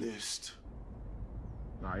naughty list.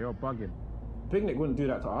 Nah, you're bugging. Big Nick wouldn't do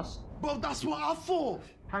that to us. Bro, that's what I thought.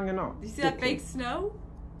 Hanging out. You see that fake snow?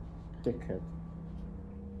 Dickhead.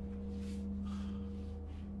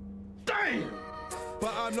 Damn!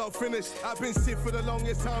 But I'm not finished. I've been sick for the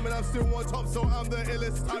longest time and I'm still on top, so I'm the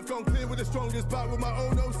illest. I've gone clear with the strongest, but with my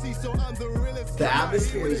own OC, so I'm the realest. The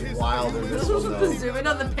atmosphere is wild in this one though. Zoom in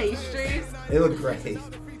on the pastries. They look great.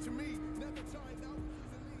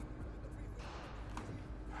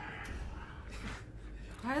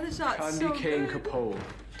 Why are the shots Candy so cane good? Capone.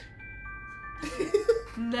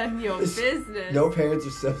 None of your business. No parents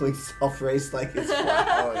or siblings self-race like it's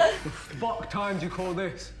fun. Fuck time do you call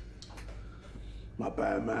this? My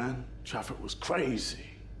bad, man. Traffic was crazy.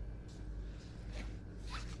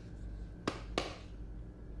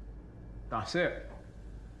 That's it.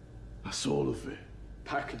 That's all of it.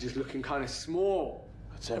 Package is looking kind of small.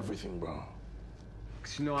 That's everything, bro.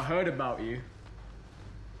 Because you know, I heard about you.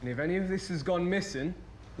 And if any of this has gone missing,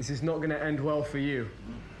 this is not gonna end well for you.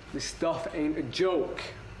 This stuff ain't a joke.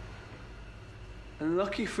 And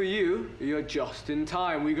lucky for you, you're just in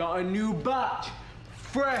time. We got a new batch,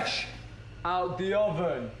 fresh out the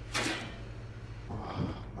oven.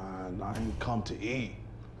 Man, I ain't come to eat.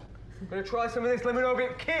 Gonna try some of this, let me know if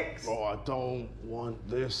it kicks. Bro, I don't want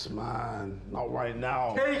this, man. Not right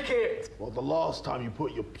now. Take it. Well, the last time you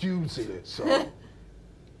put your pubes in it, so.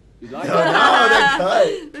 You like No, that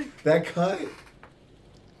cut. That cut.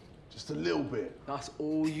 Just a little bit. That's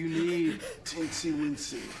all you need. Teensy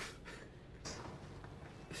weensy.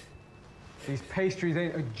 These pastries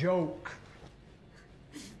ain't a joke.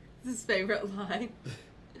 This is his favorite line.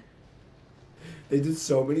 They did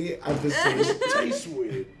so many at the same. Tastes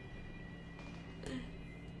weird.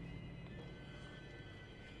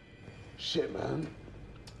 Shit, man.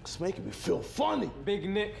 It's making me feel funny. Big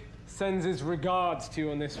Nick sends his regards to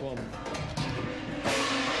you on this one.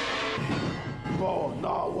 Bro,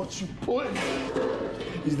 nah, what you putting?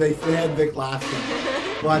 He's like, they had Vic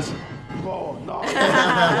laughing. Watch. Bro, nah.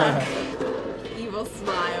 Evil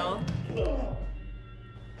smile.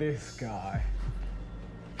 This guy.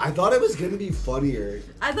 I thought it was gonna be funnier.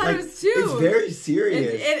 I thought Like, it was too. It's very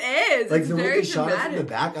serious. It is. Like it's the way very they shot it from the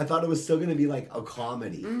dramatic. back, I thought it was still gonna be like a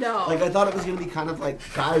comedy. No. Like I thought it was gonna be kind of like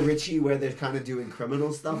Guy Ritchie, where they're kind of doing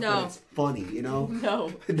criminal stuff, No. but it's funny, you know?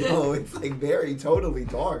 No. No, it's like very totally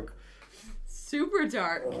dark. Super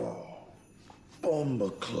dark. Bomber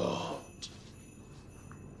Clot.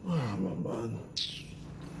 Where am I, man?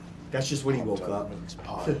 That's just when he woke up.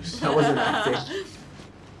 Pies. That wasn't acting.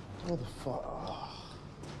 What the fuck?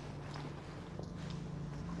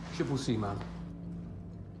 Triple C, man.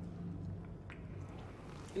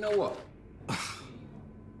 You know what? I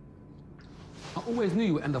always knew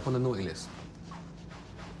you would end up on the naughty list.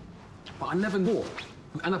 But I never thought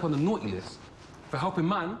you'd end up on the naughty list for helping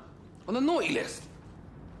man on the naughty list.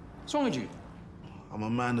 What's wrong with you? I'm a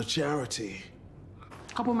man of charity.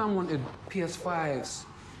 A couple man wanted PS5s,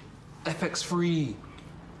 FX3,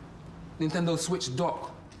 Nintendo Switch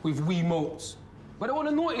dock with Wiimotes. But they're on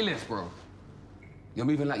the naughty list, bro. You're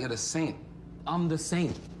moving like you're the saint. I'm the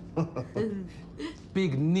saint.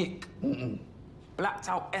 Big Nick. Blacked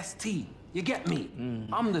out ST. You get me?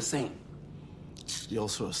 I'm the saint. You're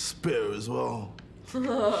also a spitter as well.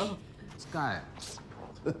 Sky.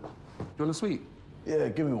 You want a sweet? Yeah,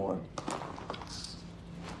 give me one.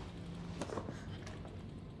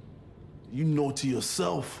 You naughty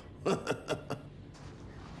yourself.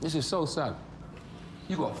 This is so sad.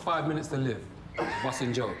 You got 5 minutes to live.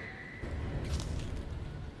 Busting joke.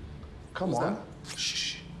 Come on.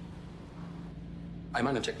 Shh. Hey,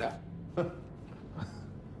 man, check that.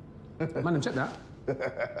 Man, check that.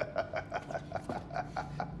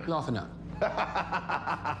 Laughing at.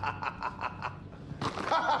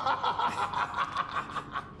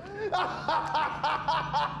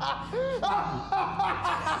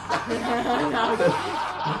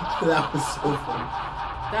 That was so funny.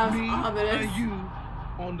 That was Me ominous. and you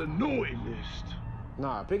on the naughty list.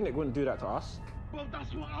 Nah, Big Nick wouldn't do that to us. Well,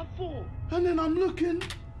 that's what I thought. And then I'm looking,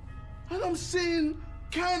 and I'm seeing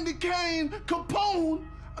Candy Cane Capone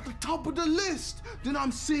at the top of the list. Then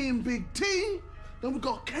I'm seeing Big T. Then we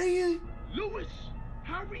got Kane, Lewis,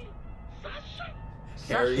 Harry, Sasha.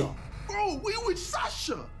 Harry. Sasha. Bro, we with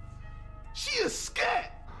Sasha. She is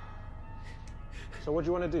scared. So what do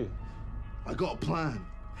you want to do? I got a plan.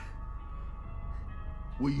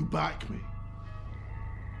 Will you back me?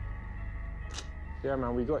 Yeah,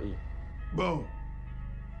 man, we got you. Bro,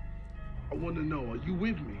 I want to know, are you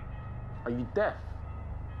with me? Are you deaf?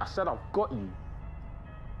 I said I've got you.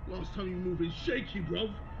 Last time you moving shaky,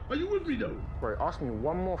 bro. Are you with me, though? Bro, ask me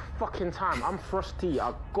one more fucking time. I'm Frosty.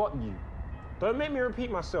 I got you. Don't make me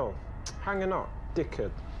repeat myself. Hanging up,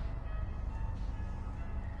 dickhead.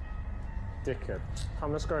 Dickhead.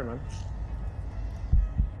 Come, let's go, man.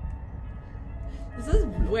 This is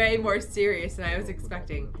way more serious than I was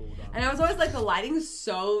expecting. And I was always like, the lighting's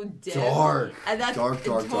so dim. Dark. And that's Dark,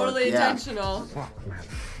 totally yeah. intentional. Fuck, man.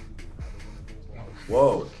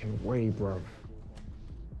 Whoa. Fucking way, bro.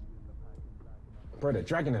 Bro, they're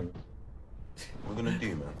dragging him. What are we gonna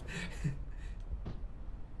do, man?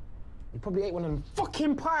 He probably ate one of them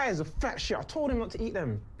fucking pies of fat shit. I told him not to eat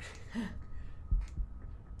them.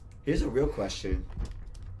 Here's a real question.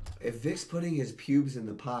 If Vic's putting his pubes in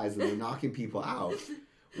the pies and they're knocking people out,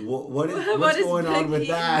 what's going on with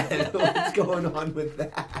that? What's going on with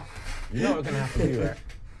that? You know what we're gonna have to do, right?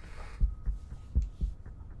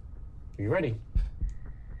 Are you ready?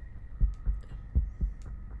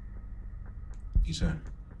 You sir.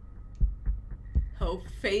 Oh,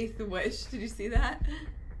 Faith Wish. Did you see that?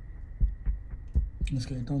 Let's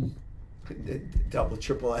get it done. Double,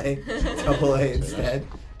 triple A, double A instead.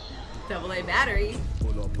 Double A battery.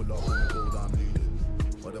 Pull up, I'm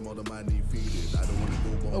needed. But them other man need feeding. I don't want to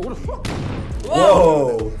go. Oh, what the fuck?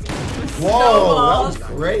 Whoa! Whoa, that was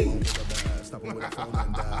great.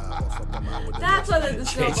 That's why the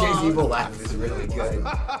snowballs. JJ's evil laugh is really good.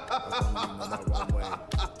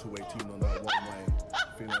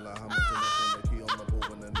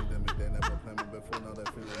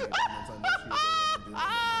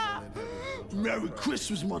 Merry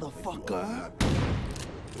Christmas, motherfucker.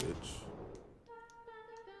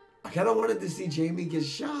 I kind of wanted to see Jamie get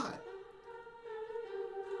shot.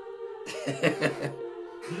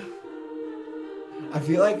 I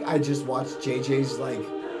feel like I just watched JJ's like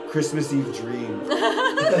Christmas Eve dream.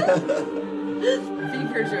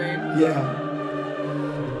 Fever dream. Yeah.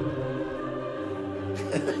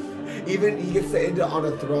 Even he gets to end it on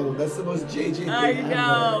a throne. That's the most JJ thing I ever.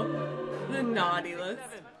 know. The naughty list.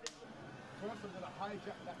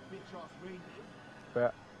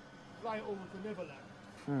 But, Fly it over to Neverland.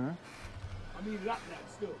 I mean, that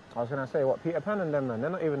still. I was gonna say, what, Peter Pan and them, man? They're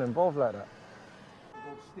not even involved like that.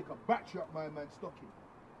 Go stick a battery up my man's stocking.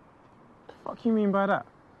 The fuck you mean by that?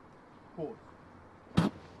 Pause.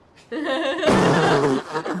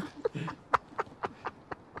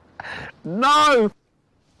 No!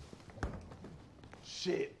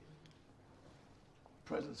 Shit.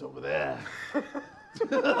 Presents over there.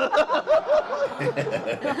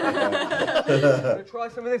 Try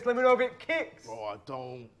some of this, let me know if it kicks. Bro, I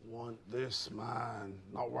don't want this, man.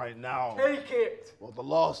 Not right now. Take it. Well, the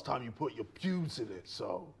last time you put your pubes in it,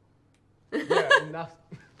 so. Yeah, enough.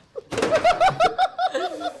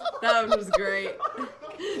 That one was great.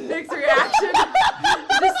 Nick's reaction.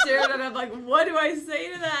 Just staring at him like, what do I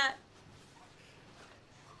say to that?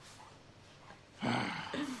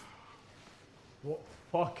 What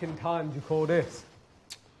fucking time do you call this?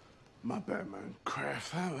 My bad, man.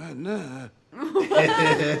 Craft, nah. What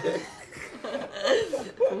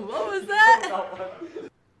was that?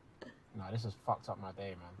 Nah, this has fucked up my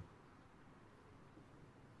day, man.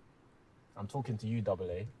 I'm talking to you, Double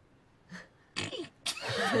A. You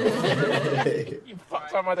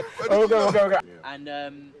fucked up my day. Oh, go.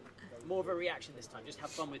 And more of a reaction this time. Just have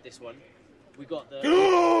fun with this one. We got the.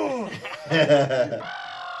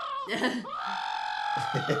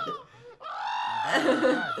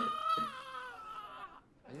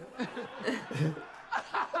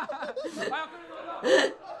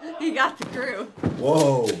 He got the crew.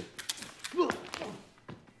 Whoa.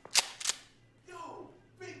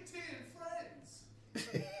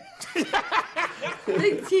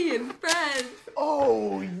 Big T and friends.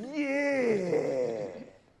 Oh, yeah.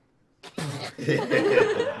 Bring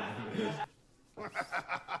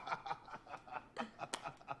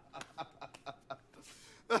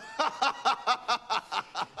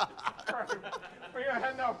your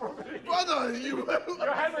hand out properly. Brother, you.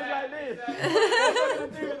 Your hand was like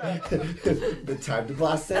this. The time to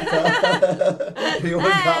blast Santa. Anyone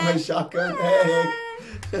got my shotgun? Hey.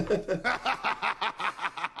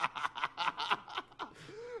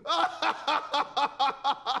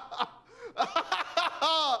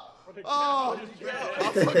 Oh,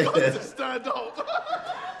 I forgot to stand up.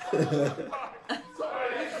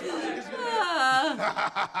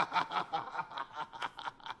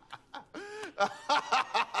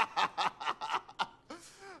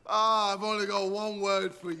 I've only got one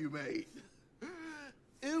word for you, mate.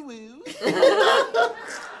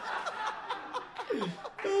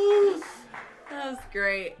 That was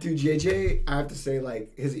great. Dude, JJ, I have to say,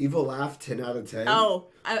 like, his evil laugh, 10 out of 10. Oh,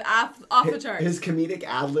 off the charts. His comedic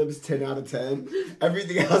ad-libs, 10 out of 10.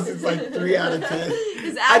 Everything else is like 3 out of 10.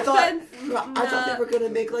 His accents. I thought they were going to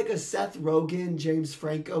make like a Seth Rogen, James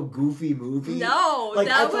Franco goofy movie. No, like,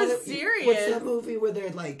 that was serious. What's that movie where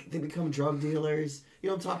they're like, they become drug dealers? You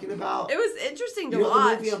know what I'm talking about? It was interesting to you know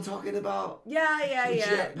watch. the movie I'm talking about?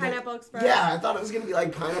 Yeah. Pineapple Express. Yeah, I thought it was going to be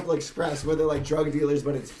like Pineapple Express, where they're like drug dealers,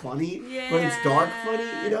 but it's funny. Yeah. But it's dark funny,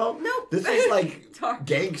 you know? Nope. This is like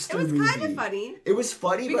gangster movie. It was kind of funny. It was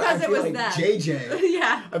funny, because but I feel like them. JJ.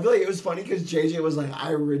 Yeah. I feel like it was funny because JJ was like, I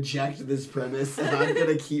reject this premise and I'm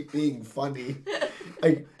going to keep being funny.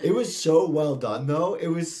 Like, it was so well done, though. It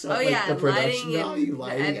was so, the production value,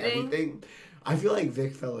 lighting, everything. I feel like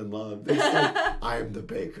Vic fell in love. It's like, I'm the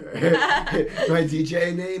baker. My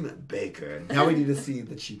DJ name, Baker. Now we need to see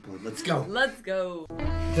the cheap one. Let's go. Let's go.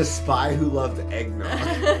 The Spy Who Loved Eggnog.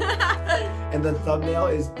 And the thumbnail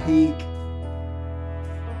is peak.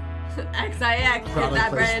 XIX, get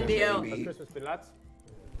that brand deal. How's Christmas been, lads?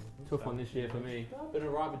 Tough one this year for me. Been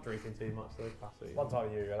alright with drinking too much though, classy. One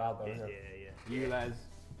time you're allowed though, isn't it? Yeah. You Les,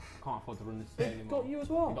 can't afford to run this thing anymore. Got you as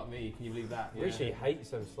well. You got me, can you believe that? Yeah. Rishi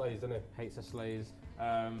hates them slaves, doesn't he? Hates the slaves.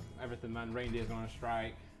 Everything, man. Reindeer's going on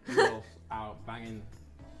strike. Girls out banging.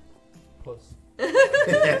 Puss. Not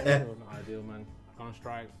ideal, man. Gone on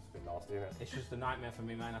strike. It's a bit nasty, isn't it? It's just a nightmare for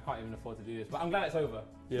me, man. I can't even afford to do this. But I'm glad it's over.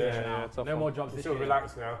 Yeah, tough no one. more jobs this Still year.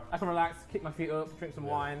 relaxed now. I can relax, kick my feet up, drink some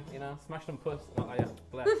wine, you know, smash some puss.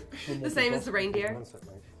 Bless. The same as the reindeer.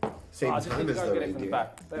 Same I just time need as to go the get it from the reindeer.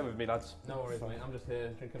 back. Stay with me, lads. No worries, mate. I'm just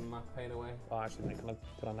here drinking my pain away. Oh, actually, mate,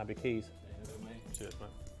 can I have your keys? Cheers, mate.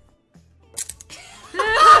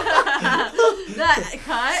 That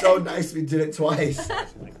cut. So nice we did it twice.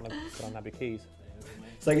 Actually, mate, can I have your keys?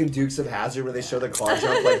 It's like in Dukes of Hazzard where they show the car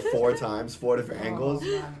jump like 4 times, 4 different angles.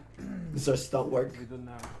 This is our stunt work. We've done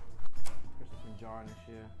now. Christmas been jarring this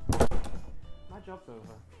year. My job's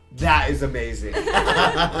over. That is amazing.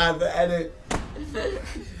 The edit. The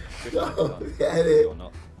edit. Or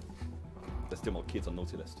not. There's still more kids on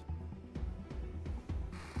naughty list.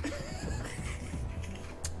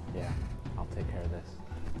 Yeah, I'll take care of this.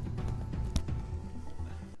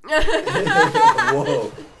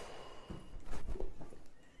 Whoa.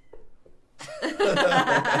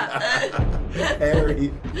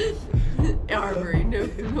 Harry. Armory, no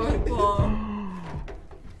North Pole.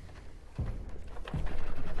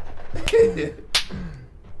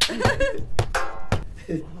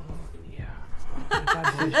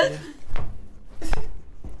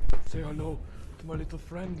 Say hello to my little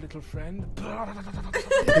friend. The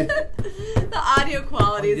audio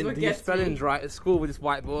quality is what gets me. Right at school with this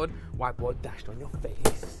whiteboard. Whiteboard dashed on your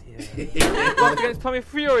face. Yeah. Lost against Tommy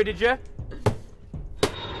Fury, did you?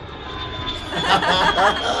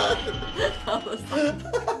 Thank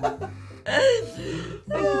you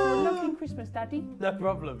for a lovely Christmas, Daddy. No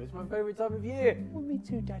problem. It's my favourite time of year. Well, me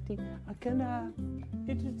too, Daddy. I can,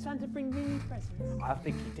 did Santa bring me presents? I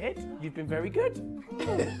think he did. You've been very good.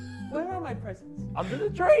 Oh, where are my presents? Under the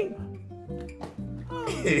tree. Oh,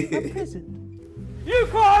 a present. You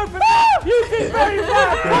can't open it! You did very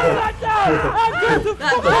bad! Pull that down! I'm going to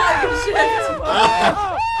fuck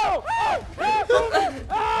Virginia!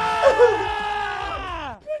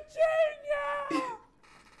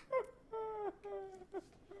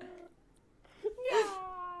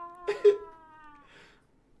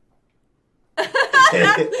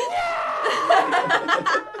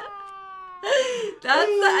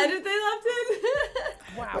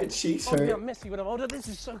 cheeks Oh, yeah, hurt. messy when I'm older. This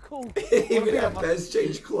is so cool. Even at best,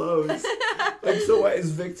 change clothes. Like, so what,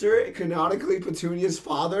 is Victor canonically Petunia's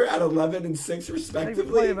father at 11 and 6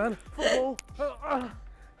 respectively? Play, man. Football.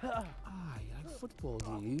 You like football,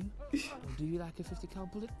 do you? Or do you like a 50 cal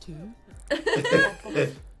bullet too?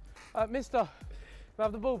 Mister, can I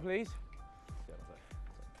have the ball, please?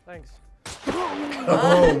 Thanks.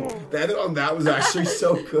 Oh, that was actually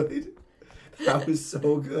so good. That was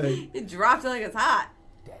so good. It dropped it like it's hot.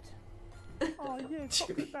 Oh, yeah,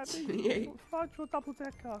 chocolate daddy. Yeah. Fudge or double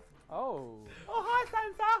decker. Oh. Oh, hi,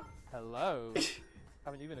 Santa. Hello.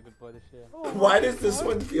 Haven't you been a good boy this year? Why does this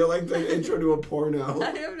one feel like the intro to a porno?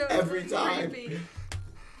 I don't know. Every time. Creepy.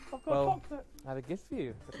 I've got Well, a chocolate. I have a gift for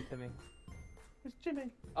you, little Timmy. It's Jimmy.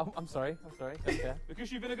 Oh, I'm sorry. Okay.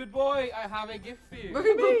 Because you've been a good boy, I have a gift for you. But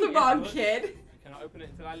we booked the wrong Yes, kid. You cannot open it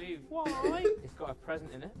until I leave. Why? It's got a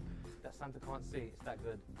present in it that Santa can't see. It's that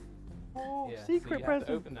good. Oh, Yeah, secret so you present. have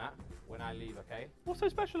to open that when I leave, okay? What's so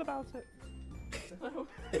special about it?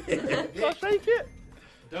 Shall I shake it?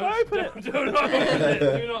 Shall I open it? Do not open it.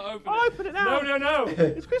 Do not open it. I'll open it now. No.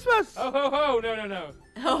 It's Christmas. Ho, ho, ho. No.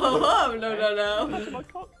 Ho, ho, ho. No. That's my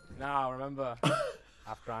cock. Now, remember,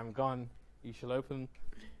 after I'm gone, you shall open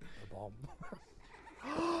the bomb.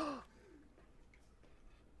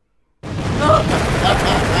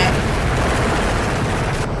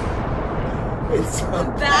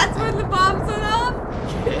 That's when the bombs went off?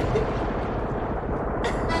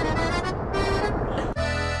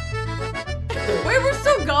 Wait, we're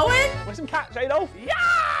still going? Want some cat, Adolf? Yeah!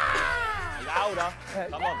 Louder.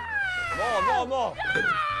 Come on. More.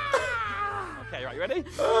 Okay, right, you ready?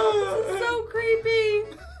 So creepy.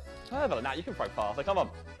 Further. Now you can throw faster. Come on.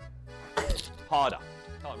 Harder.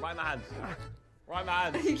 Come on, right in my hands. Right in my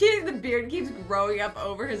hands. You can't, the beard keeps growing up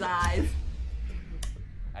over his eyes.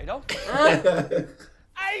 Adolf? You think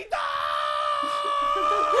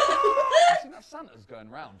that Santa's going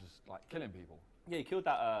around just like killing people? Yeah, he killed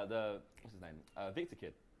that, what's his name? Victor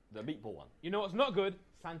kid. The meatball one. You know what's not good?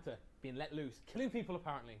 Santa being let loose, killing people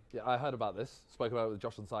apparently. Yeah, I heard about this. Spoke about it with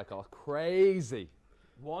Josh on Psycho. Crazy.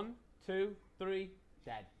 1, 2, 3,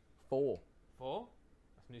 dead. 4. 4?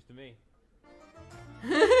 That's news to me.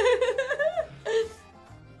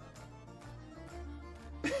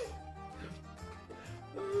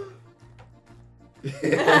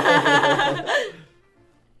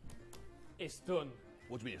 It's done.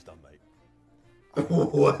 What do you mean it's done, mate?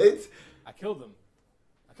 What? I killed them.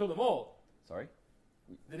 I killed them all. Sorry?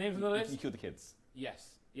 The names on the list? You killed the kids.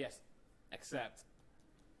 Yes. Except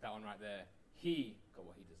that one right there. He got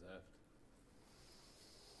what he deserved.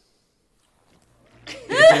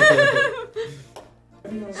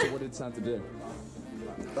 So what did Santa do?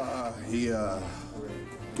 He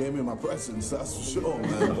gave me my presents, that's for sure,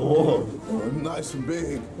 man. Nice and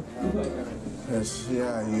big. Yes,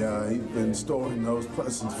 yeah, he's been storing those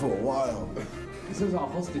presents for a while. This is our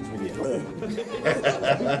hostage video.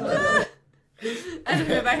 And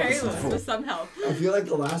if I hear this with some help. I feel like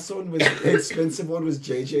the last one was the expensive one was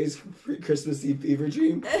JJ's Christmas Eve fever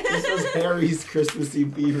dream. This was Harry's Christmas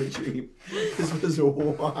Eve fever dream. This was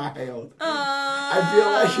wild. I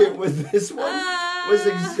feel like it was this one was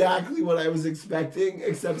exactly what I was expecting,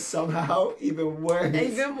 except somehow even worse.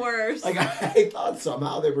 Even worse. Like I thought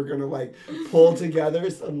somehow they were gonna like pull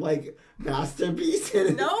together some like masterpiece.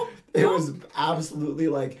 And it was absolutely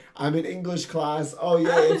like, I'm in English class. Oh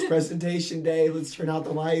yeah, it's presentation day. Let's turn out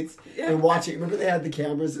the lights and watch it. Remember they had the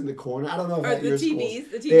cameras in the corner? I don't know if Or at the your TVs.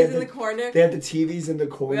 schools. The TVs in the corner. They had the TVs in the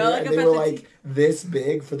corner all, like, and up they at were the like this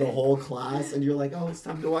big for the whole class. And you're like, oh, it's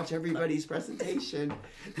time to watch everybody's presentation.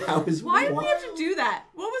 That was Why did wild. we have to do that?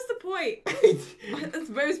 What was the point? It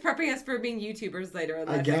was prepping us for being YouTubers later in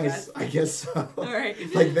life, I guess so. All right.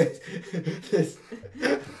 Like this.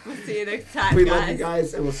 We'll see you next time, We guys. love you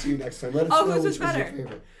guys, and we'll see you next time. Let us Oh, know who's which was your better?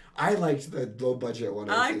 favorite. I liked the low budget one.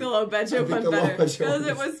 I like the low budget I think one the low better budget because one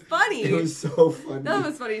it was funny. It was so funny. That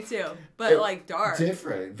was funny too, but like dark.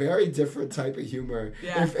 Different, very different type of humor.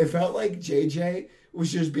 Yeah. It felt like JJ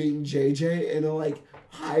was just being JJ in a like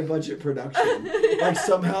high budget production. Like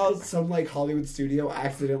somehow some like Hollywood studio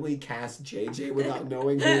accidentally cast JJ without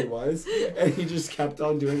knowing who he was, and he just kept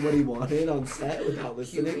on doing what he wanted on set without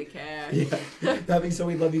listening. care. Yeah. That being so,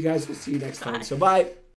 we love you guys. We'll see you next time. So bye.